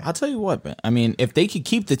NBA. I'll tell you what, man. If they could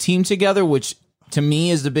keep the team together, which to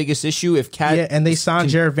me is the biggest issue, if Cat... Yeah, and they signed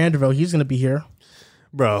Jared Vanderbilt. He's going to be here.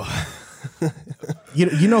 Bro.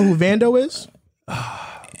 You know who Vando is?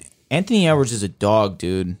 Anthony Edwards is a dog,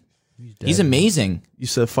 dude. He's amazing. You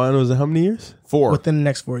said finals in how many years? 4. Within the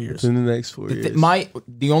next 4 years. Within the next 4 years.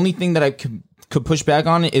 The only thing that I could push back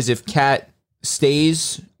on it is if Cat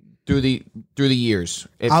stays through the years.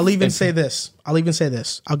 I'll even say this.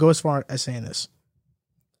 I'll go as far as saying this.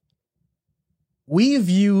 We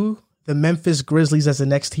view the Memphis Grizzlies as the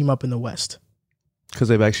next team up in the West. Because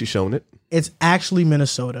they've actually shown it. It's actually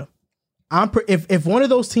Minnesota. If one of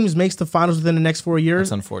those teams makes the finals within the next 4 years,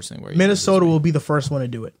 that's unfortunately where Minnesota will be the first one to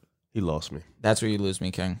do it. He lost me. That's where you lose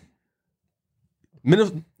me, King.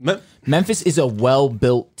 Memphis is a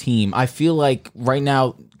well-built team. I feel like right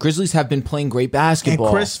now Grizzlies have been playing great basketball.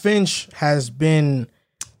 And Chris Finch has been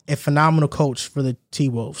a phenomenal coach for the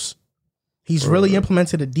T-Wolves. He's really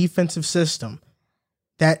implemented a defensive system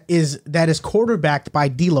that is quarterbacked by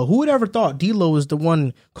D'Lo. Who would ever thought D'Lo was the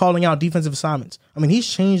one calling out defensive assignments? He's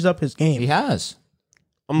changed up his game. He has.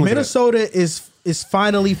 Minnesota is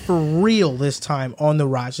finally for real this time on the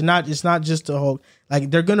rise. It's not just a whole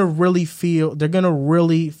they're gonna really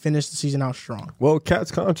finish the season out strong. Well, Cat's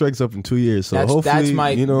contract's up in 2 years, so hopefully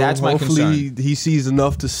that's my concern. He sees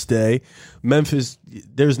enough to stay. Memphis,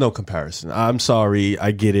 there's no comparison. I'm sorry,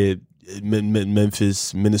 I get it.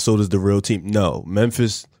 Memphis, Minnesota's the real team. No,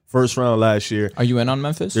 Memphis first round last year. Are you in on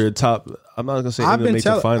Memphis? They're top. I'm not gonna say they're gonna make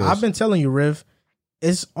the finals. I've been telling you, Riv,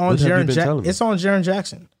 it's on Jaren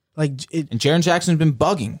Jackson. Like and Jaren Jackson's been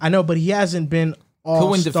bugging. I know, but he hasn't been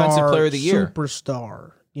all-star, defensive player of the year,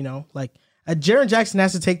 superstar. You know, like Jaren Jackson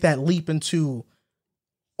has to take that leap into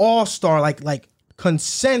all-star, like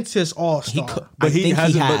consensus all-star. But he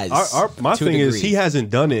hasn't. Has, my thing is he hasn't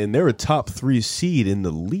done it, and they're a top 3 seed in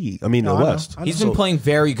the league. I mean, the West. He's been playing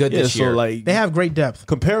very good this year. So like they have great depth.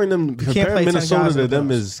 Comparing Minnesota to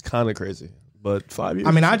them is kind of crazy. But 5 years.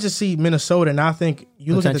 I mean, I just see Minnesota, and I think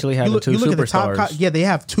you look at the top. Yeah, they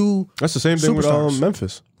have 2. That's the same thing with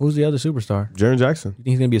Memphis. Who's the other superstar? Jaren Jackson. You think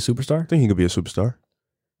he's gonna be a superstar? I think he could be a superstar.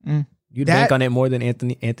 You'd bank on it more than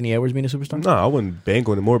Anthony Edwards being a superstar? No, I wouldn't bank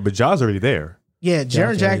on it more. But Ja's already there. Yeah,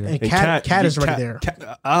 Jaren Jackson and Cat is already there.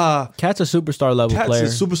 Cat's a superstar level player.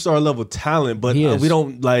 Cat's a superstar level talent, but we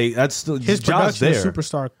don't like. That's still his production is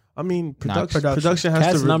superstar. I mean, production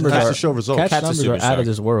has to show results. Cat's numbers are out of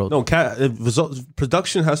this world. No,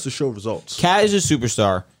 production has to show results. Cat is a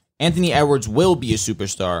superstar. Anthony Edwards will be a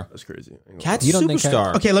superstar. That's crazy. Cat's a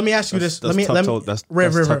superstar. Okay, let me ask you this. That's tough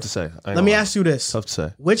to say. Let me ask you this. Tough to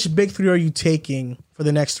say. Which big 3 are you taking for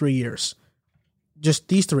the next 3 years? Just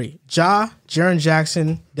these 3: Ja, Jaren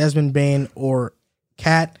Jackson, Desmond Bane, or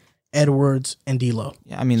Cat, Edwards, and D'Lo.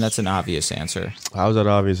 Yeah, I mean that's an obvious answer. How's that an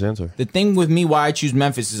obvious answer? The thing with me, why I choose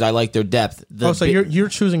Memphis, is I like their depth. So you're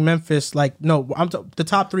choosing Memphis? Like no, the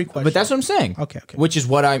top 3 questions. But that's what I'm saying. Okay. Which is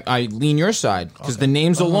what I lean your side because the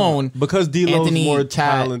names alone, because D'Lo is more Cat,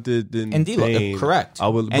 talented than and D'Lo, Bane. correct.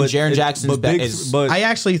 And Jaren Jackson's but I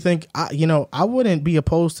actually think I wouldn't be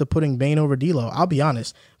opposed to putting Bane over D'Lo. I'll be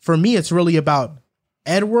honest. For me, it's really about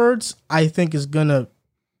Edwards. I think is gonna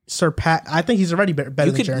surpass. I think he's already better than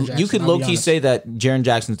Jaren Jackson. You could low-key say that Jaren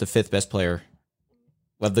Jackson's the 5th best player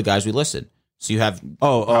of the guys we listed. So you have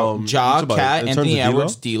Ja, Cat, Anthony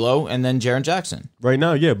Edwards, D'Lo, and then Jaren Jackson. Right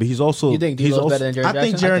now, yeah, but he's also. You think D'Lo's better than Jaren Jackson? I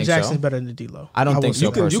think Jaren Jackson's better than D'Lo. I don't think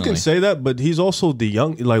so. You can say that, but he's also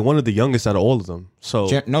one of the youngest out of all of them.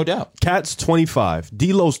 So no doubt. Cat's 25,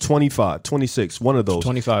 D'Lo's 25, 26, one of those.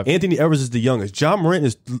 25. Anthony Edwards is the youngest. John Morant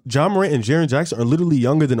and Jaren Jackson are literally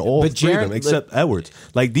younger than all 3 of them, except Edwards.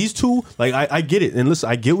 Like these two, like I get it, and listen,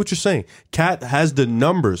 I get what you're saying. Cat has the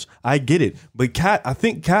numbers, I get it, but I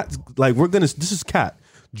think Cat, like this is Cat.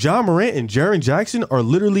 John Morant and Jaren Jackson are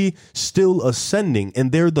literally still ascending,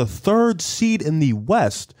 and they're the 3rd seed in the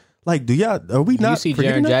West. Like, are we not? Do you see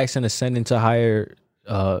Jaren Jackson ascending to higher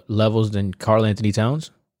levels than Karl Anthony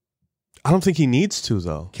Towns? I don't think he needs to,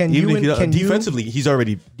 though. Defensively, he's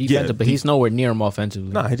already but he's nowhere near him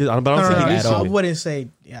offensively. No, he did. But I don't think he needs to. I wouldn't say.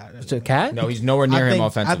 Yeah, it's a Cat. No, he's nowhere near him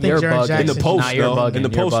offensively. I think Jaren Jackson in the post. In the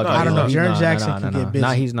post, I don't know. Jaren Jackson can get busy.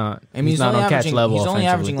 No, he's not. I mean, he's not on Cat's level. He's only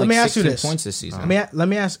averaging like 16 points this season. Let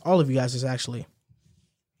me ask all of you guys this. Actually,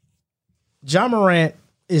 Ja Morant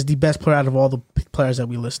is the best player out of all the players that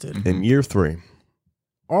we listed in year 3.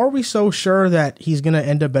 Are we so sure that he's going to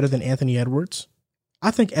end up better than Anthony Edwards? I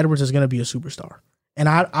think Edwards is going to be a superstar. And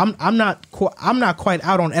I'm not quite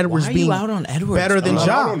out on Edwards being out on Edwards? Better than Ja.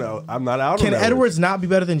 I don't know. I'm not out. Can Edwards not be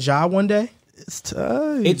better than Ja one day?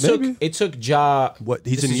 It took Ja. What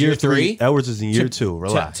he's in year 3. Edwards is in year 2.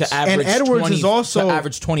 Relax. To average, and Edwards 20, is also to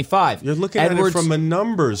average 25. You're looking at it from a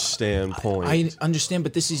numbers standpoint. I understand,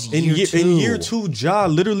 but this is year 2. In year 2, Ja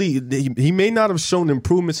literally he may not have shown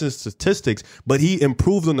improvements in statistics, but he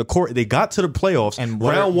improved on the court. They got to the playoffs and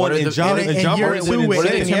round 1, and Ja Morant went. What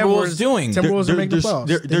are the Timberwolves doing? Timberwolves are making the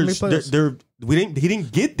playoffs. He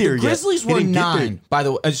didn't get there yet. Grizzlies were 9, by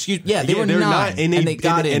the way. They were 9, and they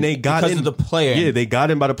got in because of the play-in. Yeah, they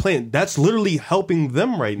got in by the play-in. That's literally helping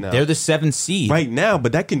them right now. They're the 7th seed right now,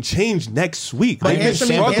 but that can change next week. But answer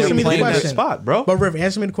me the question, that spot, bro. But Riv,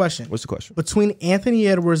 answer me the question. What's the question? Between Anthony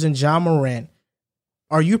Edwards and Ja Morant,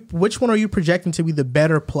 which one are you projecting to be the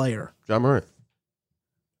better player? Ja Morant.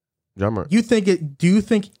 Do you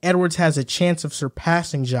think Edwards has a chance of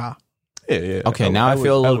surpassing Ja? Yeah. Okay, now I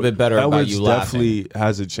feel a little bit better about you laughing. Definitely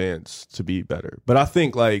has a chance to be better. But I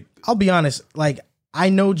think, I'll be honest, I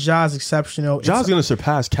know Ja's exceptional. Ja's going to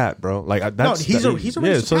surpass Cat, bro. He's already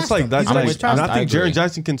surpassed so it's like him. that's and I think Jaren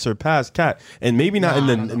Jackson can surpass Cat, and maybe not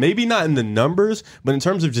in the numbers, but in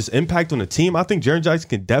terms of just impact on the team, I think Jaren Jackson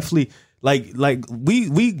can definitely.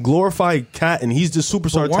 We glorify Cat and he's the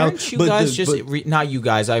superstar talent. Weren't you guys not you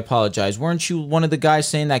guys? I apologize. Weren't you one of the guys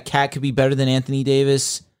saying that Cat could be better than Anthony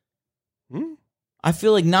Davis? I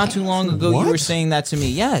feel like not too long ago you were saying that to me.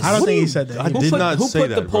 Yes. I don't think he said that. I He did did. not Who say put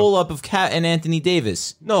that, the bro. poll up of Cat and Anthony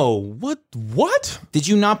Davis? No, what? Did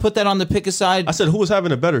you not put that on the pick aside? I said who was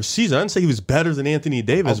having a better season. I didn't say he was better than Anthony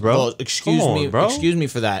Davis, bro. Well, excuse Come on, me, bro. excuse me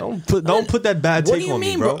for that. Don't put that bad What take do you on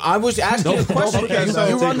mean, me, bro. I was asking a Don't question. put that You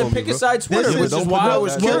bad were on take the on me, pick bro. aside Twitter, Listen, which is don't why put I that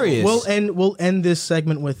was bad- curious. We'll end this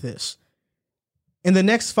segment with this. In the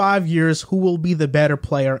next 5 years, who will be the better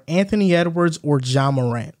player, Anthony Edwards or Ja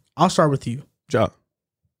Morant? I'll start with you. Ja.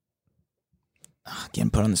 Getting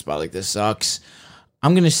put on the spot like this sucks.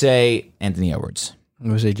 I'm going to say Anthony Edwards. I'm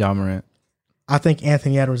gonna say John Morant. I think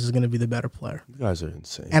Anthony Edwards is going to be the better player. You guys are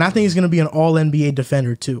insane. And I think he's going to be an all-NBA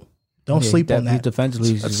defender, too. Don't sleep on that.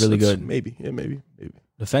 Defensively, he's really good. Maybe. Yeah, maybe.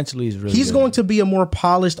 Defensively, he's really He's good. going to be a more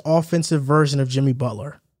polished offensive version of Jimmy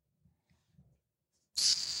Butler.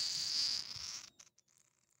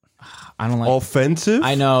 I don't like. Offensive?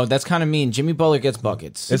 I know that's kind of mean. Jimmy Butler gets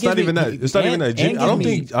buckets. It's not even that. It's not even that. and I don't give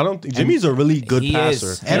me- think. I don't think Jimmy's a really good He is.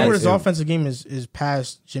 passer. Edwards' Yeah. offensive game is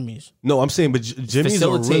past Jimmy's. No, I'm saying, but Jimmy's a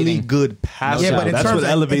really Facilitating. good passer. Yeah, but in That's terms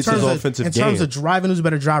what elevates his offensive in game. terms of driving, who's a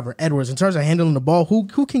better driver? Edwards. In terms of handling the ball, who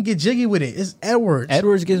can get jiggy with it? It's Edwards.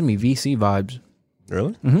 Edwards gives me VC vibes.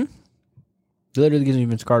 Really? Literally gives me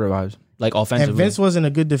Vince Carter vibes, like offensively. And Vince wasn't a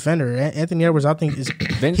good defender. Anthony Edwards, I think, is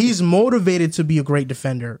Vince- he's motivated to be a great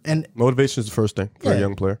defender. And Motivation is the first thing for Yeah. a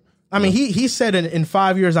young player. I mean, he said in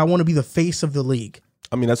 5 years, I want to be the face of the league.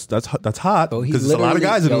 I mean, that's hot Bro, he because there's a lot of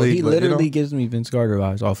guys in the league. He but, you know, literally gives me Vince Carter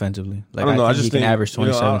vibes offensively. Like, I don't know, I think just he can think, average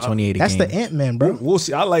 27, 28 a That's game. the Ant-Man, bro. we'll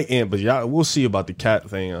see. I like Ant, but yeah, we'll see about the cat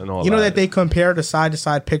thing and all. You know that they compared a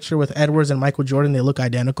side-to-side picture with Edwards and Michael Jordan. They look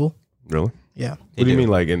identical. really? Yeah. What do you mean,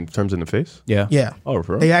 like in terms in the face? Yeah. Yeah. Oh,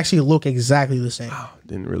 bro. They actually look exactly the same.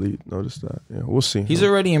 Didn't really notice that. Yeah, we'll see. He's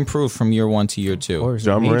already improved from year 1 to year 2. Of course,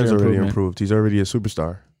 John major Moran's already improvement. improved. He's already a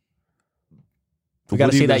superstar. We got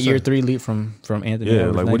What to are you see that gonna year say? 3 leap from Anthony. Yeah,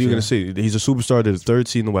 Edwards like what next are you year. gonna say? He's a superstar to the 3rd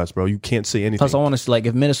seed in the West, bro. You can't say anything. Plus, I want to see, like,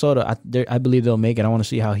 if Minnesota, I believe they'll make it. I want to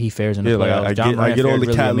see how he fares in the Yeah, playoffs. like John I Morant get all fared the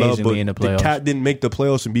really cat love, amazingly but in the the playoffs. cat didn't make the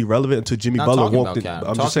playoffs and be relevant until Jimmy Not Butler talking walked in. about Cat.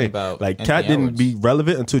 I'm Talking just saying, about like Anthony Cat didn't Edwards. be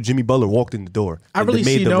relevant until Jimmy Butler walked in the door. I And really it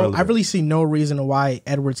made see them no. relevant. I really see no reason why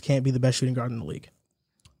Edwards can't be the best shooting guard in the league.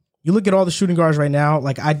 You look at all the shooting guards right now.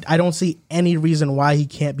 Like I don't see any reason why he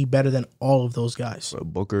can't be better than all of those guys.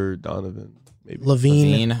 Booker, Donovan, maybe.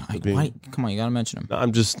 Levine. Why, come on, you got to mention him.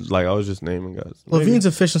 I'm just like I was just naming guys. Levine's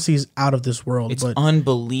efficiency is out of this world. It's but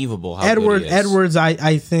unbelievable how good he is. Edwards,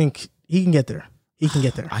 I think he can get there. He can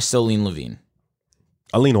get there. I still lean Levine.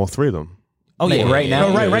 I lean all 3 of them. Oh, Like, yeah. right yeah,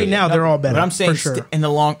 now- No, yeah, right yeah. now they're all better. But I'm saying for sure. in the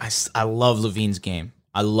long, I love Levine's game.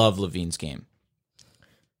 I love Levine's game.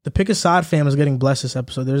 The Pick a Side fam is getting blessed this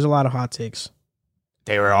episode. There's a lot of hot takes.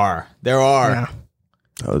 There are. There are.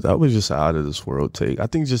 Yeah. That was just an out of this world take. I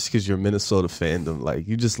think just because you're Minnesota fandom, like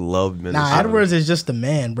you just love Minnesota. Nah, Edwards is just the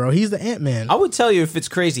man, bro. He's the Ant-Man. I would tell you if it's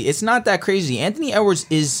crazy. It's not that crazy. Anthony Edwards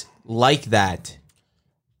is like that.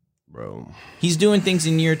 bro. He's doing things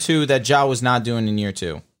in year 2 that Ja was not doing in year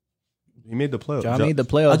 2. He made the playoffs. John made the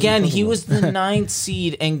playoffs. Again, he was the 9th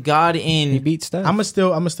seed and got He in. beat Steph. I'm gonna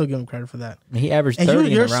still give him credit for that. He averaged And 30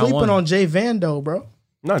 you're in round sleeping 1. on Jay Vando, bro.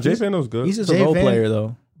 Nah, Jay Vando's good. He's just Jay a role Van- player,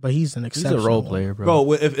 though. But he's an He's exceptional a role one. player, bro.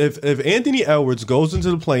 Bro, if Anthony Edwards goes into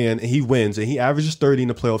the play-in and he wins and he averages 30 in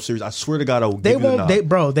the playoff series, I swear to God, I will They give you the won't.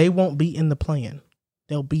 nod. They won't be in the play-in.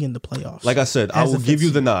 They'll be in the playoffs. Like I said, I As will a give you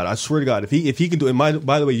fifth the seed. nod. I swear to God, if he can do it.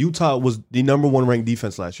 By the way, Utah was the number 1 ranked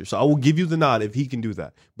defense last year, so I will give you the nod if he can do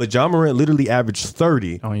that. But John Morant literally averaged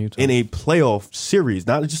 30 On Utah. in a playoff series,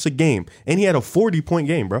 not just a game, and he had a 40-point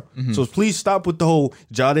game, bro. So please stop with the whole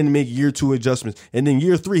Ja didn't make year 2 adjustments, and then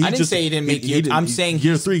year 3 he I didn't just say he didn't make year- didn't- I'm saying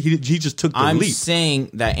year he's- 3 he just took the I'm leap. saying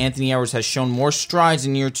that Anthony Edwards has shown more strides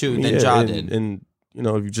in year 2 than Yeah, Ja and, did. and you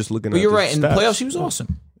know, if you're just looking But at you're the right. In the stats. playoffs, he was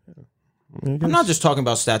awesome. I'm not just talking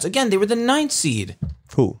about stats. Again, they were the 9th seed.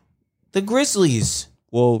 Who? The Grizzlies.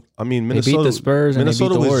 Well, I mean, They beat Minnesota. the Spurs and they beat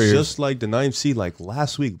Minnesota the was Warriors. just like the 9th seed like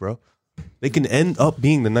last week, bro. They can end up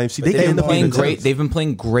being the 9th seed. They They've can end been up being playing the great. 10th. They've been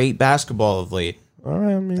playing great basketball of late. All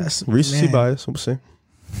right, I mean, That's- recency man. bias. We'll see.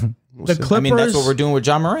 We'll The see. Clippers. I mean, that's what we're doing with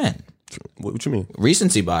John Morant. What you mean?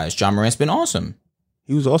 Recency bias. John Morant's been awesome.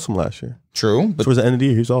 He was awesome last year. True, but Towards the end of the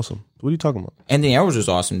year, he was awesome. What are you talking about? Anthony Edwards was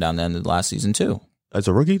awesome down the end of the last season too. As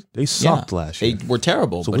a rookie, they sucked Yeah. last year. They were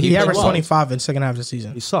terrible, So but he he played averaged well. 25 in the second half of the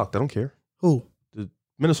season. He sucked. I don't care. Who? The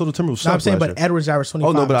Minnesota Timberwolves sucked No, I'm saying, last but year. Edwards averaged 25.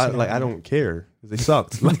 Oh no, but in the I second half. don't care. They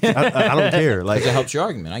sucked. Like, I don't care. Like That helps your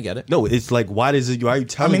argument. I get it. no, it's like why does it? Why are you I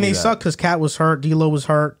telling mean, me they that? suck because Cat was hurt, D'Lo was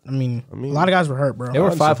hurt. I mean, a lot of guys were hurt, bro. They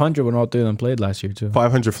were 500 when all 3 of them played last year, too.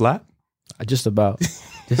 500 flat. Just about.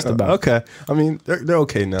 Just about. Okay, I mean they're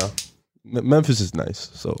okay now. Memphis is nice,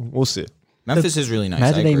 so we'll see. Memphis is really nice.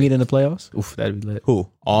 Imagine I they agree. meet in the playoffs. Oof, that'd be lit. Who?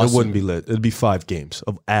 Awesome. It wouldn't be lit. It'd be 5 games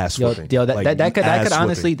of ass Yo, whipping. yo, that, Like, that could ass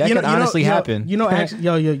honestly whipping.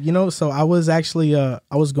 happen. So I was actually I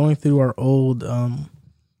was going through our old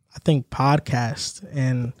I think podcast,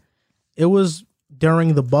 and it was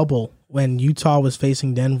during the bubble when Utah was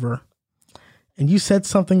facing Denver, and you said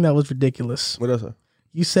something that was ridiculous. What else?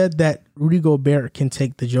 You said that Rudy Gobert can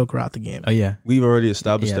take the Joker out the game. Oh yeah, We've already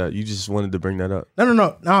established Yeah. that. You just wanted to bring that up.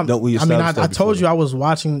 No. Don't we I mean, establish that I told before? you I was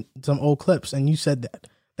watching some old clips, and you said that.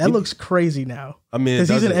 That looks crazy now. I mean, because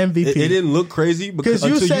he's an doesn't- MVP. It didn't look crazy because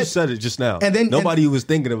you until you said- said it just now. and then- Nobody was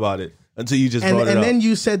thinking about it until you just brought it and up. then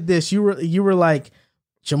you said this. You were like,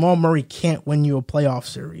 Jamal Murray can't win you a playoff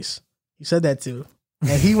series. You said that too,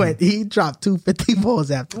 and he dropped 250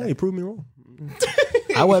 balls after that. Hey, prove me wrong.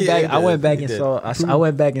 I went Yeah, back. he I did. went back He and did. saw. I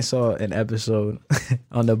went back and saw an episode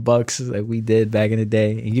on the Bucks that we did back in the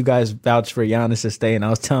day, and you guys vouched for Giannis to stay, and I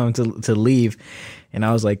was telling him to leave, and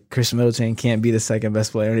I was like, Chris Middleton can't be the second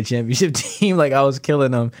best player on the championship team. Like I was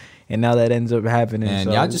killing him, and now that ends up happening. And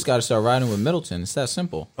so. y'all just got to start riding with Middleton. It's that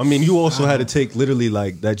simple. I mean, you also had to take literally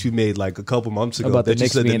like that you made like a couple months ago About the that you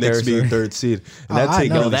Knicks said the being Knicks third being seed. third seed, and I that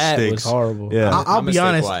take know. really that was stinks. horrible. Yeah, I'll I'm be gonna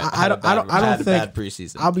honest. stay quiet. I don't had a think. bad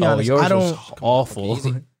preseason. I'll be Oh, honest. yours I don't. was awful.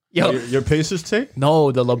 Easy. Yo, your Pacers take.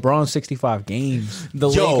 no, the LeBron 65 games. The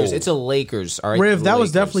Yo. Lakers. It's a Lakers. All right, Riv, The that was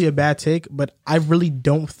Lakers. definitely a bad take, but I really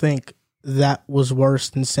don't think that was worse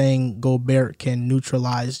than saying Gobert can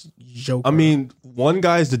neutralize Joker. I mean, one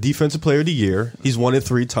guy is the defensive player of the year. He's won it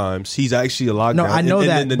 3 times. He's actually a lot. no, I know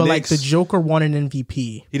that, the but like Knicks, the Joker won an MVP.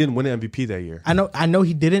 he didn't win an MVP that year. I know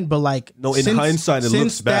he didn't, but like No, in hindsight, it since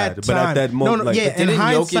looks bad, that but at time- that moment, no, like- yeah, in Didn't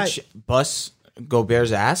hindsight, Jokic bust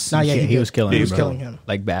Gobert's ass? nah, yeah, He did. was killing He him, was bro. killing him.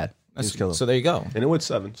 Like bad. That's- killing. So there you go. And it went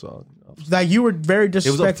 7. So Like you were very was up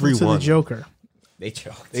disrespectful to the 3-1. Joker. They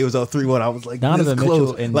choked. it was up 3-1. I was like, Donovan this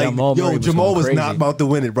close. Mitchell and Like, Jamal Murray was Jamal going was crazy. not about to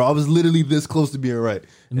win it, bro. I was literally this close to being right.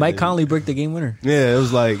 Mike Conley bricked the game winner. Yeah, it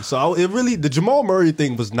was like so. The Jamal Murray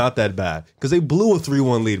thing was not that bad because they blew a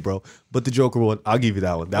 3-1 lead, bro. But the Joker one, I'll give you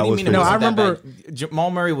that one. That What do you was mean pretty it No, I wasn't that remember- bad?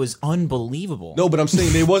 Jamal Murray was unbelievable. No, but I'm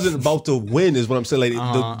saying they wasn't about to win. Is what I'm saying.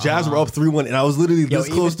 Like the Jazz were up 3-1, and I was literally this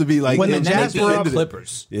close to be like when the And then Jazz they were beat up- the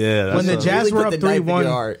Clippers. Yeah, that's When the what- Jazz really were put up the knife in your 3-1,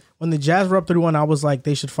 heart. when the Jazz were up 3-1, I was like,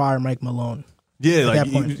 they should fire Mike Malone. yeah, like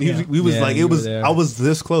that point, yeah. we was Yeah, like you it were was. there. I was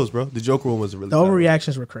this close, bro. The Joker one was really The bad.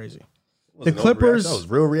 overreactions were crazy. Wasn't the Clippers- overreaction. That was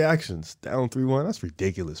real reactions. Down 3-1. That's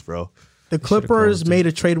ridiculous, bro. The Clippers made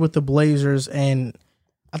a trade with the Blazers, and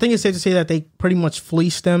I think it's safe to say that they pretty much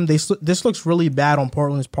fleeced them. This looks really bad on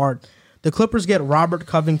Portland's part. The Clippers get Robert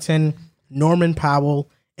Covington, Norman Powell,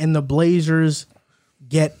 and the Blazers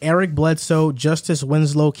get Eric Bledsoe, Justice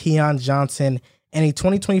Winslow, Keon Johnson, and a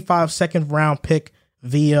 2025 second-round pick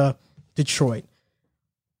via Detroit.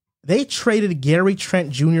 They traded Gary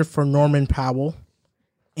Trent Jr. for Norman Powell,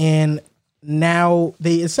 and now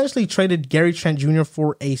they essentially traded Gary Trent Jr.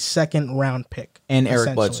 for a second-round pick. And Eric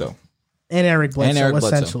essentially. Bledsoe. And Eric Bledsoe, And Eric Bledsoe.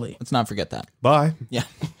 essentially. Let's not forget that. Bye. Yeah.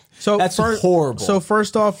 So That's horrible. So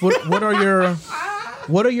first off, what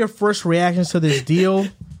are your first reactions to this deal?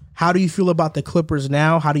 How do you feel about the Clippers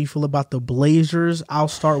now? How do you feel about the Blazers? I'll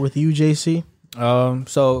start with you, JC.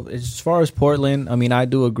 So as far as Portland, I mean, I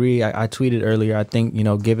do agree. I tweeted earlier. I think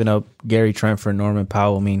giving up Gary Trent for Norman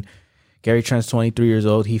Powell. I mean, Gary Trent's 23 years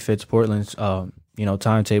old. He fits Portland's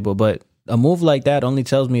timetable. But a move like that only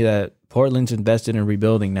tells me that Portland's invested in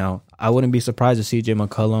rebuilding now. I wouldn't be surprised if CJ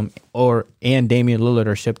McCollum and Damian Lillard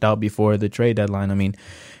are shipped out before the trade deadline. I mean,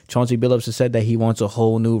 Chauncey Billups has said that he wants a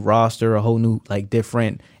whole new roster, a whole new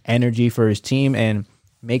different energy for his team, and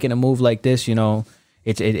making a move like this,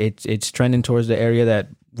 it's trending towards the area that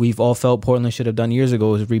we've all felt Portland should have done years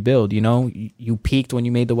ago, is rebuild. You peaked when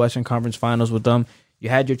you made the Western Conference Finals with them. You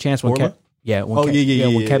had your chance when Portland?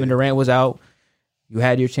 when Kevin Durant was out. You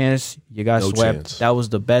had your chance. You got No swept. chance. That was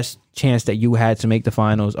the best chance that you had to make the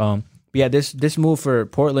finals. But yeah, this move for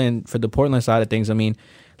Portland, for the Portland side of things, I mean,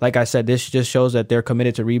 like I said, this just shows that they're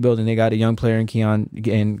committed to rebuild, and they got a young player in Keon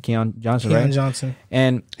Johnson, Keon right? Johnson.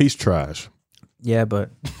 And He's trash. yeah, but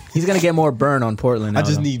he's gonna get more burn on Portland. I now,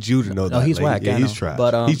 just though. need you to know that. No, he's like, whack. Yeah, I he's know. trash.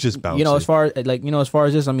 But he's just bouncy. as far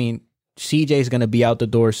as this, I mean, CJ's gonna be out the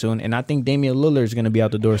door soon, and I think Damian Lillard is gonna be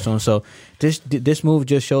out the door soon. So this move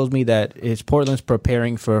just shows me that Portland's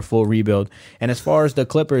preparing for a full rebuild. And as far as the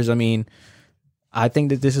Clippers, I mean, I think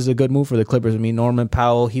that this is a good move for the Clippers. I mean, Norman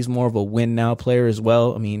Powell, he's more of a win now player as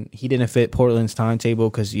well. I mean, he didn't fit Portland's timetable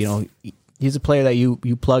because he's a player that you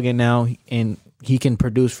plug in now and he can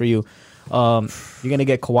produce for you. You're gonna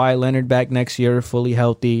get Kawhi Leonard back next year, fully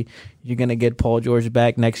healthy. You're gonna get Paul George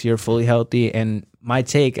back next year, fully healthy. And my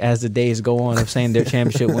take, as the days go on, of saying their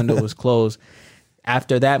championship window was closed,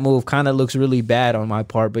 after that move kind of looks really bad on my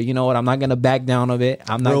part. But you know what? I'm not gonna back down of it.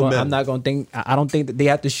 I'm not gonna think. I don't think that they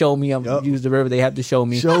have to show me. Use the river. They have to show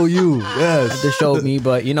me. Show you. Yes. Have to show me.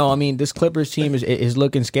 But you know, I mean, this Clippers team is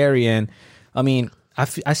looking scary, and I mean.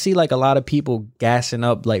 I see like a lot of people gassing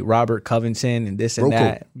up like Robert Covington and this and Rocco.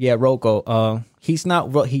 that. Yeah, Rocco. He's not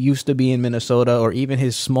what he used to be in Minnesota or even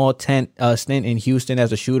his small stint in Houston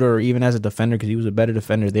as a shooter or even as a defender because he was a better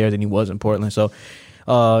defender there than he was in Portland. So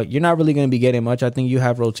you're not really going to be getting much. I think you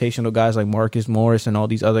have rotational guys like Marcus Morris and all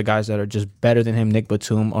these other guys that are just better than him. Nick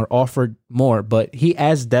Batum are offered more, but he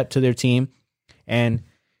adds depth to their team. And,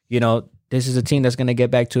 you know, this is a team that's going to get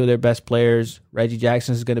back two of their best players. Reggie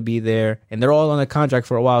Jackson is going to be there, and they're all on a contract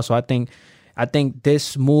for a while. So I think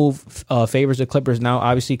this move favors the Clippers now,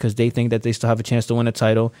 obviously, because they think that they still have a chance to win a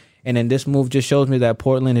title. And then this move just shows me that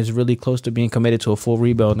Portland is really close to being committed to a full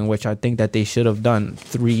rebuild, in which I think that they should have done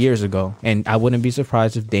 3 years ago. And I wouldn't be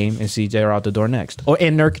surprised if Dame and CJ are out the door next,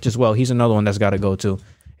 and Nurkic as well. He's another one that's got to go too.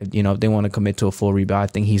 If they want to commit to a full rebuild, I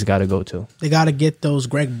think he's got to go too. They got to get those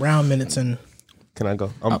Greg Brown minutes in. Can I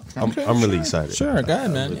go? I'm really excited. Sure, go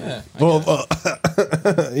ahead, man. Yeah. Well,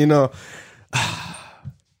 you know,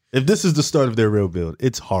 if this is the start of their real build,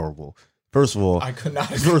 it's horrible. First of all, I could not.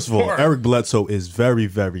 First of all, Eric Bledsoe is very,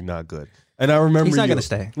 very not good. And I remember he's not you. going to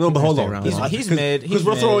stay. No, but hold on. He's mid. Because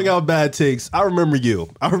we're throwing out bad takes. I remember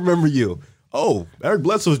you. Oh, Eric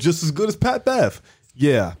Bledsoe is just as good as Pat Bev.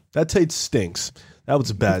 Yeah, that take stinks. That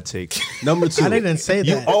was a bad take. Number 2. I didn't say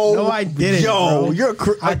that. No, I didn't. Yo, bro. you're.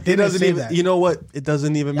 I didn't say even, that. You know what? It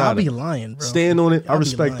doesn't even matter. I'll be lying, bro. Stand on it. I Y'all be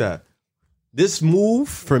respect lying. that. This move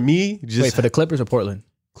for me, just Wait, for the Clippers or Portland?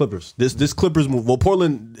 Clippers. This Clippers move. Well,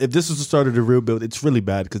 Portland, if this is the start of the real build, it's really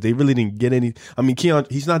bad because they really didn't get any. I mean, Keon,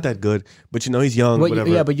 he's not that good, but you know, he's young, whatever.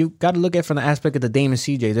 Yeah, but you got to look at it from the aspect of the Dame and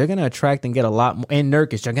CJ. They're going to attract and get a lot more. And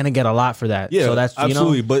Nurkic, they're going to get a lot for that. Yeah, so that's,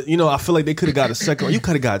 absolutely. You know, But, you know, I feel like they could have got a second. You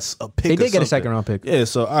could have got a pick. they did or get a something. second round pick. Yeah,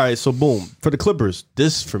 so, all right. So, boom. For the Clippers,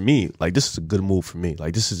 this, for me, like, this is a good move for me.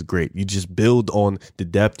 Like, this is great. You just build on the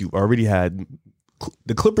depth you already had.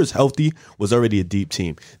 The Clippers healthy was already a deep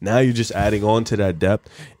team. Now you're just adding on to that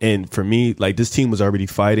depth. And for me, like this team was already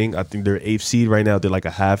fighting. I think they're 8th seed right now. They're like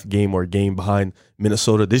a half game or a game behind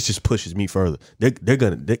Minnesota. This just pushes me further. They're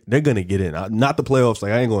gonna get in. Not the playoffs.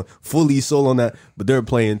 Like I ain't going fully sold on that, but they're a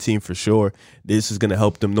playing team for sure. This is gonna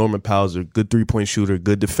help them. Norman Powell's a good 3-point shooter,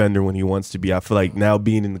 good defender when he wants to be. I feel like now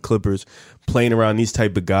being in the Clippers, playing around these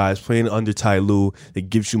type of guys, playing under Ty Lue,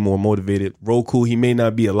 it gives you more motivated. Roku, he may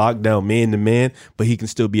not be a lockdown man-to-man, but he can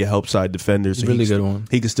still be a help side defender. So Really good one.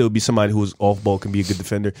 He can still be somebody who's off ball, can be a good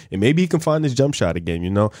defender, and maybe he can find his jump shot again,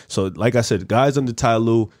 you know? So like I said, guys under Ty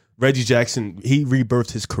Lue, Reggie Jackson, he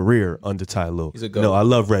rebirthed his career under Ty Lue. He's a goat. No, I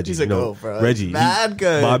love Reggie. He's a you know, goat, bro. Reggie. Mad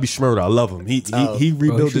good. Bobby Schmurda, I love him. He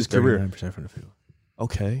rebuilt his career. 39% from the field.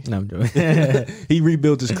 Okay. No, I'm doing. He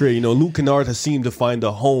rebuilt his career. You know, Luke Kennard has seemed to find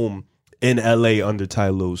a home in LA under Ty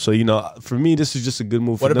Lue. So, you know, for me, this is just a good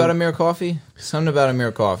move for What about them. Amir Coffee? Something about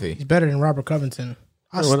Amir Coffee. He's better than Robert Covington.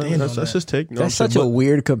 I stand on That's that. his take. You know That's what I'm such a saying?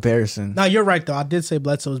 weird comparison. No, you're right though. I did say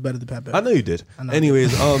Bledsoe is better than Pat Bev. I know you did. know.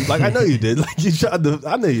 Anyways, like I know you did. Like you tried to.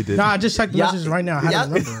 I know you did. No, I just checked the messages right now. I had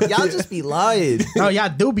to remember. Y'all just be lying. No, y'all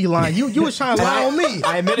do be lying. You was trying to lie on me.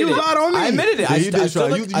 I admitted you it. lied on me. I admitted it. Yeah, you I did still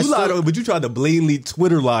try. look- You I lied still- on him, but you tried to blatantly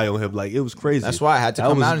Twitter lie on him. Like it was crazy. That's why I had to That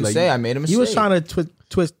come was, out and like- say I made a mistake. You was trying to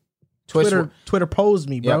twist Twitter posed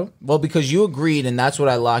me, bro. Yep. Well, because you agreed, and that's what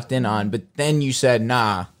I locked in on. But then you said,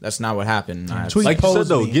 "Nah, that's not what happened." I- Tweet Like you said posed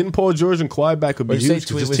though, me. getting Paul George and Kawhi back would be What'd you say huge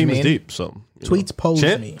tweet because this was team is mean? deep. So you Tweets know. posed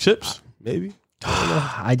Champ, me. chips, maybe.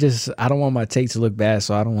 I don't want my take to look bad,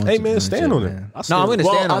 so I don't want. Hey to man, stand on it. man. I No, stand I'm on gonna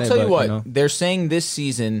it. stand on I'll it. tell you but, what, know. they're saying this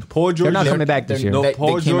season. Paul George, They're not coming back this year. No, They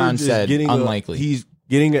Paul came out and George is said getting unlikely. He's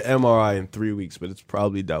getting an MRI in 3 weeks, but it's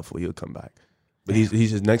probably doubtful he'll come back. But he's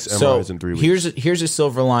his next MRI So is in 3 weeks. here's a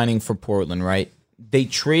silver lining for Portland, right? They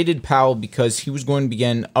traded Powell because he was going to be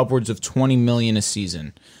getting upwards of $20 million a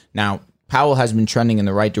season. Now Powell has been trending in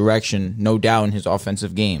the right direction, no doubt, in his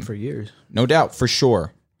offensive game for years. no doubt, for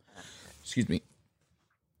sure. Excuse me,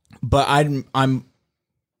 but I'm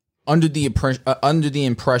under the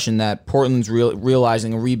impression that Portland's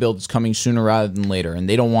realizing a rebuild is coming sooner rather than later, and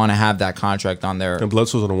they don't want to have that contract on their and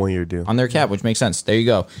Bledsoe's on a 1 year deal. on their cap, which makes sense. There you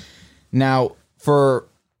go. Now, from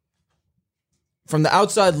the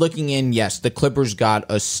outside looking in, yes, the Clippers got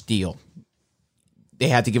a steal. They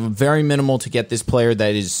had to give them very minimal to get this player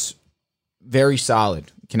that is very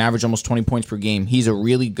solid, can average almost 20 points per game. He's a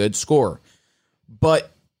really good scorer.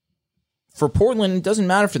 But for Portland, it doesn't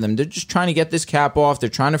matter for them. They're just trying to get this cap off. They're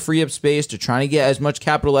trying to free up space. They're trying to get as much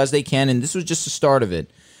capital as they can, and this was just the start of it.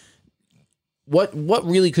 What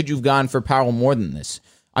really could you have gotten for Powell more than this?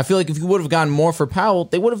 I feel like if you would have gotten more for Powell,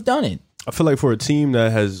 they would have done it. I feel like for a team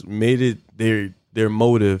that has made it their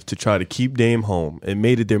motive to try to keep Dame home and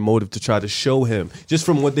made it their motive to try to show him, just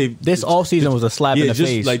from what they've... This offseason was a slap in the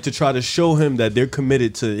just face. like to try to show him that they're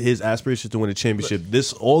committed to his aspirations to win a championship.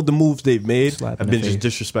 All the moves they've made Slap in have the been just face.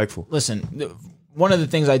 disrespectful. Listen, one of the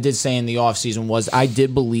things I did say in the offseason was I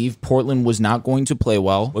did believe Portland was not going to play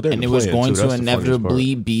well, they're and it was playing, going too. to That's the funniest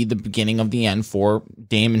inevitably be the beginning of the end for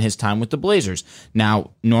Dame and his time with the Blazers.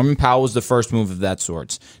 Now, Norman Powell was the first move of that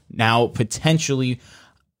sort. Now, potentially,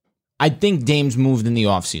 I think Dame's moved in the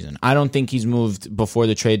offseason. I don't think he's moved before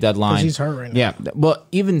the trade deadline. 'Cause he's hurt right now. Yeah, well,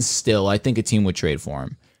 even still, I think a team would trade for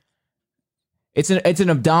him. It's an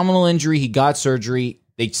abdominal injury. He got surgery.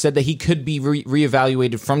 They said that he could be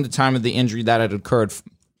reevaluated from the time of the injury that had occurred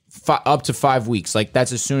up to 5 weeks. Like,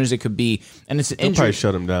 that's as soon as it could be. And it's an They'll injury. probably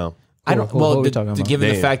shut him down. I don't. Who Well, are we talking about? given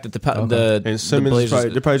the Dame. fact that the And Simmons,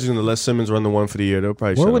 Blazers, they're probably just going to let Simmons run the one for the year. They'll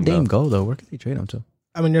probably Where shut would him Dame down. go, though? Where could they trade him to?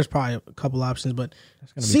 I mean, there's probably a couple options, but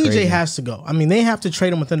gonna be CJ crazy. has to go. I mean, they have to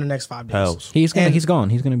trade him within the next 5 days. Hells. He's And- gone.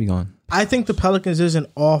 He's gonna be gone. I think the Pelicans isn't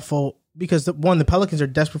awful because the Pelicans are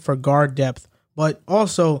desperate for guard depth, but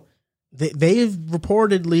also they've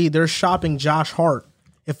reportedly they're shopping Josh Hart.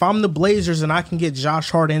 If I'm the Blazers and I can get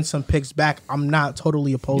Josh Hart and some picks back, I'm not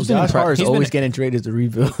totally opposed to Josh that. Hart is he's been- always getting traded to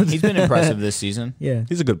rebuild. he's been impressive this season. Yeah.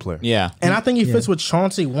 He's a good player. Yeah, And I think he fits what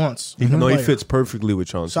Chauncey wants. No, he Player. fits perfectly with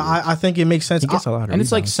Chauncey. So I think it makes sense. He gets a lot of and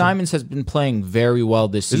it's like rebounds, too. Simons has been playing very well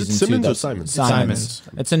this Is it season Simmons too. or Simons? Simons.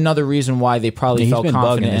 That's another reason why they probably Yeah, he's felt been bugging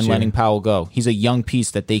confident this in year. letting Powell go. He's a young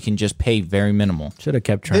piece that they can just pay very minimal. Should have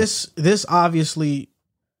kept Trent. This obviously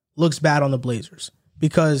looks bad on the Blazers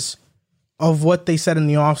because of what they said in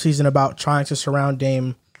the offseason about trying to surround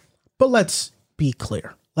Dame. But let's be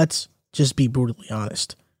clear. Let's just be brutally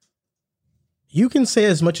honest. You can say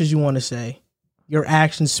as much as you want to say. Your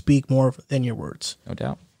actions speak more than your words. No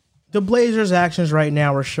doubt. The Blazers' actions right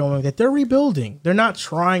now are showing that they're rebuilding. They're not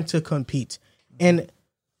trying to compete. And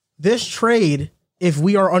this trade, if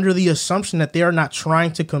we are under the assumption that they are not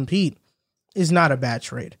trying to compete, is not a bad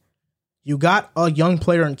trade. You got a young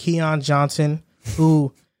player in Keon Johnson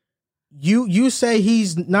who you say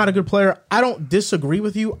he's not a good player. I don't disagree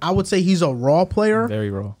with you. I would say he's a raw player.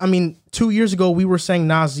 Very raw. I mean, 2 years ago, we were saying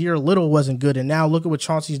Nasir Little wasn't good, and now look at what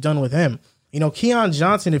Chauncey's done with him. You know, Keon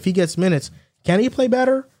Johnson, if he gets minutes, can he play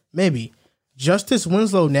better? Maybe. Justice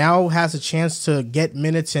Winslow now has a chance to get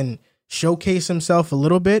minutes and showcase himself a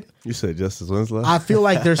little bit. You said Justice Winslow? I feel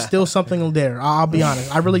like there's still something there. I'll be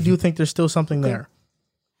honest. I really do think there's still something there.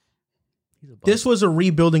 This was a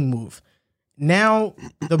rebuilding move. Now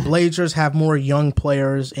the Blazers have more young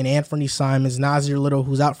players in Anthony Simons, Nasir Little,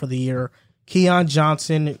 who's out for the year, Keon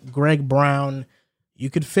Johnson, Greg Brown. You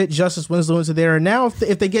could fit Justice Winslow into there. And now if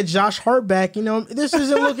they get Josh Hart back, you know, this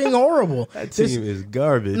isn't looking horrible. That team is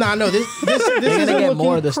garbage. No, this They're isn't gonna get looking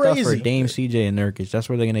more of the crazy. stuff for Dame, CJ, and Nurkic. That's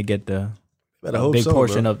where they're gonna get the Better hope big so,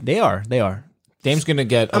 portion bro. of. They are. Dame's going to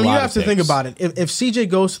get a I mean, lot you of have to think picks. about it. If CJ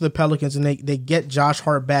goes to the Pelicans and they get Josh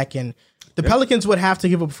Hart back in, the Pelicans would have to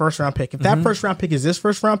give up a first round pick. If that first round pick is this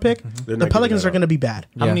first round pick, They're the not Pelicans giving are that going to be bad.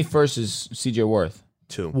 How Yeah. many firsts is CJ worth?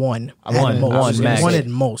 2. One. One. At I was most. gonna say- One at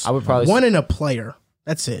most. I would probably one in a player.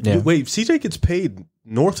 That's it. Yeah. Wait, CJ gets paid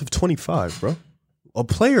north of 25, bro. A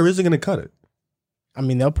player isn't going to cut it. I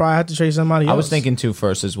mean, they'll probably have to trade somebody else. I was thinking 2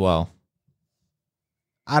 firsts as well.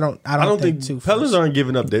 I don't think two Pelicans firsts. aren't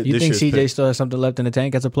giving up You this think year's CJ pick. still has something left in the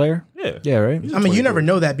tank as a player? Yeah. Yeah, right. I mean, you never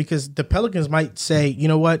know that because the Pelicans might say, you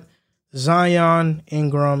know what, Zion,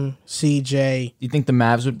 Ingram, CJ, You think the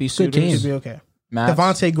Mavs would be Good suitors? team. should be okay. Mavs?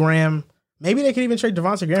 Devontae Graham. Maybe they could even trade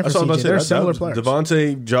Devontae Graham for That's what I was CJ. about They're to say. similar That players.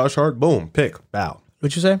 Devontae, Josh Hart, boom, pick, bow.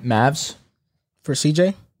 What'd you say Mavs? for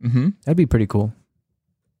CJ? Mm-hmm. That'd be pretty cool.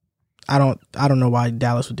 I don't know why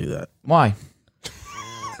Dallas would do that. Why?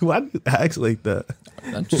 Why do you act like that?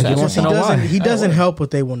 I'm just He asking. wants to He know doesn't. why. He doesn't help what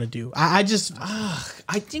they want to do. I just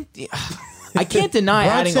I think I can't deny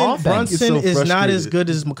adding offense. Brunson It's so is not as frustrated. good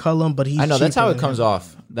as McCollum, but he's. I know that's cheaper how it than comes him.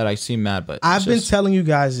 off that I seem mad, but I've it's been just- telling you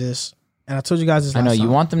guys this, and I told you guys this. I know last you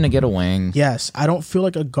time. want them to get a wing, Yes, I don't feel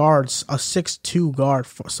like a 6'2" guard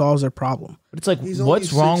solves their problem. but it's like He's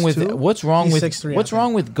what's only wrong with 6'2"? what's wrong He's with 6'3", I what's think.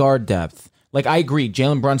 wrong with guard depth? Like I agree,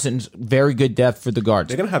 Jalen Brunson's very good depth for the guards.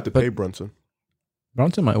 They're going to have to pay Brunson.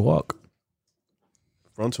 Brunson might walk.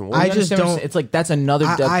 Brunson I won't. You just understand what I'm don't- saying? It's like that's another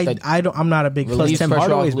depth. that, I'm not a big. Release Plus, Clippers. Tim pressure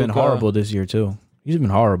Hardaway's off been Luka. horrible this year too. He's been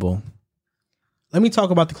horrible. Let me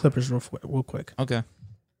talk about the Clippers real quick. okay,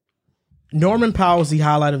 Norman Powell is the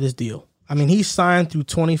highlight of this deal. I mean, he signed through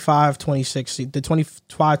 25-26, the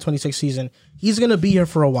 25-26 season. He's going to be here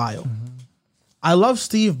for a while. I love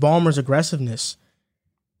Steve Ballmer's aggressiveness.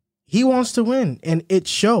 He wants to win, and it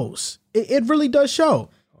shows. It really does show.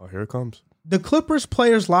 Oh, here it comes. The Clippers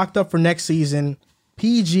players locked up for next season: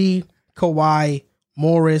 PG, Kawhi,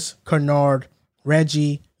 Morris, Kennard,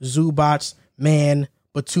 Reggie, Zubats, Mann,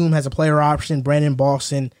 Batum has a player option, Brandon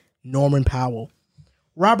Boston, Norman Powell.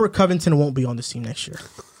 Robert Covington won't be on this team next year.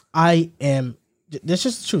 That's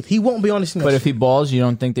just the truth. He won't be on this team next But year. if he balls, you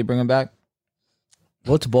don't think they bring him back?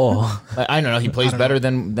 What's ball? I don't know. He plays better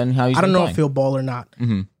than how he's. I don't been know playing. if he'll ball or not.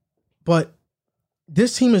 Mhm. But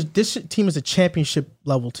this team is a championship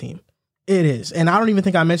level team. It is. And I don't even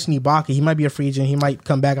think I mentioned Ibaka. He might be a free agent. He might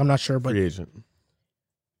come back. I'm not sure. But Free agent.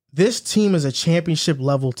 this team is a championship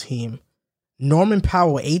level team. Norman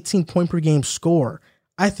Powell, 18 point per game score.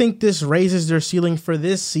 I think this raises their ceiling for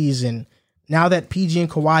this season. Now that PG and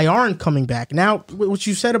Kawhi aren't coming back. Now, what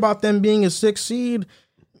you said about them being a 6th seed,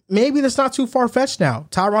 maybe that's not too far-fetched now.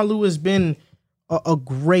 Tyronn Lue has been a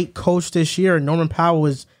great coach this year. Norman Powell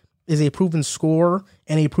is a proven scorer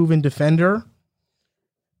and a proven defender.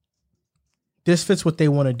 This fits what they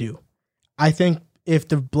want to do. I think if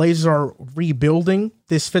the Blazers are rebuilding,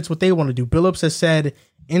 this fits what they want to do. Billups has said,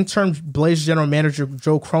 interim Blazers general manager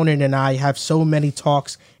Joe Cronin and I have so many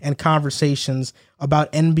talks and conversations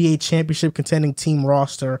about NBA championship contending team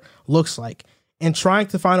roster looks like, and trying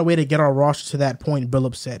to find a way to get our roster to that point,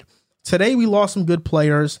 Billups said. Today we lost some good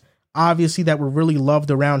players, obviously, that were really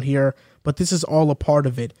loved around here, but this is all a part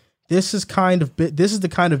of it. This is the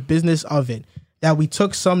kind of business of it, that we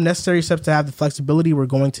took some necessary steps to have the flexibility we're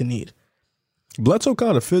going to need. Bledsoe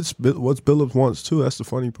kind of fits what Billups wants too. That's the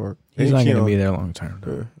funny part. He's not going to be there long term.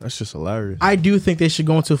 Yeah, that's just hilarious. I do think they should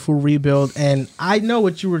go into a full rebuild, and I know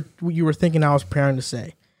what you were thinking I was preparing to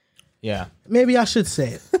say. Yeah. Maybe I should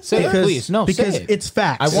say it. Say it, please. No, because say it. it's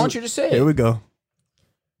facts. I want you to say Here it. we go.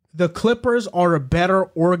 The Clippers are a better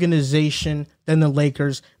organization than the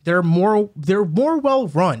Lakers. They're more well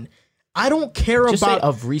run. I don't care Just about say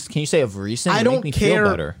of recent. Can you say of recent? I It don't make me feel care.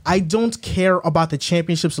 better. I don't care about the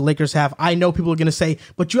championships the Lakers have. I know people are going to say,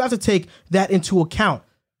 but you have to take that into account.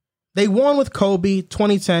 They won with Kobe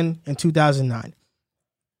 2010 and 2009.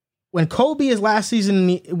 When Kobe is last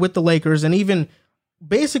season with the Lakers, and even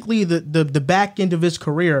basically the back end of his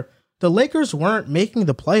career, the Lakers weren't making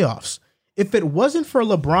the playoffs. If it wasn't for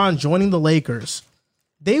LeBron joining the Lakers,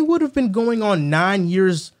 they would have been going on 9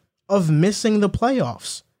 years of missing the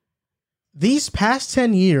playoffs. These past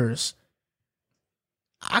 10 years,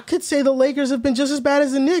 I could say the Lakers have been just as bad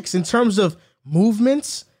as the Knicks in terms of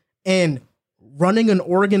movements and running an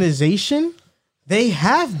organization. They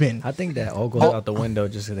have been. I think that all goes out the window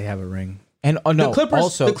just because they have a ring. And no, The Clippers-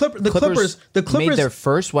 also the Clippers made their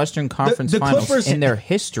first Western Conference the Finals Clippers- in their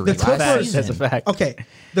history. the Clippers- last season. That's a fact. Okay,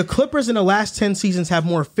 the Clippers in the last 10 seasons have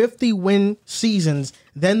more 50-win seasons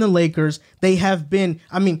than the Lakers. They have been,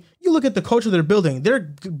 I mean, you look at the culture they're building. They're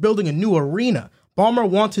building a new arena. Ballmer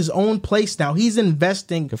wants his own place now. He's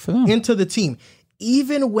investing for them. into the team.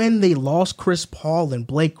 Even when they lost Chris Paul and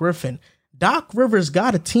Blake Griffin, Doc Rivers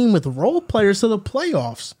got a team with role players to the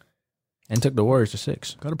playoffs. And took the Warriors to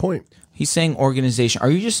 6. Got a point. He's saying organization.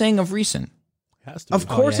 Are you just saying of recent? Has to Of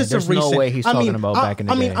be. course, yeah, it's a there's no recent. way he's talking about back in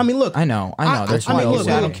the day. I mean, look. I know. That's why look,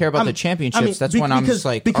 I don't care about I the mean, championships. That's when I'm just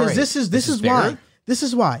like, because all right, this is bigger? why. This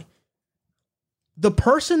is why. The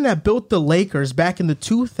person that built the Lakers back in the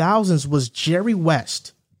 2000s was Jerry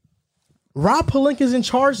West. Rob Pelinka is in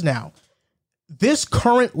charge now. This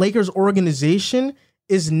current Lakers organization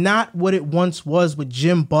is not what it once was with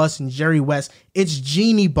Jim Buss and Jerry West. It's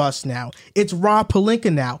Jeannie Buss now. It's Rob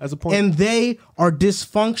Pelinka now. That's a point. And they are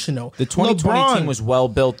dysfunctional. The 2020 LeBron- team was well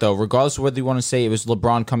built, though. Regardless of whether you want to say it was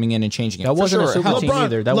LeBron coming in and changing it. That For wasn't a sure, super hell, team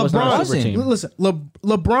either. That was not a super team. Listen,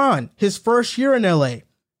 LeBron, his first year in LA,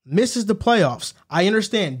 misses the playoffs. I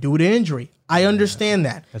understand, due to injury. I understand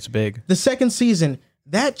that. That's big. The second season,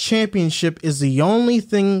 that championship is the only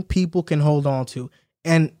thing people can hold on to.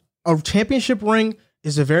 And a championship ring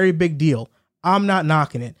is a very big deal. I'm not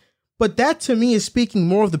knocking it. But that to me is speaking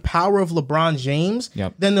more of the power of LeBron James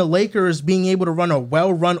than the Lakers being able to run a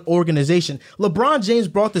well-run organization. LeBron James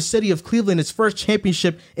brought the city of Cleveland its first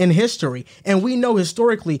championship in history. And we know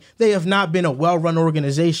historically they have not been a well-run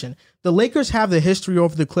organization. The Lakers have the history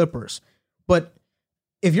over the Clippers. But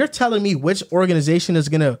if you're telling me which organization is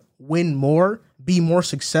going to win more, be more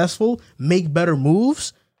successful, make better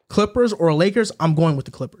moves, Clippers or Lakers, I'm going with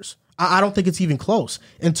the Clippers. I don't think it's even close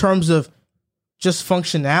in terms of just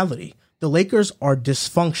functionality. The Lakers are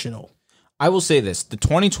dysfunctional. I will say this. The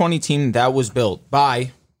 2020 team that was built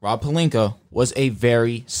by Rob Pelinka was a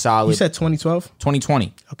very solid... You said 2012?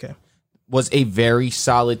 2020 Okay. was a very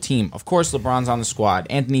solid team. Of course, LeBron's on the squad.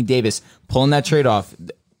 Anthony Davis pulling that trade off.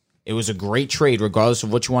 It was a great trade, regardless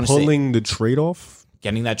of what you want to say. Pulling the trade off?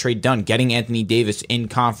 getting that trade done, getting Anthony Davis in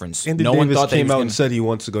conference. Anthony no Davis one thought that he came was out gonna, and said he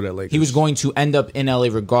wants to go to the Lakers. he was going to end up in LA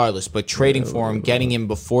regardless, but trading for him, getting him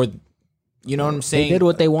before, you know what I'm They saying? did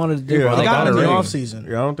what they wanted to do. Yeah, bro. They got him in the ring. offseason.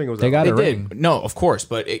 Yeah, I don't think it was. They got They a ring. did. No, of course,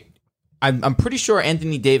 but I'm pretty sure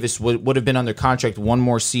Anthony Davis would have been under contract one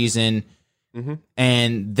more season,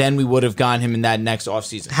 and then we would have gotten him in that next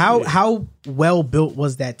offseason. How well built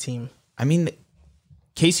was that team? I mean,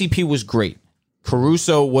 KCP was great.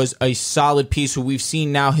 Caruso was a solid piece who we've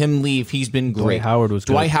seen now him leave. He's been great. Dwight Howard was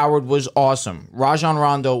good. Dwight Howard was awesome. Rajon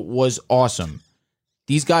Rondo was awesome.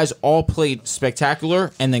 These guys all played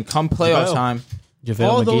spectacular, and then come playoff JaVale. time, JaVale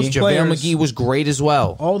All those McGee. players- JaVale McGee was great as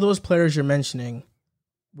well. All those players you're mentioning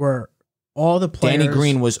were all the players. Danny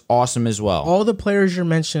Green was awesome as well. All the players you're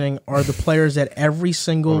mentioning are the players that every know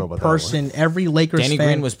single about that person, every Lakers Danny fan.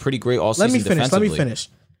 Green was pretty great all season Let me finish. defensively. Let me finish.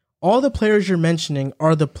 All the players you're mentioning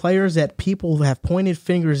are the players that people have pointed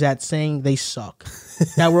fingers at saying they suck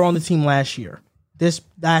that were on the team last year. This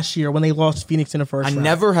last year when they lost Phoenix in the first I round.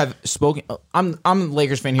 never have spoken. I'm a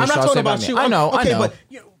Lakers fan here. I'm so not I'll talking say about you. me. I know. Okay, I know. but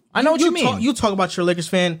I know what you mean. You talk about your Lakers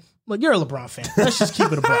fan. Look, you're a LeBron fan. Let's just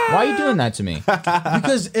keep it a buck. Why are you doing that to me?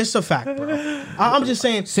 Because it's a fact, bro. I'm just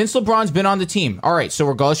saying. Since LeBron's been on the team, all right. So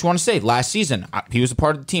regardless, you want to say last season he was a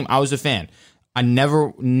part of the team. I was a fan. I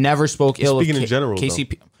never spoke ill of speaking in general, though.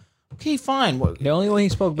 KCP. Okay, fine. The only one he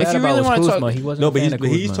spoke bad you about really was wanna Kuzma. talk- He wasn't No, a but fan he's, of but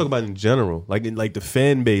he's Kuzma. talking about in general, like like the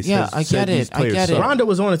fan base. Yeah, has I said get these it. I players get it. suck. Rondo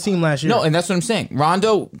was on the team last year. No, and that's what I'm saying.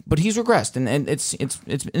 Rondo, but he's regressed, and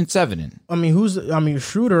it's evident. I mean,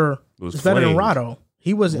 Schroeder Was is better than flamed. Rondo.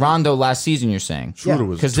 He was Rondo last season, you're saying, Schroeder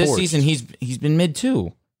was because this torched. season he's been mid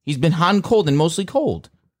too. He's been hot and cold and mostly cold.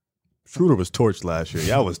 Schroeder was torched last year.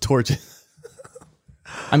 Y'all was torched.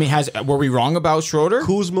 I mean, were we wrong about Schroeder?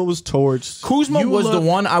 Kuzma was torched. Kuzma You was the look-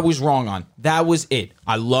 one I was wrong on. That was it.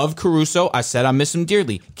 I love Caruso. I said I miss him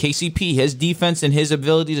dearly. KCP, his defense and his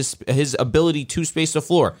ability to space the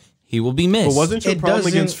floor, he will be missed. But wasn't your It problem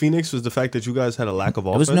doesn't- against Phoenix was the fact that you guys had a lack of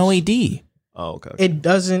There offense? was no AD. Oh, okay. It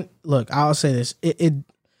doesn't look. I'll say this.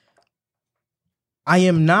 I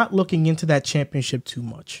am not looking into that championship too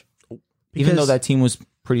much. Even though Because that team was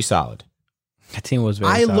pretty solid. That team was very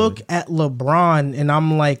I solid. look at LeBron and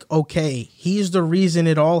I'm like, okay, he's the reason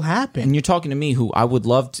it all And happened. you're talking to me who I would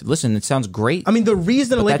love to listen. It sounds great. I mean, the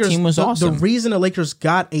reason the But that Lakers team was the awesome. reason the Lakers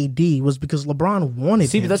got AD was because LeBron wanted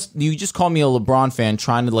See, him. but you just called me a LeBron fan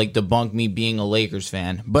trying to like debunk me being a Lakers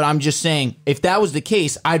fan. But I'm just saying, if that was the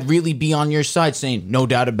case, I'd really be on your side saying, no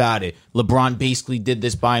doubt about it. LeBron basically did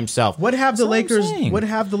this by himself. What have the That's what I'm Lakers? saying. What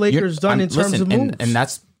have the Lakers done in terms of moves? And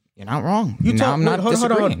that's you're not wrong. You Now talk- I'm not hold on,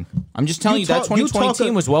 hold on. disagreeing. I'm just telling You you, that talk- you 2020 talk-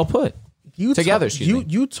 team was well put. you together, Talk, excuse me.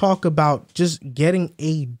 you talk about just getting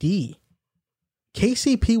AD.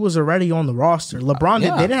 KCP was already on the roster. LeBron,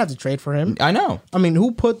 Yeah. they didn't have to trade for him. I know. I mean,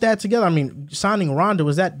 who put that together? I mean, signing Rondo,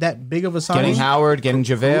 was that big of a signing? Getting Howard, getting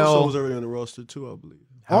Caruso was JaVale. already on the roster too, I believe.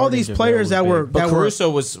 All Howard these and JaVale players was that big. were But that were Caruso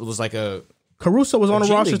was like a Caruso was on the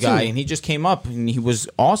G roster League guy, too. and he just came up and he was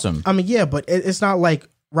awesome. I mean, yeah, but it's not like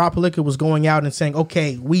Rob Pelinka was going out and saying,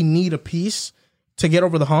 "Okay, we need a piece to get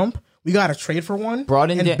over the hump. We got to trade for one." Brought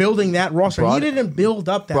in and building that roster. brought- He didn't build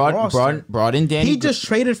up that roster. Brought in Danny. He just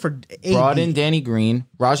traded for AD. brought in Danny Green.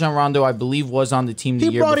 Rajon Rondo, I believe, was on the team the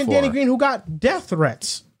He year brought before. in Danny Green, who got death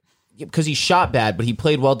threats. Because he shot bad, but he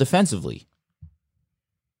played well defensively.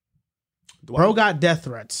 Bro got death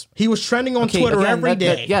threats. He was trending on Okay, Twitter again, every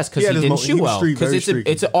day. yes, because He he had his didn't mo- he shoot was well. streaky, Because very it's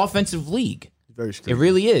streaky. it's an offensive league. Very It streaky.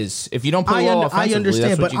 really is. If you don't play well I offensively,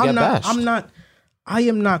 understand, that's what but you I'm get not. bashed. I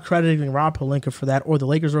am not crediting Rob Pelinka for that or the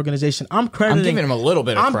Lakers organization. I'm crediting. I'm giving him a little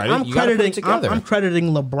bit of credit. You gotta put it together. I'm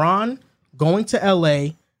crediting LeBron going to LA,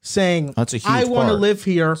 saying, That's a huge "I want to part. live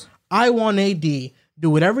here. I want AD. Do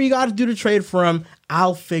whatever you got to do to trade for him.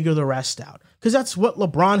 I'll figure the rest out." Because that's what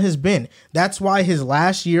LeBron has been. That's why his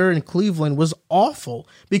last year in Cleveland was awful,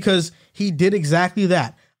 because he did exactly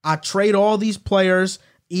that. I trade all these players,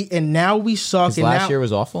 and now we suck. His and last now, year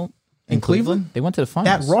was awful in Cleveland? They went to the that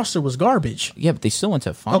finals. roster was garbage. Yeah, but they still went to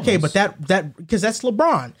the finals. Okay, but that because that's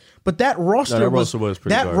LeBron. But that roster, that roster was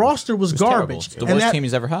pretty that garbage. roster was It's terrible. garbage. It's the worst team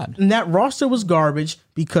he's ever had. And that roster was garbage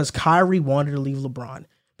because Kyrie wanted to leave LeBron.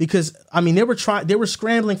 Because I mean, they were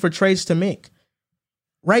scrambling for trades to make.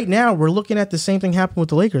 Right now, we're looking at the same thing happen with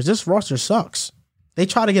the Lakers. This roster sucks. They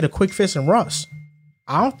try to get a quick fix and Russ.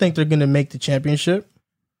 I don't think they're going to make the championship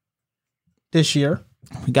this year.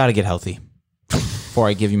 We got to get healthy before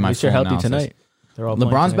I give you At my least you're full healthy analysis. tonight. They're all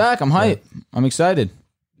playing LeBron's tonight. back. I'm hyped. I'm excited.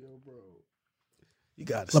 You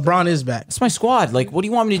got LeBron is back. It's my squad. Like, what do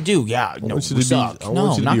you want me to do? Yeah, no, want you we to be- suck. I No, want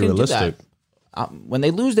you I'm to not be going to do that. realistic. When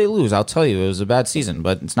they lose, they lose. I'll tell you, it was a bad season,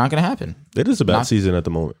 but it's not going to happen. It is a bad Not- season at the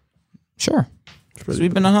moment. Sure. Because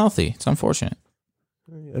we've been unhealthy. It's unfortunate.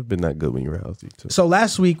 I've been that good when you were healthy too. So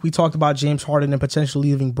last week we talked about James Harden and potentially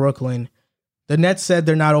leaving Brooklyn. The Nets said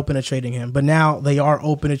they're not open to trading him, but now they are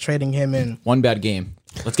open to trading him in. One bad game.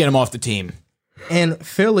 Let's get him off the team. And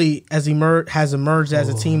Philly has emerged as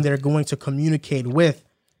a team they're going to communicate with.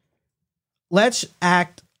 Let's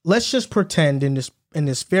just pretend in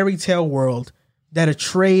this fairy tale world that a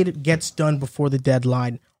trade gets done before the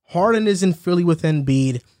deadline. Harden is in Philly with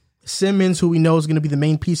Embiid. Simmons, who we know is going to be the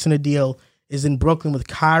main piece in the deal, is in Brooklyn with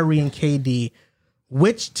Kyrie and KD.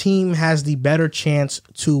 Which team has the better chance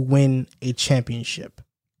to win a championship?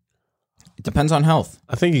 It depends on health.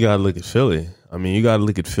 I think you got to look at Philly. I mean, you got to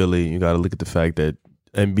look at Philly. You got to look at the fact that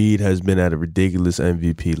Embiid has been at a ridiculous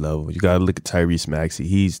MVP level. You got to look at Tyrese Maxey.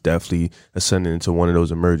 He's definitely ascending into one of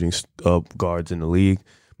those emerging guards in the league.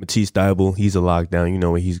 Matisse Thybulle, he's a lockdown. You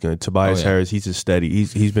know what he's going to. Tobias Harris, he's a steady.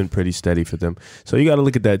 He's been pretty steady for them. So you got to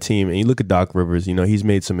look at that team, and you look at Doc Rivers. You know, he's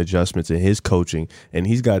made some adjustments in his coaching, and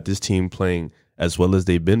he's got this team playing as well as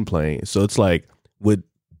they've been playing. So it's like with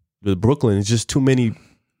Brooklyn, it's just too many,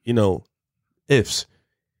 ifs.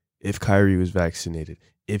 If Kyrie was vaccinated,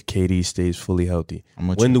 if KD stays fully healthy,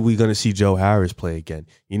 when are we going to see Joe Harris play again?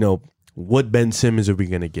 What Ben Simmons are we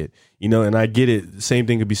going to get? And I get it. The same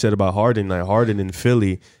thing could be said about Harden. Like Harden in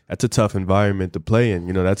Philly, that's a tough environment to play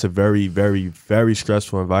in. That's a very, very, very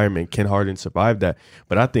stressful environment. Can Harden survive that?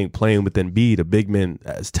 But I think playing with Embiid, a big man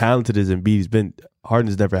as talented as Embiid,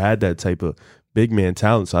 Harden's never had that type of big man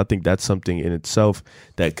talent. So I think that's something in itself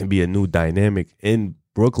that can be a new dynamic in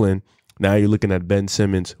Brooklyn. Now you're looking at Ben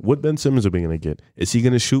Simmons. What Ben Simmons are we going to get? Is he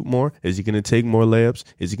going to shoot more? Is he going to take more layups?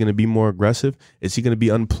 Is he going to be more aggressive? Is he going to be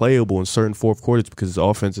unplayable in certain fourth quarters because his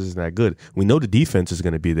offense isn't that good? We know the defense is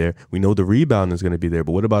going to be there. We know the rebound is going to be there.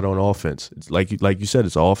 But what about on offense? It's like you said,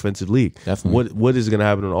 it's an offensive league. Definitely. What is going to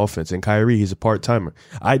happen on offense? And Kyrie, he's a part-timer.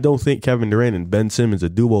 I don't think Kevin Durant and Ben Simmons, a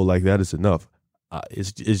duo like that, is enough.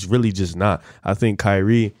 It's really just not. I think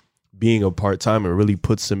Kyrie being a part-timer really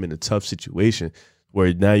puts him in a tough situation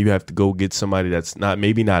where now you have to go get somebody that's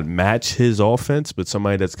maybe not match his offense, but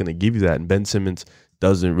somebody that's going to give you that. And Ben Simmons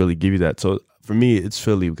doesn't really give you that. So for me, it's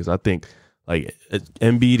Philly because I think like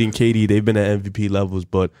Embiid and KD, they've been at MVP levels,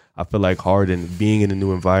 but I feel like Harden being in a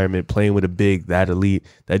new environment, playing with a big, that elite,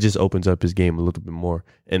 that just opens up his game a little bit more.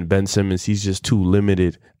 And Ben Simmons, he's just too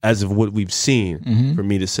limited as of what we've seen for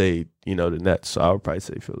me to say, the Nets. So I would probably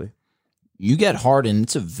say Philly. You get Harden,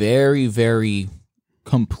 it's a very, very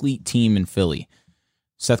complete team in Philly.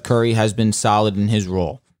 Seth Curry has been solid in his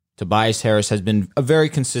role. Tobias Harris has been a very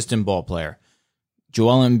consistent ball player.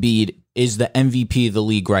 Joel Embiid is the MVP of the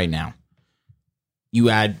league right now.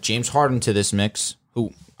 You add James Harden to this mix,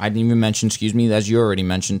 who I didn't even mention, as you already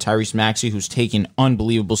mentioned, Tyrese Maxey, who's taken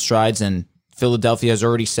unbelievable strides, and Philadelphia has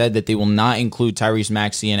already said that they will not include Tyrese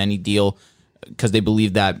Maxey in any deal because they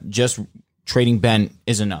believe that just trading Ben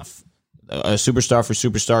is enough. A superstar for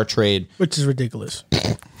superstar trade. Which is ridiculous.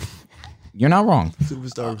 You're not wrong.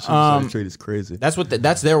 Superstar trade is crazy.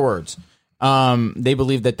 That's their words. They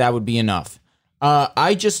believe that would be enough.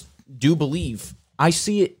 I just do believe. I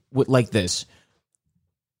see it like this.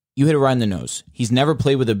 You hit it right in the nose. He's never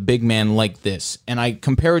played with a big man like this. And I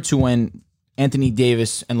compare it to when Anthony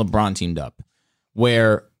Davis and LeBron teamed up,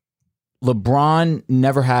 where LeBron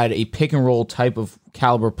never had a pick and roll type of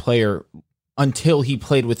caliber player until he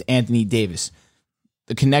played with Anthony Davis.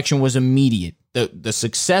 The connection was immediate. The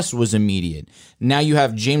success was immediate. Now you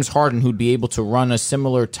have James Harden who'd be able to run a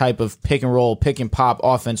similar type of pick and roll, pick and pop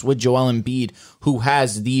offense with Joel Embiid, who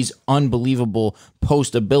has these unbelievable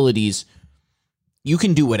post abilities. You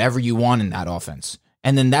can do whatever you want in that offense.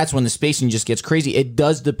 And then that's when the spacing just gets crazy. It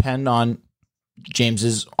does depend on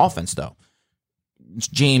James's offense, though.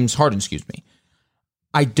 James Harden, excuse me.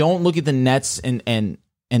 I don't look at the Nets and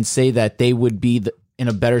say that they would be in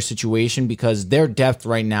a better situation because their depth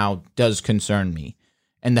right now does concern me.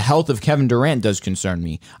 And the health of Kevin Durant does concern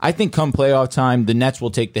me. I think come playoff time, the Nets will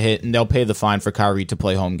take the hit and they'll pay the fine for Kyrie to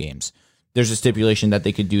play home games. There's a stipulation that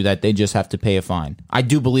they could do that. They just have to pay a fine. I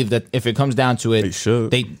do believe that if it comes down to it, they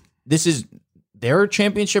should. This is their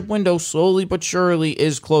championship window slowly but surely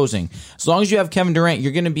is closing. As long as you have Kevin Durant,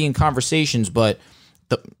 you're going to be in conversations, but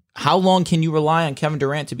how long can you rely on Kevin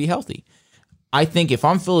Durant to be healthy? I think if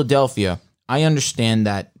I'm Philadelphia, I understand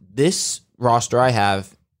that this roster I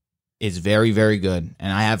have is very, very good,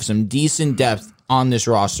 and I have some decent depth on this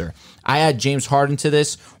roster. I add James Harden to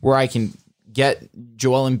this where I can get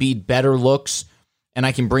Joel Embiid better looks, and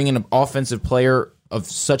I can bring in an offensive player of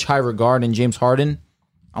such high regard in James Harden.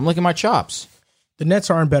 I'm licking my chops. The Nets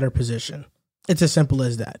are in better position. It's as simple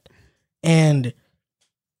as that. And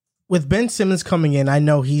with Ben Simmons coming in, I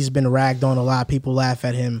know he's been ragged on a lot. People laugh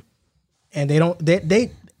at him. And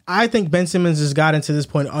I think Ben Simmons has gotten to this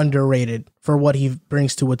point underrated for what he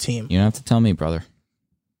brings to a team. You don't have to tell me, brother.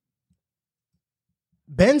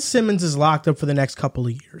 Ben Simmons is locked up for the next couple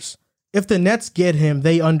of years. If the Nets get him,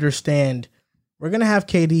 they understand we're going to have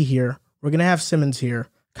KD here. We're going to have Simmons here.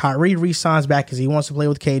 Kyrie re-signs back because he wants to play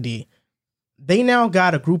with KD. They now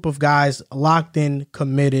got a group of guys locked in,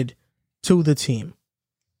 committed to the team.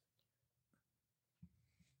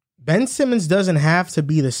 Ben Simmons doesn't have to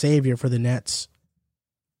be the savior for the Nets.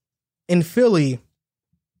 In Philly,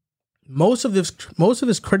 most of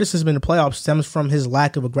his criticism in the playoffs stems from his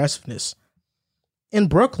lack of aggressiveness. In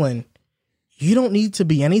Brooklyn, you don't need to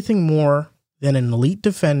be anything more than an elite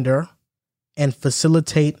defender and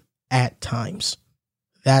facilitate at times.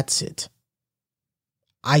 That's it.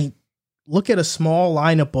 I look at a small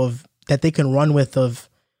lineup of that they can run with of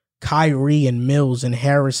Kyrie and Mills and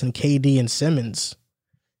Harris and KD and Simmons.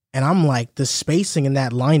 And I'm like, the spacing in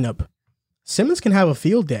that lineup, Simmons can have a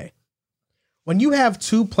field day. When you have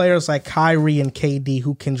two players like Kyrie and KD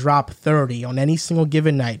who can drop 30 on any single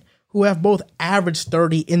given night, who have both averaged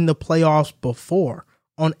 30 in the playoffs before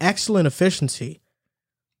on excellent efficiency,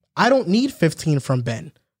 I don't need 15 from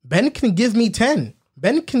Ben. Ben can give me 10.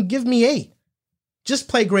 Ben can give me 8. Just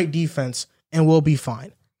play great defense and we'll be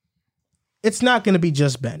fine. It's not going to be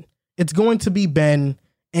just Ben. It's going to be Ben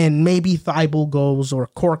and maybe Thibault goes or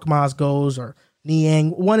Korkmaz goes or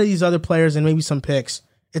Niang, one of these other players and maybe some picks.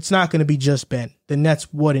 It's not going to be just Ben. The Nets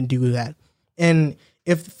wouldn't do that. And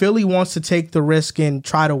if Philly wants to take the risk and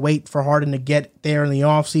try to wait for Harden to get there in the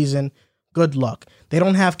offseason, good luck. They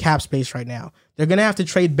don't have cap space right now. They're going to have to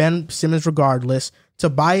trade Ben Simmons regardless.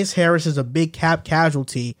 Tobias Harris is a big cap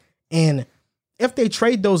casualty. And if they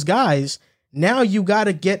trade those guys, now you got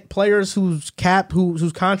to get players whose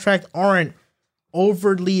contract aren't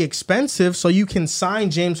overly expensive so you can sign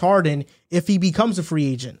James Harden if he becomes a free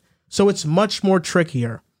agent. So it's much more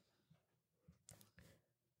trickier.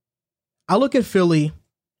 I look at Philly,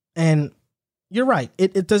 and you're right.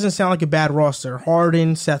 It doesn't sound like a bad roster.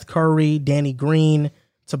 Harden, Seth Curry, Danny Green,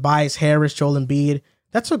 Tobias Harris, Joel Embiid.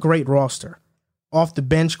 That's a great roster. Off the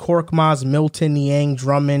bench, Korkmaz, Milton, Niang,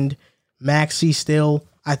 Drummond, Maxey still.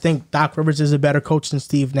 I think Doc Rivers is a better coach than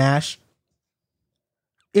Steve Nash.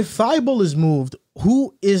 If Thibault is moved,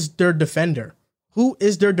 who is their defender? Who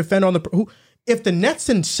is their defender on the... If the Nets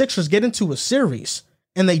and Sixers get into a series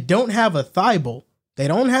and they don't have a Thibault, they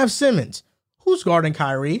don't have Simmons, who's guarding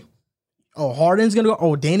Kyrie? Oh, Harden's going to go.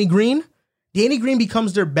 Oh, Danny Green? Danny Green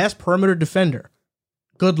becomes their best perimeter defender.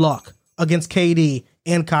 Good luck against KD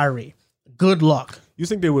and Kyrie. Good luck. You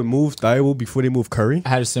think they would move Thibault before they move Curry? I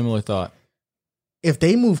had a similar thought. If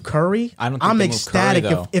they move Curry, I don't think I'm they move ecstatic.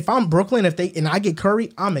 Curry, though. If I'm Brooklyn, and I get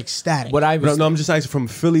Curry, I'm ecstatic. What I was, No, I'm just asking from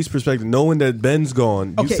Philly's perspective, knowing that Ben's gone.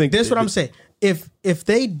 You Okay, think this is what I'm saying. If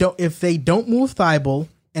they don't move Thibault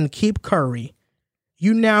and keep Curry,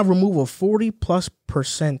 you now remove a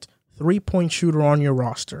 40+% 3-point shooter on your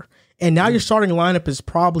roster, and now your starting lineup is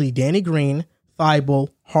probably Danny Green, Thibault,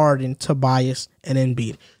 Harden, Tobias, and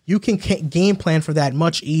Embiid. You can game plan for that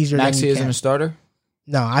much easier. Maxey than you isn't can. a starter?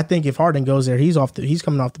 No, I think if Harden goes there, he's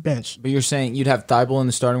coming off the bench. But you're saying you'd have Thibault in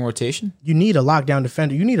the starting rotation? You need a lockdown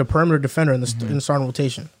defender. You need a perimeter defender in the starting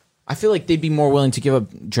rotation. I feel like they'd be more willing to give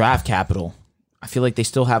up draft capital. I feel like they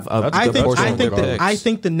still have a That's a good good portion point. of their picks. I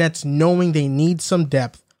think the Nets, knowing they need some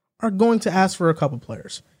depth, are going to ask for a couple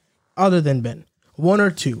players other than Ben. One or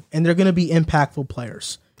two, and they're going to be impactful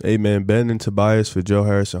players. Hey, man, Ben and Tobias for Joe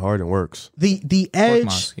Harris and Harden works. The edge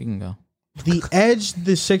Korkmaz, he can go. the edge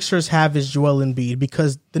the Sixers have is Joel Embiid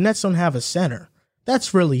because the Nets don't have a center.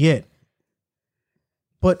 That's really it.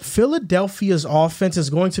 But Philadelphia's offense is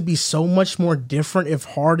going to be so much more different if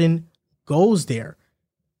Harden goes there.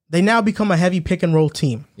 They now become a heavy pick and roll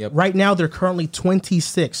team. Yep. Right now, they're currently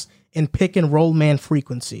 26 in pick and roll man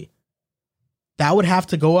frequency. That would have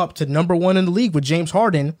to go up to number 1 in the league with James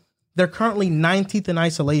Harden. They're currently 19th in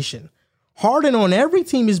isolation. Harden on every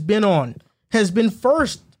team he's been on has been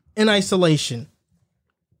first in isolation.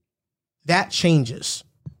 That changes.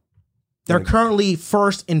 They're currently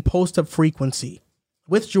first in post-up frequency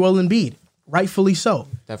with Joel Embiid, rightfully so.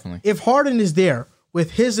 Definitely. If Harden is there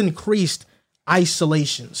with his increased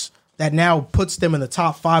isolations, that now puts them in the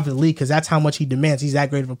top 5 of the league because that's how much he demands. He's that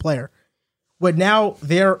great of a player. With now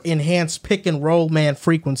their enhanced pick and roll man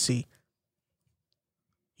frequency,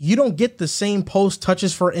 you don't get the same post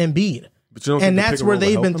touches for Embiid. But you don't And think the that's pick where roll will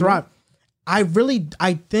they've help been them, thriving. I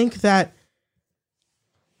think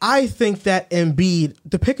that Embiid,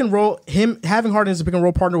 the pick and roll, him having Harden as a pick and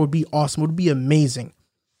roll partner would be awesome. Would be amazing.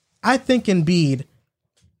 I think Embiid,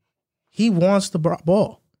 he wants the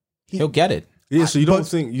ball. He'll get it. Yeah, so you don't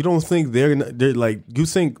think they're like, you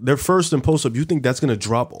think they're first in post up. You think that's gonna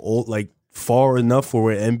drop far enough for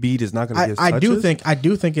where Embiid is not gonna get touches? I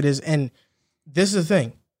do think it is, and this is the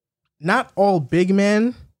thing. Not all big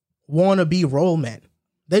men want to be role men.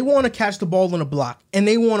 They want to catch the ball in a block, and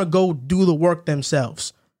they want to go do the work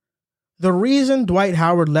themselves. The reason Dwight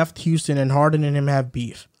Howard left Houston and Harden and him have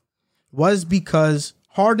beef was because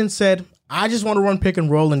Harden said, I just want to run pick and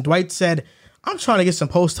roll, and Dwight said, I'm trying to get some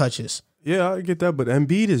post touches. Yeah, I get that, but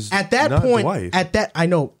Embiid is at that not point. Dwight. At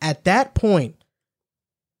that point,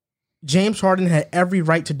 James Harden had every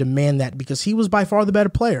right to demand that because he was by far the better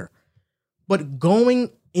player. But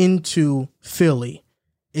going into Philly,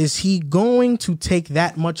 is he going to take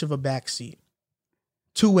that much of a backseat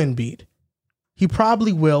to Embiid? He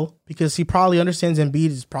probably will, because he probably understands Embiid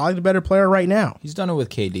is probably the better player right now. He's done it with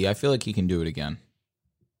KD. I feel like he can do it again.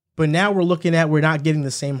 But now we're not getting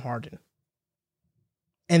the same Harden.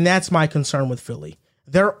 And that's my concern with Philly.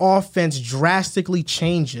 Their offense drastically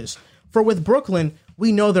changes. For with Brooklyn,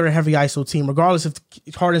 we know they're a heavy ISO team, regardless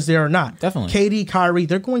if Harden's there or not. Definitely. KD, Kyrie,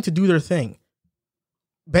 they're going to do their thing.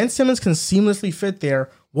 Ben Simmons can seamlessly fit there,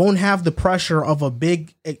 won't have the pressure of a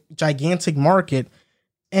big, gigantic market,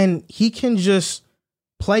 and he can just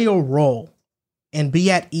play a role and be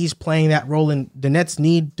at ease playing that role, and the Nets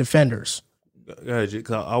need defenders.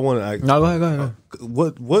 I want to. No, go ahead.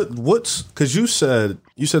 What's because you said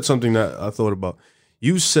something that I thought about.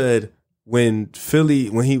 You said when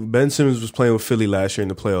Ben Simmons was playing with Philly last year in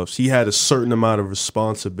the playoffs, he had a certain amount of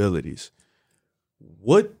responsibilities.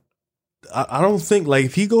 I don't think, like,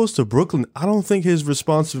 if he goes to Brooklyn, I don't think his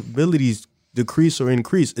responsibilities decrease or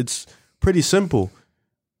increase. It's pretty simple.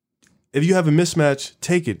 If you have a mismatch,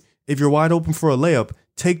 take it. If you're wide open for a layup,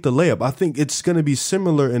 take the layup. I think it's going to be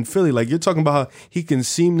similar in Philly. Like, you're talking about how he can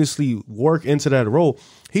seamlessly work into that role.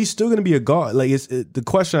 He's still going to be a guard. Like, the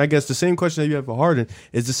question, I guess, the same question that you have for Harden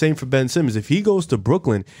is the same for Ben Simmons. If he goes to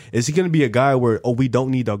Brooklyn, is he going to be a guy where, we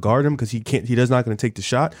don't need to guard him because he's not going to take the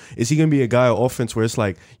shot? Is he going to be a guy on offense where it's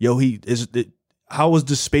like, how is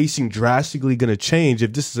the spacing drastically going to change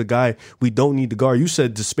if this is a guy we don't need to guard? You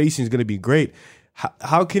said the spacing is going to be great.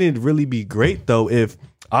 How can it really be great, though, if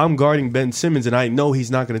I'm guarding Ben Simmons and I know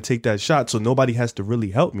he's not going to take that shot, so nobody has to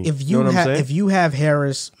really help me? If you have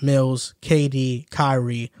Harris, Mills, KD,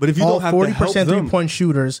 Kyrie, but if you all don't have 40% 3-point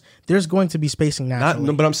shooters, there's going to be spacing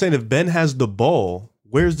naturally. But I'm saying if Ben has the ball,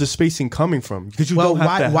 where's the spacing coming from? Because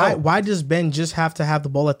why does Ben just have to have the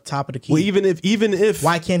ball at the top of the key? Well, even if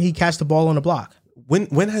why can't he catch the ball on the block?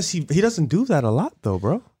 When has he doesn't do that a lot though,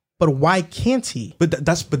 bro. But why can't he? But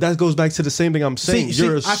that goes back to the same thing I'm saying.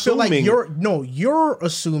 You're assuming. I feel like you're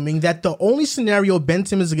assuming that the only scenario Ben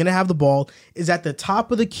Simmons is going to have the ball is at the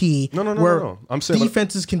top of the key. No. I'm saying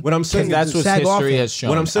defenses can. What I'm saying that's what history has shown.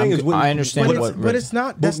 What I'm saying is, I understand but it's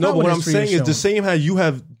not. That's no. not What I'm history saying has is the shown. same. How you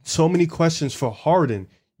have so many questions for Harden,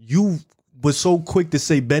 you was so quick to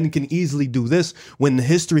say Ben can easily do this when the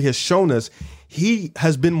history has shown us he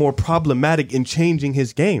has been more problematic in changing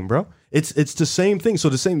his game, bro. It's the same thing. So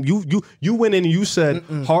the same you went in and you said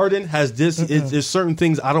Harden has this. There's certain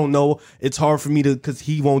things I don't know. It's hard for me to because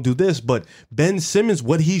he won't do this. But Ben Simmons,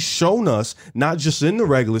 what he's shown us, not just in the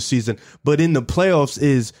regular season but in the playoffs,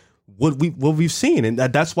 is what we've seen, and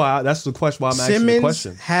that's the question. Why I'm asking the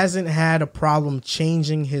question. Simmons hasn't had a problem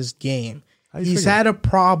changing his game. He's had a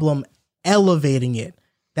problem elevating it.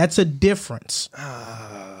 That's a difference.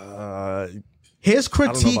 His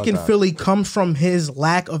critique in Philly comes from his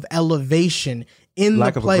lack of elevation in the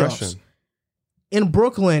playoffs. In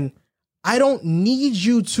Brooklyn, I don't need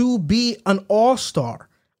you to be an all-star.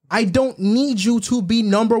 I don't need you to be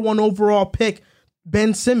number 1 overall pick,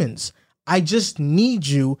 Ben Simmons. I just need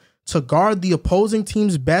you to guard the opposing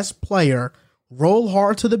team's best player, roll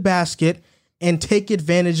hard to the basket, and take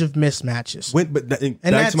advantage of mismatches.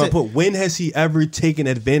 Back to my point. When has he ever taken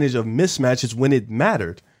advantage of mismatches when it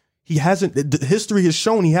mattered? He hasn't. The history has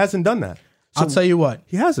shown he hasn't done that. So I'll tell you what.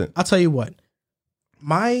 He hasn't. I'll tell you what.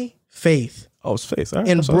 My faith it's faith. Right,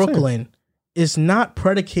 in Brooklyn is not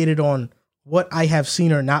predicated on what I have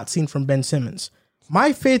seen or not seen from Ben Simmons.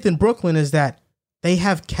 My faith in Brooklyn is that they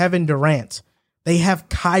have Kevin Durant. They have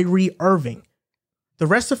Kyrie Irving. The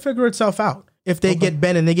rest will figure itself out if they get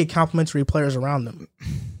Ben and they get complementary players around them.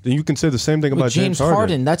 Then you can say the same thing about James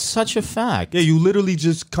Harden. That's such a fact. Yeah, you literally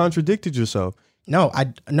just contradicted yourself. No.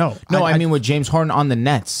 I mean with James Harden on the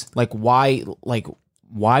Nets. Why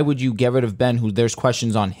would you get rid of Ben, who there's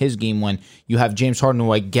questions on his game, when you have James Harden,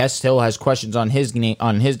 who I guess still has questions on his game,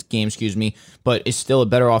 but is still a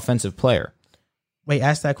better offensive player? Wait,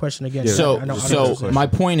 ask that question again. Yeah, so my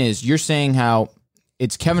point is, you're saying how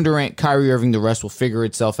it's Kevin Durant, Kyrie Irving, the rest will figure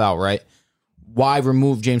itself out, right? why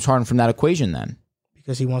remove James Harden from that equation then?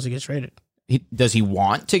 Because he wants to get traded. Does he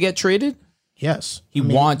want to get traded? Yes. He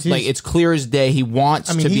wants, like, it's clear as day. He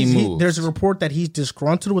wants to be moved. There's a report that he's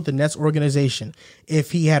disgruntled with the Nets organization.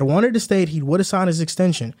 If he had wanted to stay, he would have signed his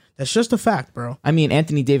extension. That's just a fact, bro. I mean,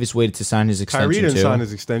 Anthony Davis waited to sign his extension, Kyrie didn't too. sign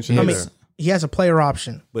his extension I mean, either. he has a player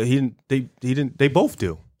option. But he didn't. They both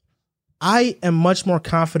do. I am much more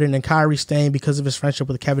confident in Kyrie staying because of his friendship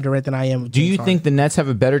with Kevin Durant than I am with Do James you Harden. think the Nets have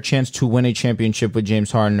a better chance to win a championship with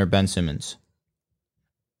James Harden or Ben Simmons?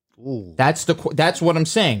 Ooh. That's what I'm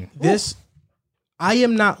saying. I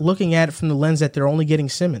am not looking at it from the lens that they're only getting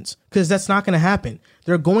Simmons, because that's not going to happen.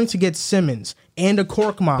 They're going to get Simmons and a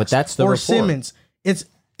Korkmaz, But that's the or report. Simmons.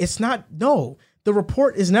 It's not. No, the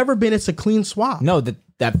report has never been it's a clean swap. No,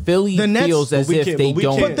 that Philly The Nets- feels as But we if can't- they but we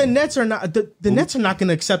don't. can't- But the Nets are not. The Nets are not going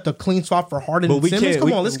to accept a clean swap for Harden But and we Simmons. can't. Come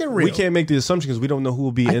we, on, let's get real. We can't make the assumption because we don't know who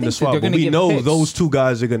will be I in the think that swap. they're But gonna we get know picks. those two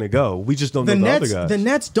guys are going to go. We just don't know the other guys. The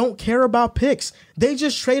Nets don't care about picks. They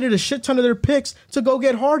just traded a shit ton of their picks to go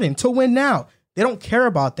get Harden to win now. They don't care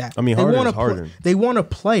about that. I mean, they Harden's want a Harden. They want a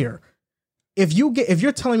player. If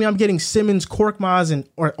you're telling me I'm getting Simmons, Korkmaz,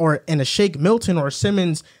 and a Shake Milton, or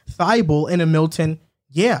Simmons, Thibault, and a Milton,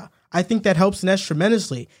 yeah, I think that helps the Nets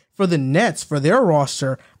tremendously. For the Nets, for their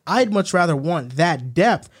roster, I'd much rather want that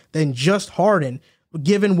depth than just Harden,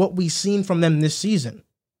 given what we've seen from them this season.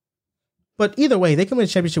 But either way, they can win a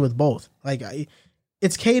championship with both.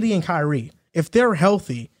 It's KD and Kyrie. If they're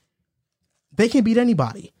healthy, they can beat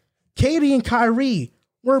anybody. KD and Kyrie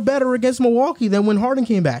were better against Milwaukee than when Harden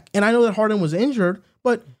came back. And I know that Harden was injured,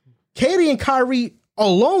 but KD and Kyrie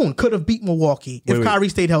alone could have beat Milwaukee if Kyrie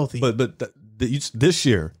stayed healthy. But this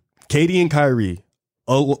year, KD and Kyrie,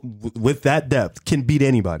 with that depth, can beat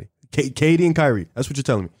anybody. KD and Kyrie. That's what you're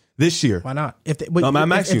telling me. This year. Why not?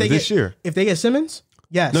 I'm asking you, this year. If they get Simmons,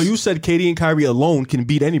 yes. No, you said KD and Kyrie alone can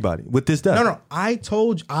beat anybody with this depth. No.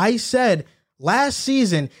 I said last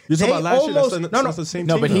season. You're talking they about last year. almost, That's not the same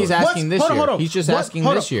No, team. but he's though. asking this hold on, year. hold on. He's just asking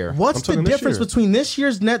hold this on. year. What's the talking this difference year. between this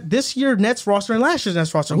year's Nets roster and last year's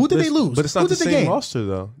Nets roster? Who did they lose? But it's not Who the did they same gain? roster,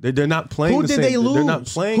 though. They're not playing Who the did same. they lose? They're not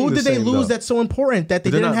playing Who the did they same, lose though. that's so important that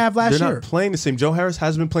they They're didn't not- have last they're year? not playing the same. Joe Harris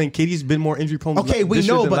has been playing. KD's been more injury prone. Okay, we this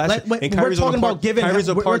year know, than but last year. And we're Kyrie's talking a part- about giving. Kyrie's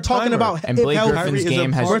a We're talking part-timer. about And if Blake healthy. Griffin's Kyrie is a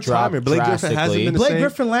game has part-timer. dropped Blake Griffin hasn't drastically. been the Blake same.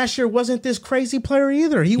 Griffin last year wasn't this crazy player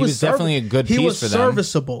either. He was definitely a good He piece was for them.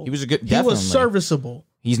 serviceable. He was a good- He definitely. was serviceable.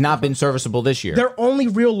 He's not been serviceable this year. Their only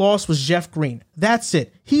real loss was Jeff Green. That's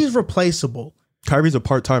it. He's replaceable. Kyrie's a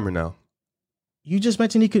part-timer now. You just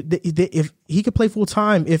mentioned if he could play full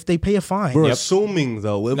time if they pay a fine. We're assuming,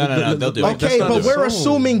 though. No, they'll do it. That's Okay, not but we're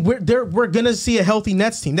assumed. assuming we're gonna see a healthy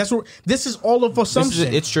Nets team. That's what this is all of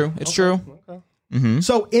assumption. It's true. It's true.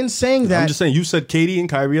 So in saying I'm that, just saying, you said KD and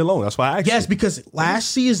Kyrie alone. That's why I asked yes, you. because last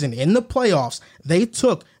season in the playoffs they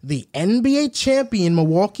took the NBA champion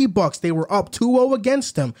Milwaukee Bucks. They were up 2-0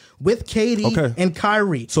 against them with KD Okay. and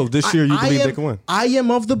Kyrie. So this year you believe they can win? I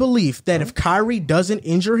am of the belief that if Kyrie doesn't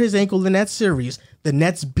injure his ankle in that series, the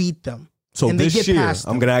Nets beat them. So and they this get year, past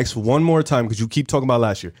I'm them. going to ask one more time because you keep talking about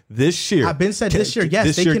last year. This year. I've been said this year, yes,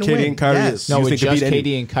 This they year, can KD win. and Kyrie. Yes. No, you with think could just beat any-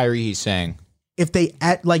 KD and Kyrie, he's saying. If they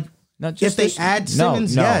add No, just if they this- add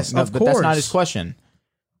Simmons, yes, of but course. that's not his question.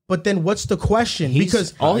 But then what's the question?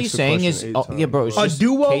 Because all I he's asked the saying is, question 8 yeah, bro, it's a just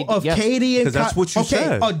duo of yes. KD and 'Cause that's what you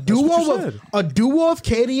said. A That's duo what you of said. a duo of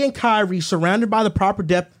KD and Kyrie surrounded by the proper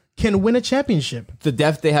depth can win a championship. The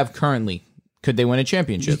depth they have currently, could they win a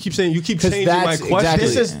championship? You keep saying, you keep 'Cause changing my that's question. exactly-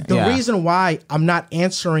 This is the Yeah. reason why I'm not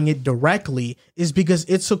answering it directly is because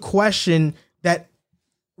it's a question that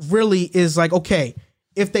really is like, okay,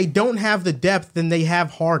 if they don't have the depth, then they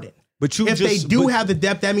have Harden. But you If just, they do but- have the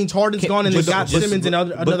depth, that means Harden's gone and they got Simmons and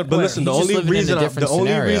another But player. listen, the He's just only living in a reason different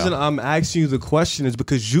scenario. I'm asking you the question is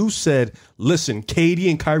because you said, listen, KD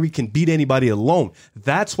and Kyrie can beat anybody alone.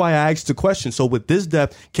 That's why I asked the question. So with this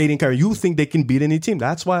depth, KD and Kyrie, you think they can beat any team?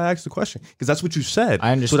 That's why I asked the question because that's what you said.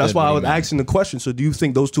 I understood So that's why what I he was meant. asking the question. So do you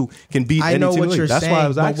think those two can beat I any know team? in what the league? you're That's saying, why I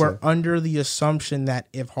was but asking. we're under the assumption that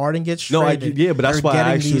if Harden gets No, traded, yeah, but that's they're why I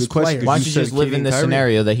getting asked you these the question, players. Why you don't you said just live KD in and the Kyrie.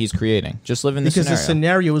 scenario that he's creating? Just live in the because the scenario.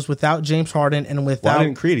 scenario is without James Harden and Well, without I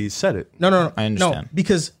didn't create it. He said it. no, I understand. no,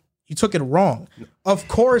 because you took it wrong. Of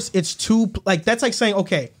course, it's two. Like that's like saying,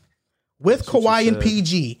 okay, with Kawhi and said.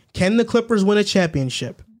 PG, can the Clippers win a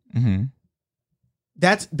championship?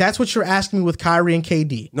 That's what you're asking me with Kyrie and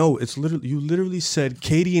KD. No, it's literally you literally said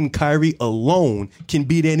KD and Kyrie alone can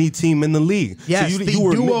beat any team in the league. Yes, the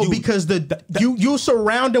duo because you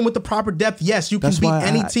surround them with the proper depth. Yes, you can beat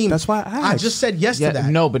any team. That's why I just said yes to that.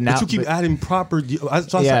 No, but now you keep adding proper.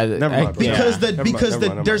 Never mind. Because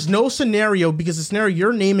there's no scenario because the scenario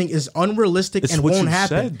you're naming is unrealistic and what won't you happen.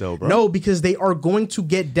 said, though, bro. No, because they are going to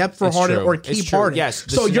get depth for Harden true. or It's keep true. Harden. Yes,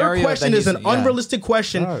 the so your scenario question that is an he's- yeah. unrealistic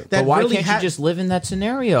question Right. that But why really can't you just live in that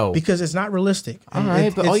scenario? because it's not realistic. All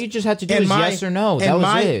right, but all you just had to do is yes or no. That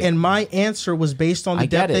was it. And my answer was based on the I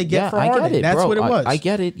get depth they it. get Yeah, for I Harden. get it, That's bro. what it was. I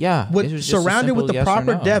get it. Yeah. It was just a Surrounded with simple the yes or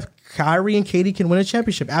proper no. depth, Kyrie and KD can win a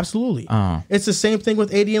championship. Absolutely. It's the same thing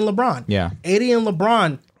with AD and LeBron. Yeah. AD and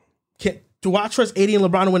LeBron do I trust AD and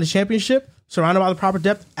LeBron to win a championship? Surrounded by the proper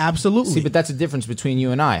depth? Absolutely. See, but that's the difference between you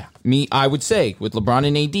and I. I would say with LeBron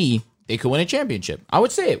and AD, they could win a championship. I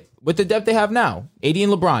would say it with the depth they have now. AD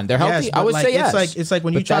and LeBron, they're healthy. Yes, I would say yes. It's like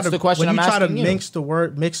when But you try that's to the question when you I'm try to asking you.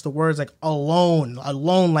 mix the words like alone.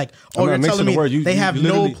 Like I'm you're not mixing telling the me word. they have no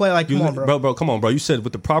literally- play. Like come on, bro. Come on, bro. You said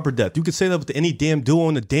with the proper depth. You could say that with any damn duo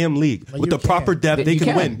in the damn league. With the you proper can't. depth, they You can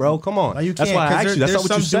can. win, bro. Come on. No, you That's can't, why I 'cause asked you. That's there's not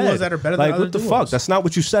what you some duos said. that are better than Like other what the duos. fuck? That's not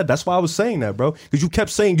what you said. That's why I was saying that, bro. Because you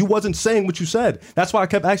kept saying you wasn't saying what you said. That's why I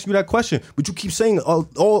kept asking you that question. But you keep saying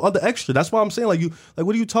all other extra. That's why I'm saying like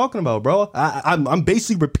what are you talking about, bro? I'm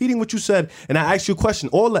basically repeating what you said, and I asked you a question.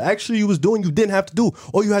 All the extra you was doing, you didn't have to do.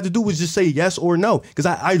 All you had to do was just say yes or no. Because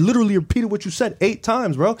I literally repeated what you said 8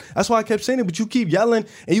 times, bro. That's why I kept saying it. But you keep yelling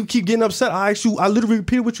and you keep getting upset. I literally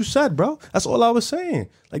repeated what you said, bro. That's all I was saying.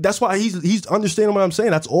 Like that's why he's understanding what I'm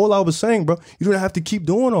saying. That's all I was saying, bro. You don't have to keep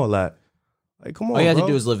doing all that. Like come on, All you had bro.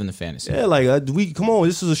 to do is live in the fantasy. Yeah, like come on.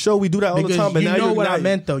 This is a show. We do that all the Because time. But you now know you're what not, I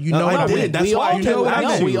meant, though. You know I what I did. meant. That's We why all I knew kept what I asking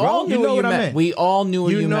meant. you, We bro. all knew You know what you what I meant. meant. We all knew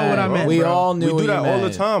what You you know meant. what I meant, We bro. all knew We what do that you all the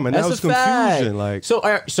meant. time, and That's now it's a fact. confusion. Like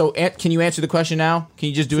So can you answer the question now? Can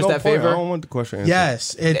you just do us no that point. favor? I don't want the question answered.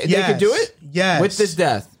 Yes, They could do it. Yes, With this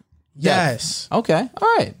death. Yes. Okay.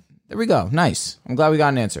 All right. There we go. Nice. I'm glad we got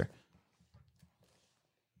an answer.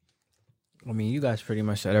 I mean, you guys pretty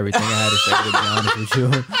much said everything I had to say, to be honest with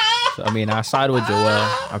you. So, I mean, I side with Joel.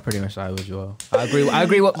 I pretty much side with Joel. I agree.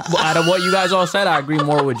 Out of what you guys all said, I agree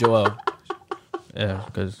more with Joel. Yeah,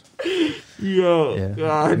 because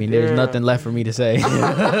I mean, there's nothing left for me to say.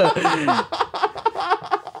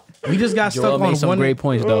 We just got Joel stuck made on some one. great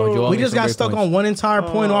points, though. Joel We made just some got great stuck points. on one entire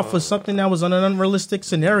point off of something that was an unrealistic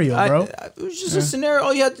scenario, bro. It was just a scenario.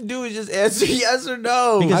 All you had to do is just answer yes or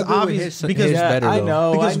no. Because I agree with obvious, his- because his better, I though.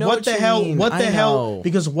 know. because I know what the you hell? mean. What the I hell? know.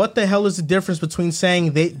 Because what the hell is the difference between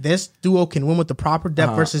saying this duo can win with the proper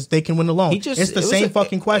depth versus they can win alone? It's It's the same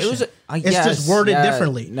fucking question. It's yes, just worded yeah,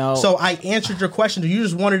 differently. no. So I answered your question. You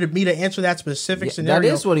just wanted me to answer that specific Yeah, scenario.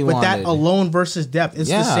 that is what he with wanted. that alone versus depth. It's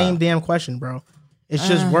the Yeah. same damn question, bro. It's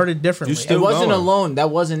just worded differently. You still- It wasn't going. alone. That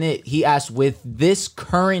wasn't it. He asked with this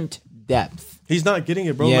current depth. He's not getting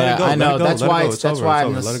it, bro. Yeah, Let it go. I know. Let it go. That's Let it why go. it's- that's over. why It's I'm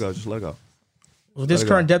over. just- Let it go. Just let it go. With this Let it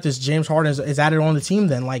current go. depth is James Harden is added on the team.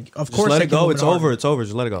 Then, like, of Just course, let they it can go. move It's it on. over. It's over.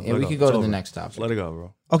 Just let it go. Yeah, Let we it could go. go It's to the over. next topic. Just let it go,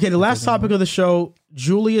 bro. Okay, the last topic of the show,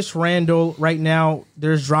 Julius Randle. Right now,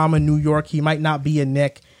 there's drama in New York. He might not be a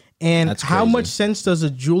Knick. And That's how crazy. much sense does a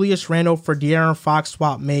Julius Randle for De'Aaron Fox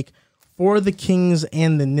swap make for the Kings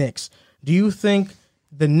and the Knicks? Do you think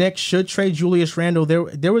the Knicks should trade Julius Randle?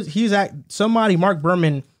 Somebody, Mark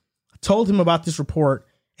Berman, told him about this report,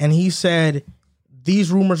 and he said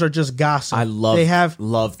these rumors are just gossip. I They have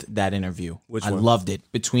loved that interview. Which I one? loved it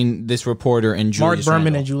between this reporter and Mark Julius Berman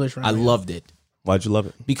Randle. and Julius Randle. I loved it. Why'd you love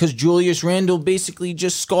it? Because Julius Randle basically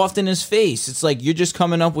just scoffed in his face. It's like you're just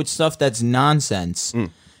coming up with stuff that's nonsense.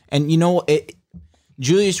 And you know,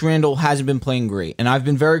 Julius Randle hasn't been playing great, and I've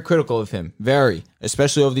been very critical of him,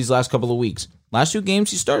 especially over these last couple of weeks. Last 2 games,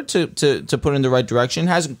 he started to put in the right direction.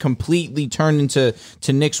 Hasn't completely turned into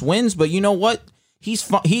Knicks wins, but you know what? He's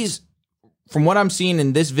from what I'm seeing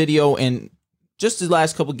in this video and just the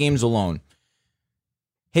last couple of games alone,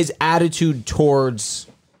 his attitude towards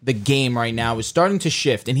the game right now is starting to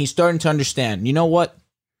shift, and he's starting to understand, you know what?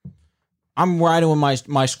 I'm riding with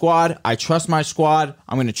my squad. I trust my squad.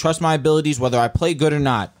 I'm going to trust my abilities, whether I play good or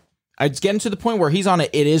not. It's getting to the point where he's on a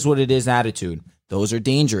it is what it is attitude. Those are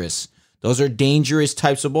dangerous. Those are dangerous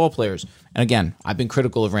types of ball players. And again, I've been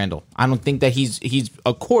critical of Randle. I don't think that he's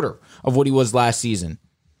a quarter of what he was last season.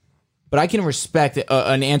 But I can respect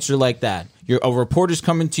an answer like that. A reporter's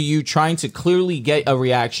coming to you trying to clearly get a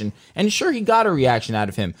reaction. And sure, he got a reaction out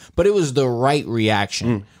of him, but it was the right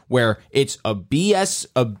reaction where it's a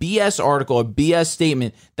BS article, a BS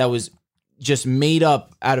statement that was just made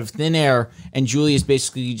up out of thin air. And Julius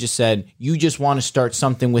basically just said, you just want to start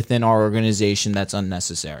something within our organization that's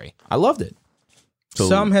unnecessary. I loved it.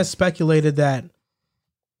 Some has speculated that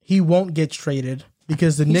he won't get traded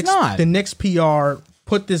because the not. Knicks PR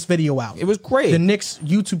put this video out. It was great. The Knicks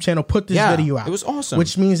YouTube channel put this video out. It was awesome.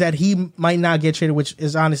 Which means that he might not get traded, which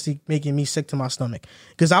is honestly making me sick to my stomach.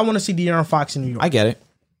 Because I want to see De'Aaron Fox in New York. I get it.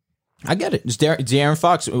 It's De'Aaron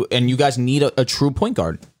Fox, and you guys need a true point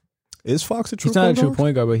guard. Is Fox a true He's not point a true guard?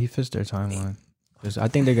 point guard, but he fits their timeline. 'Cause I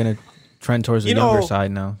think they're gonna trend towards the You know, younger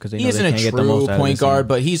side now because they know He isn't they a can't get the most true out of point this guard, team.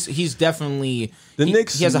 but he's definitely The he,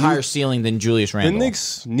 Knicks he has a need- higher ceiling than Julius The Randle.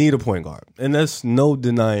 Knicks need a point guard, and that's no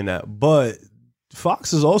denying that. But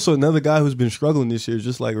Fox is also another guy who's been struggling this year,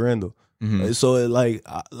 just like Randall. So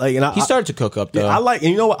and he started to cook up though. I like,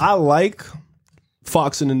 and you know what? I like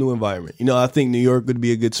Fox in a new environment. You know, I think New York would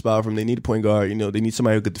be a good spot for him. They need a point guard. You know, they need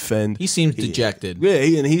somebody who could defend. He seems dejected.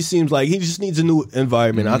 Yeah, and he seems like he just needs a new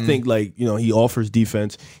environment. I think, like, you know, he offers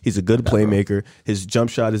defense. He's a good playmaker. His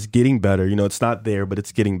jump shot is getting better. You know, it's not there, but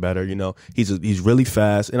it's getting better. You know, he's really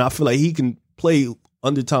fast, and I feel like he can play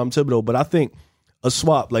under Tom Thibodeau. But I think a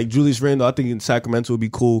swap like Julius Randle, I think in Sacramento would be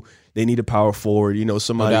cool. They need a power forward. You know,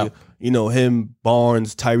 somebody. doubt. You know, him,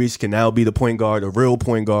 Barnes, Tyrese can now be the point guard, a real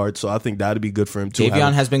point guard. So I think that'd be good for him too.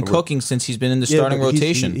 Davion has been cooking since he's been in the starting but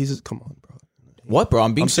rotation. He's come on, bro. What, bro?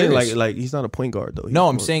 I'm being I'm saying serious. like he's not a point guard though. No, He's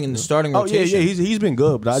I'm more- saying in the starting Oh yeah, rotation. he's been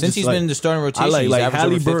good, but I Since just he's like, been in the starting rotation, I like he's averaged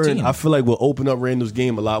over Halliburton. 15. I feel like will open up Randall's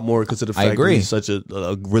game a lot more because of the I fact that agree. he's such a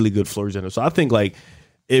really good floor general. So I think like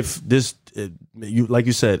if this, you like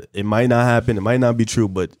you said, it might not happen, it might not be true,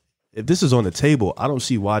 but if this is on the table, I don't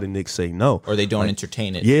see why the Knicks say no. or they don't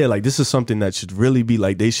entertain it. Yeah, like this is something that should really be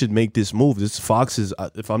like they should make this move. This Fox is,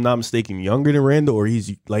 if I'm not mistaken, younger than Randall, or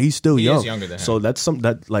he's still He young. is younger than him. So that's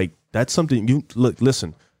something you look.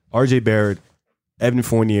 Listen, R.J. Barrett, Evan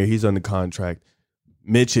Fournier, he's under contract.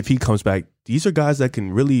 Mitch, if he comes back, these are guys that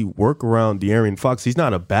can really work around De'Aaron Fox. He's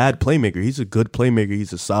not a bad playmaker. He's a good playmaker.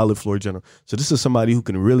 He's a solid floor general. So this is somebody who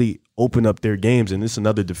can really open up their games. And this is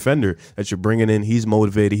another defender that you're bringing in. He's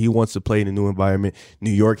motivated. He wants to play in a new environment. New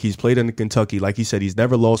York, he's played in Kentucky. Like he said, he's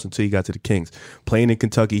never lost until he got to the Kings. Playing in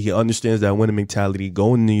Kentucky, he understands that winning mentality.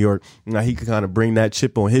 Going to New York, now he can kind of bring that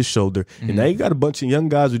chip on his shoulder. And now you got a bunch of young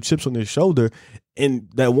guys with chips on their shoulder and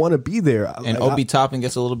that want to be there. And Like, Obi Toppin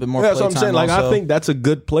gets a little bit more yeah, play that's what I'm time saying. Like, also. I think that's a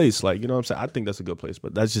good place. Like, you know what I'm saying? I think that's a good place,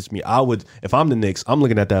 but that's just me. I would, if I'm the Knicks, I'm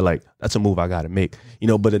looking at that like, that's a move I got to make. You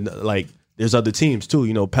know, but like, there's other teams too.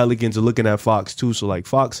 You know, Pelicans are looking at Fox too. So, like,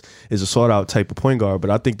 Fox is a sought out type of point guard, but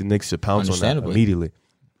I think the Knicks should pounce on that Understandably. immediately.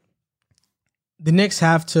 The Knicks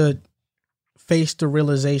have to face the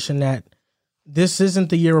realization that this isn't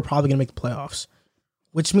the year we're probably going to make the playoffs,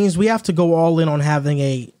 which means we have to go all in on having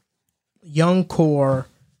a young core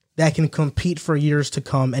that can compete for years to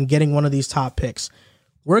come and getting one of these top picks.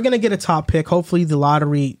 We're going to get a top pick. Hopefully the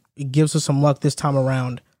lottery gives us some luck this time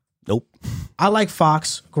around. Nope. I like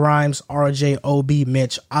Fox, Grimes, RJ, OB,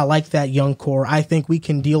 Mitch. I like that young core. I think we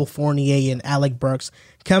can deal Fournier and Alec Burks.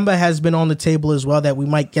 Kemba has been on the table as well that we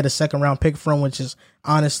might get a second round pick from, which is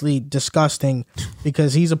honestly disgusting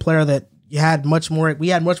because he's a player that we had much more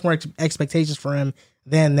expectations for him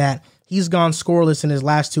than that. He's gone scoreless in his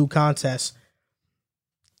last two contests.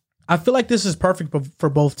 I feel like this is perfect for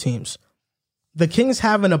both teams. The Kings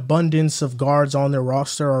have an abundance of guards on their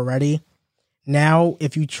roster already. Now,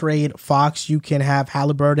 if you trade Fox, you can have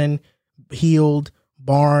Halliburton, Hield,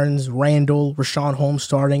 Barnes, Randall, Rashawn Holmes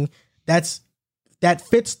starting. That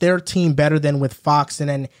fits their team better than with Fox and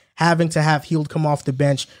then having to have Hield come off the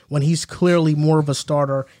bench when he's clearly more of a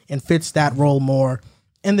starter and fits that role more.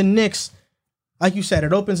 And the Knicks, like you said,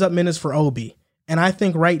 it opens up minutes for Obi. And I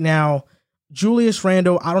think right now, Julius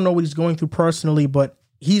Randle, I don't know what he's going through personally, but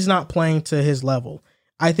he's not playing to his level.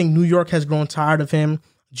 I think New York has grown tired of him.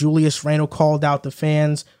 Julius Randle called out the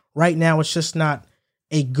fans. Right now, it's just not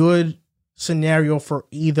a good scenario for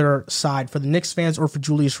either side, for the Knicks fans or for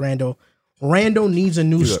Julius Randle. Randle needs a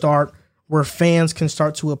new start where fans can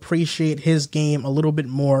start to appreciate his game a little bit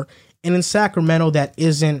more. And in Sacramento, that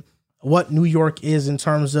isn't what New York is in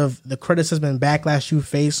terms of the criticism and backlash you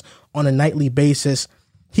face on a nightly basis.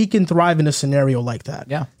 He can thrive in a scenario like that.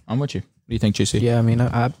 Yeah, I'm with you. What do you think, JC? Yeah, I mean,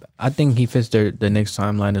 I think he fits the Knicks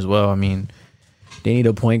timeline as well. I mean, they need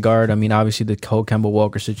a point guard. I mean, obviously the whole Kemba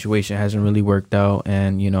Walker situation hasn't really worked out,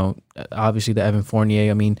 and you know, obviously the Evan Fournier.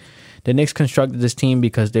 I mean, the Knicks constructed this team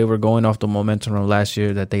because they were going off the momentum from last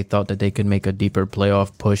year that they thought that they could make a deeper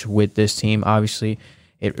playoff push with this team. Obviously,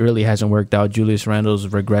 it really hasn't worked out. Julius Randle's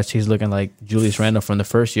regrets. He's looking like Julius Randle from the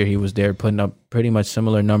first year he was there, putting up pretty much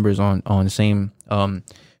similar numbers on the same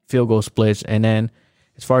field goal splits. And then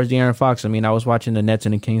as far as De'Aaron Fox, I mean, I was watching the Nets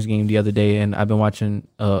and the Kings game the other day, and I've been watching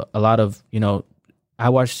a lot of, you know,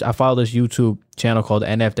 I follow this YouTube channel called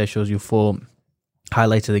NF that shows you full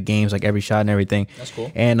highlights of the games, like every shot and everything. That's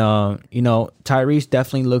cool. And Tyrese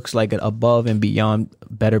definitely looks like an above and beyond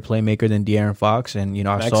better playmaker than De'Aaron Fox. And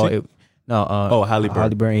I saw it. No,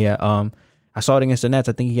 Halliburton. Yeah. I saw it against the Nets.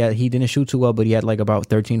 I think he didn't shoot too well, but he had like about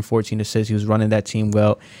 13, 14 assists. He was running that team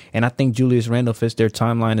well. And I think Julius Randle fits their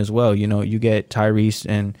timeline as well. You get Tyrese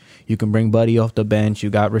and you can bring Buddy off the bench. You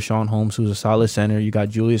got Rashawn Holmes, who's a solid center. You got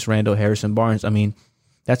Julius Randle, Harrison Barnes. I mean,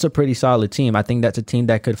 that's a pretty solid team. I think that's a team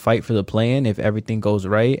that could fight for the play-in if everything goes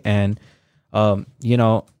right. And, for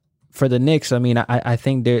the Knicks, I mean, I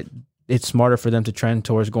think it's smarter for them to trend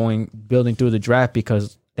towards building through the draft,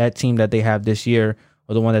 because that team that they have this year,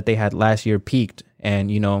 or the one that they had last year, peaked.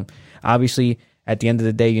 And, obviously at the end of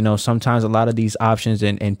the day, sometimes a lot of these options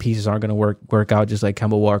and pieces aren't going to work out, just like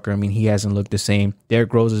Kemba Walker. I mean, he hasn't looked the same.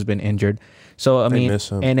 Derrick Rose has been injured. So, I mean,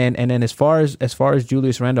 and then as far as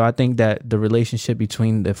Julius Randle, I think that the relationship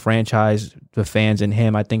between the franchise, the fans, and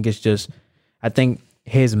him, I think his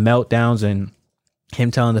meltdowns and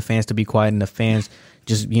him telling the fans to be quiet and the fans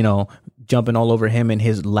just, jumping all over him and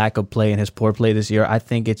his lack of play and his poor play this year, I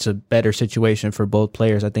think it's a better situation for both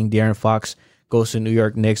players. I think De'Aaron Fox goes to New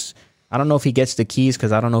York Knicks. I don't know if he gets the keys,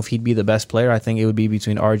 because I don't know if he'd be the best player. I think it would be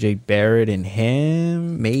between RJ Barrett and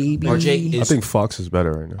him, maybe. I think Fox is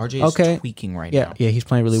better right now. RJ is tweaking right now. Yeah, he's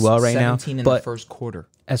playing really well right now. 17 in the first quarter.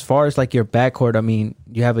 As far as like your backcourt, I mean,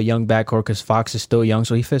 you have a young backcourt because Fox is still young,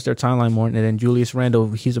 so he fits their timeline more. And then Julius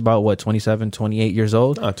Randle, he's about 27, 28 years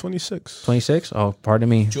old? 26. 26? Oh, pardon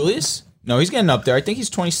me. Julius? No, he's getting up there. I think he's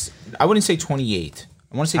 20. I wouldn't say 28.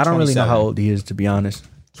 I want to say 27. I don't really know how old he is, to be honest.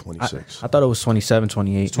 26. I thought it was 27,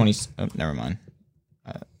 28. He's 20. Oh, never mind.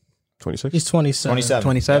 26? He's 27.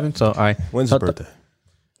 27? So, all right. When's his birthday?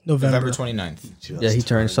 November 29th. Yeah, he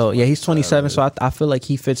turned. So, yeah, he's 27. So, I feel like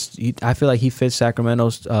he fits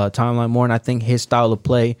Sacramento's timeline more. And I think his style of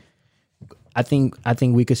play, I think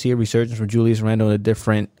we could see a resurgence from Julius Randle in a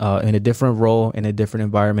different role, in a different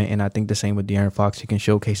environment. And I think the same with De'Aaron Fox. He can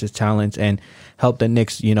showcase his talents and help the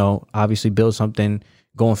Knicks, obviously build something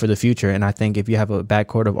going for the future. And I think if you have a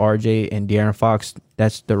backcourt of RJ and De'Aaron Fox,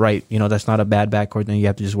 that's that's not a bad backcourt. Then you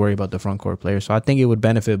have to just worry about the front court players. So I think it would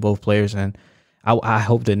benefit both players. And I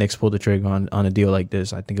hope the Knicks pull the trigger on a deal like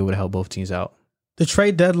this. I think it would help both teams out. The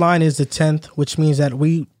trade deadline is the 10th, which means that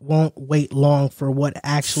we won't wait long for what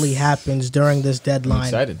actually happens during this deadline. I'm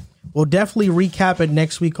excited. We'll definitely recap it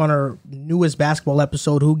next week on our newest basketball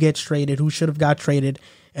episode, who gets traded, who should have got traded,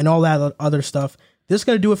 and all that other stuff. This is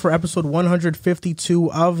going to do it for episode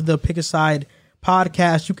 152 of the Pick a Side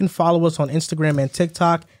podcast. You can follow us on Instagram and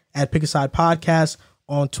TikTok at Pick a Side Podcast,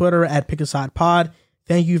 on Twitter at Pick a Side Pod.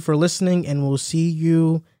 Thank you for listening, and we'll see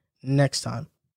you next time.